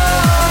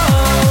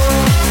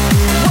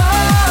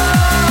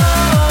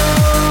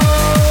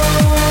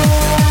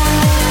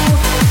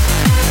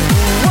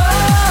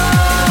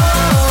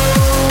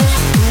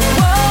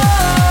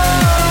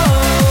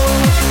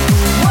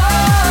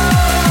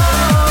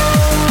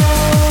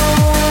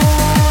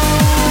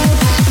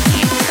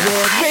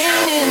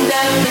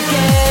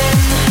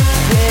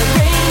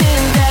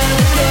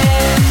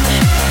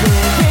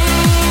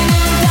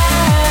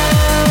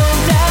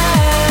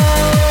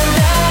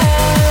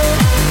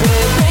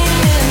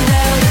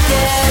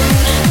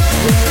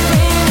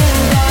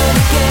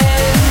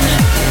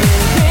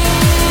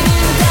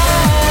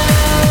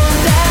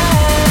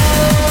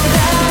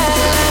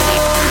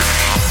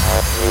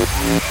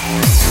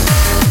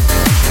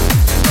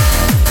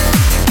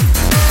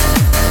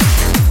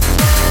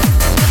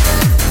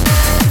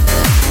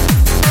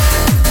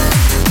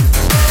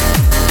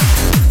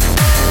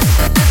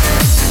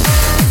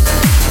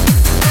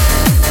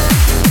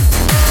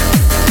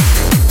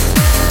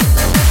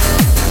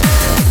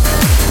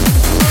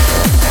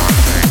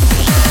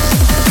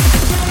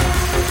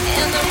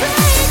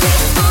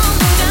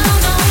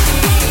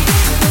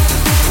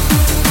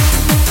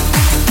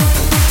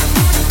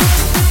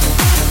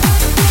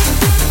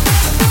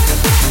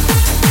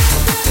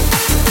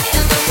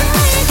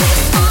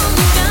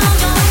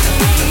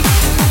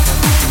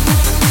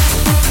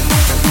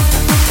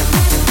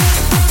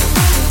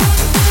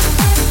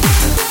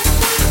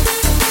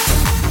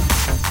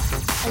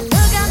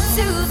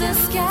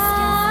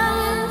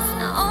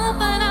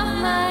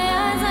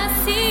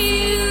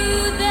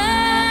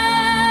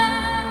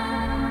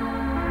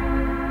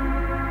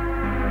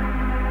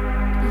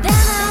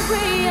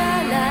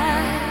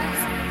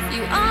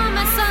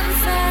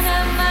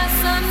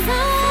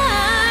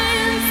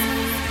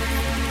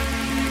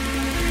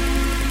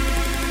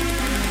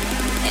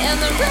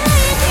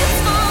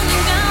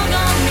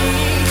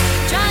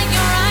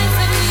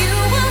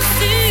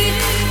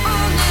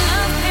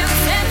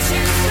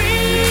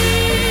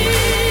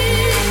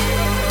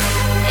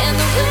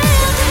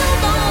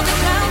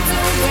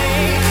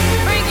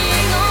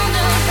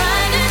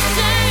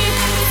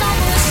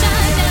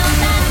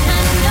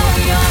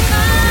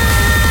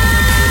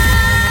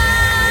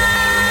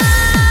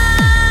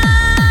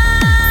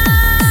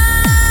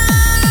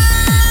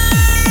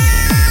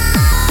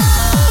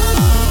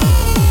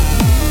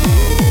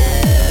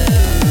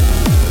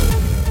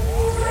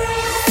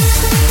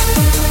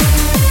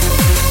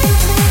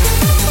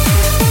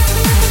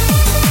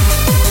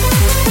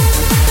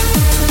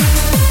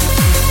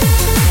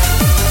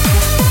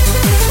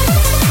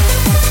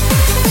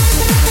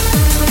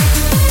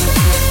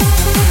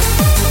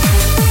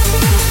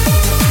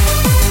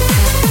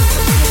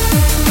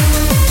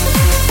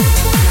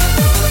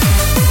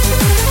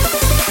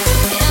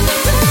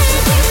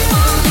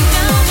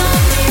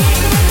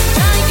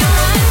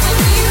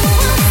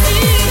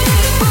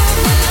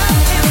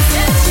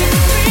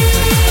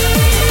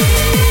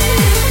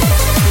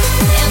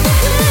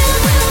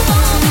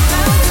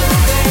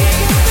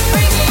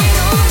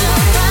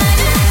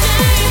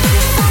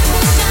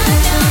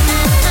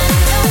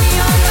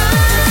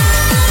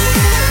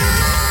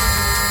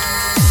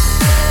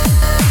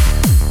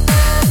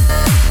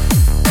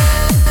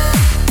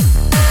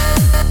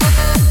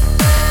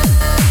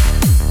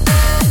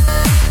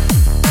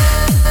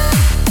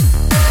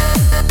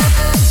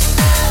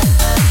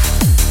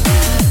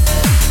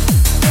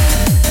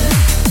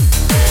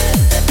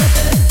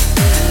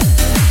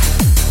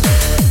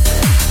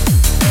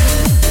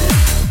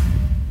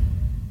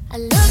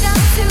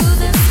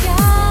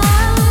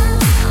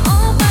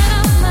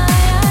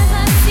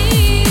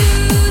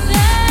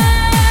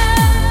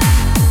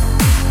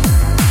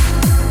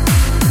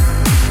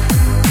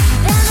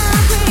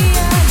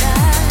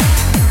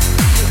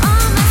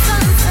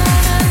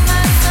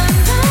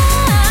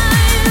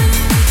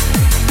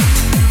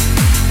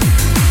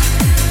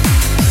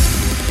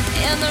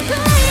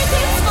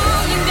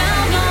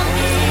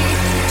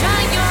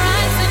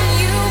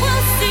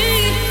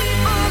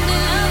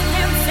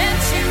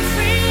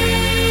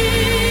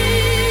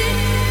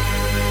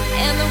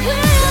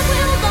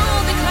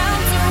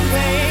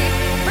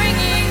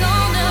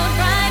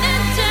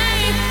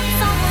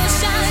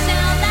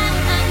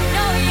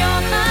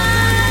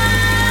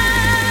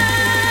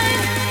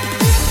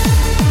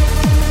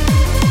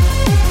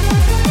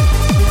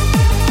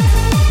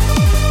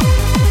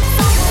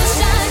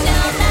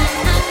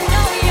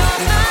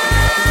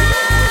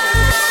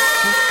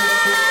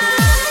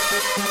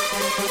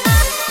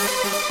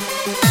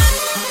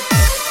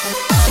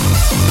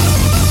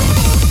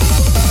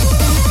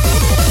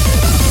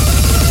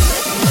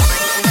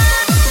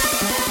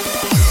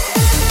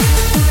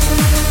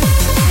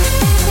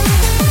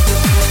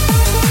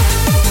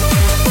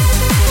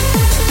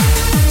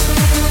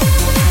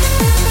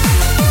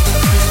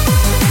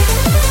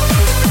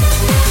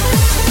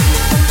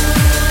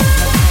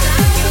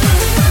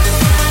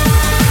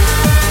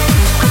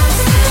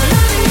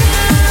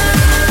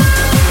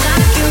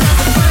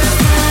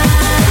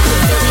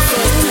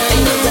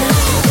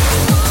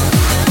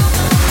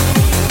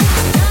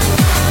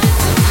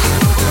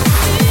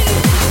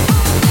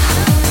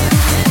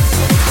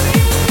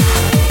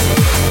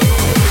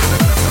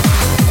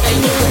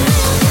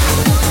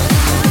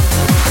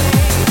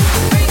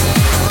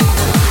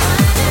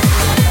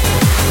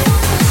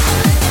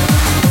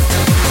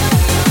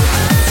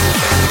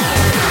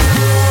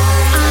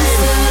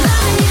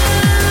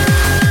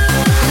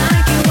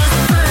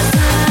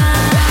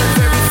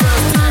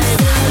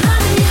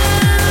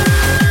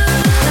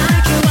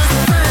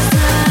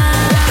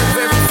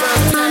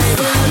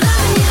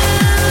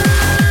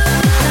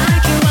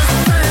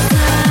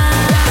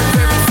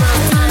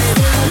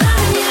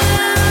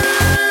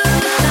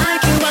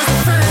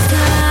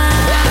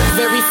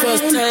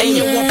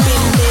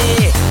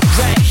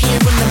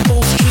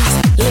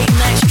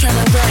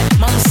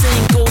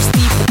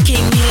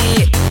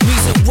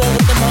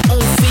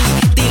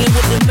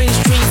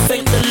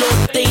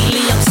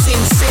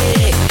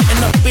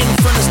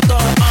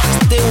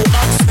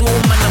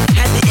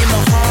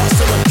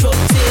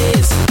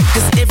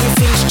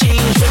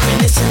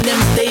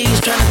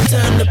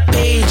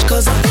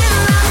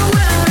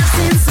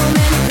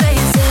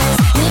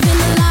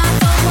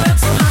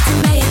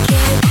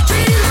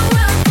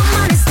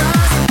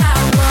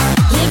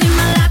 Living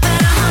my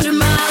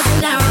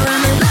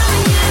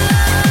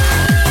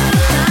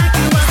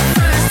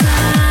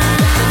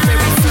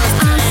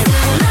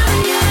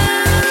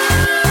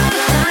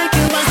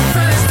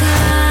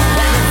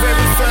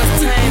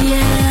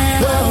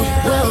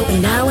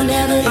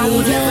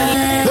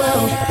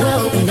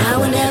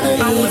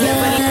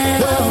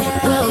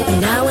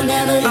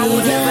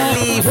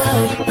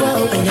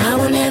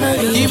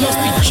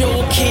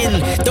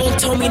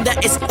me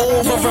that it's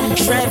over. I'm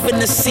driving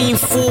the scene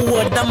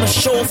forward, I'm a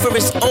chauffeur,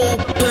 it's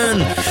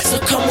open. So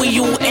come we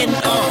all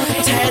enter.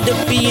 Tired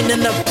of being in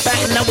the back,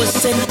 now we're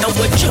center,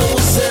 we're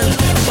chosen.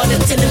 But they're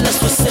telling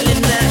us we're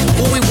selling that.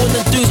 All we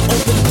wanna do is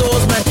open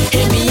doors, man.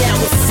 Hear me out,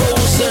 we're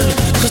frozen.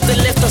 Cause they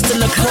left us in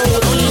the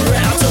cold. Only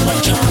right out of my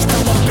chance,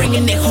 now I'm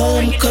bringing it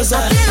home. Cause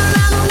I've been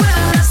around the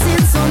world, I've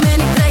seen so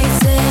many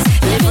places.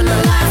 Living a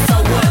life I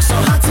work so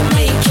hard to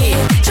make it.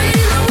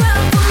 Trading the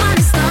world for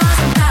money, stars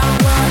and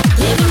power.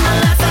 Living my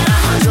life at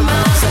 100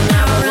 miles an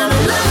hour. I'm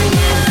loving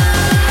it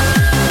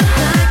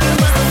like it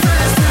was the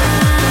first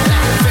time.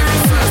 Like the very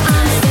first time.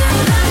 I'm still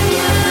loving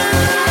you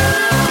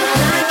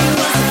like it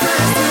was the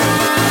first time.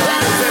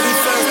 Like the very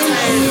first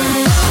time.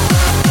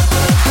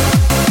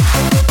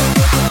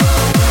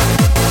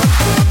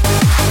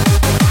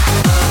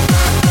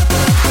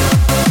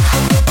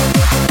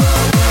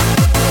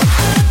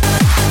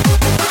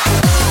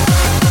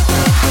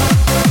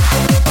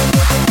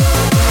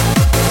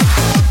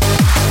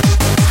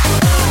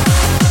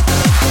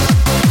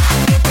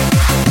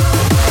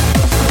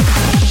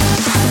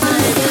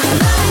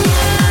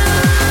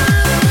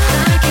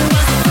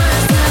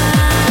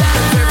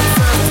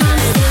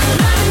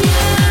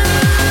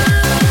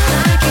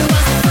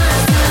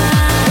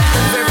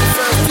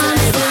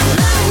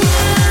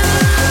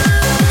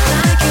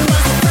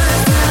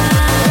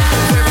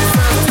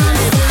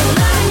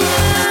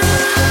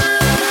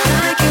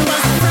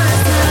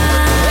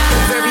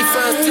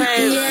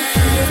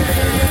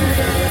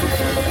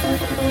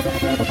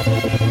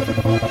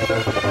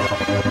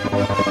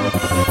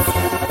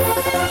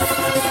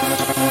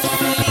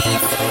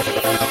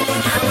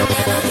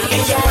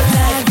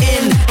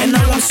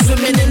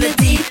 Swimming in the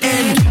deep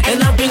end,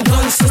 and I've been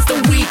gone since the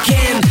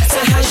weekend. So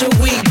how's your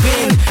week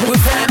been?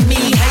 Without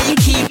me, how you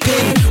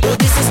keeping? Well,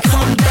 this is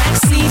comeback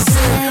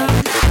season.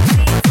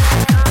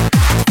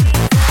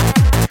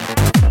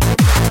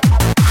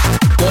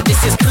 Well,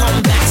 this is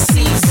comeback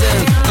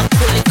season. I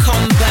call it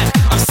comeback.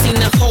 I've seen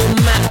the whole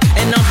map,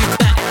 and I'll be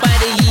back by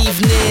the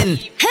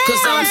evening.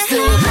 Cause I'm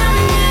still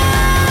loving you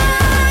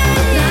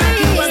like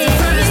it was the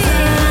first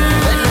time.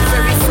 Like the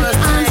very first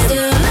time. I'm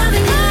still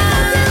loving you.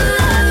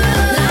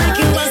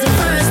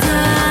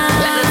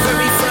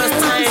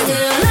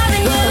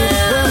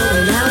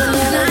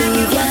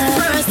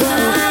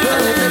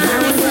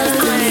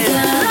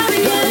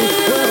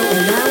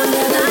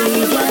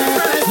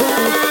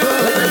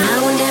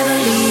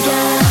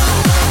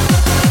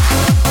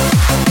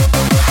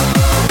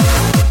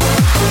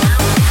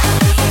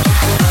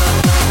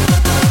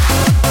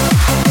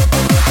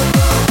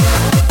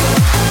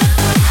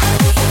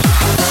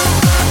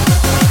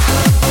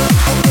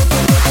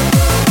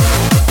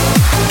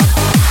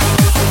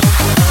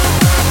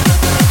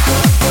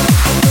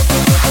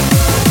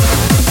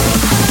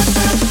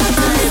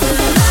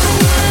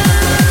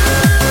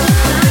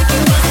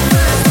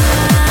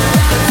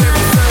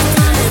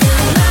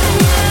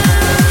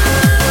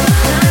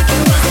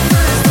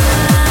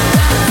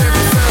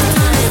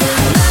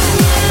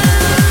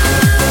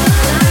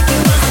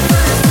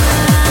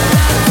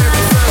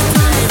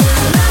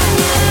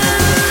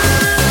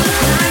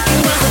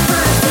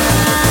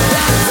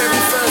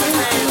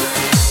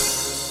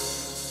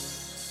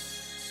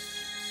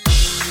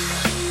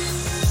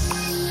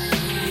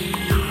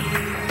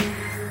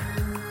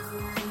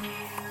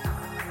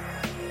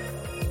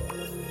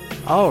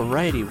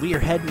 Alrighty, we are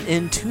heading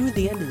into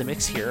the end of the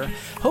mix here.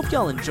 Hope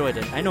y'all enjoyed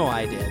it. I know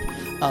I did.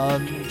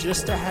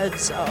 Just a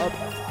heads up,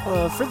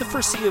 for the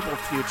foreseeable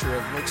future,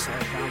 it looks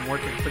like I'm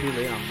working pretty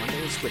late on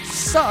Mondays, which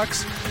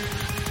sucks.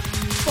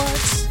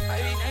 But,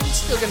 I mean, I'm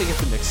still going to get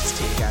the mixes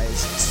to you guys.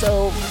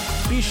 So,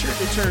 be sure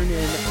to turn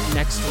in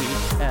next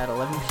week at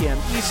 11 p.m.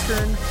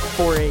 Eastern,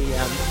 4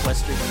 a.m.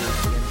 Western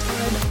European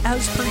time,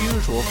 as per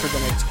usual for the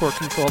next Core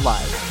Control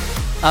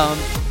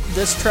Live.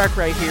 This track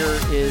right here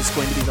is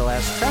going to be the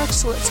last track,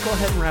 so let's go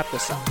ahead and wrap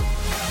this up.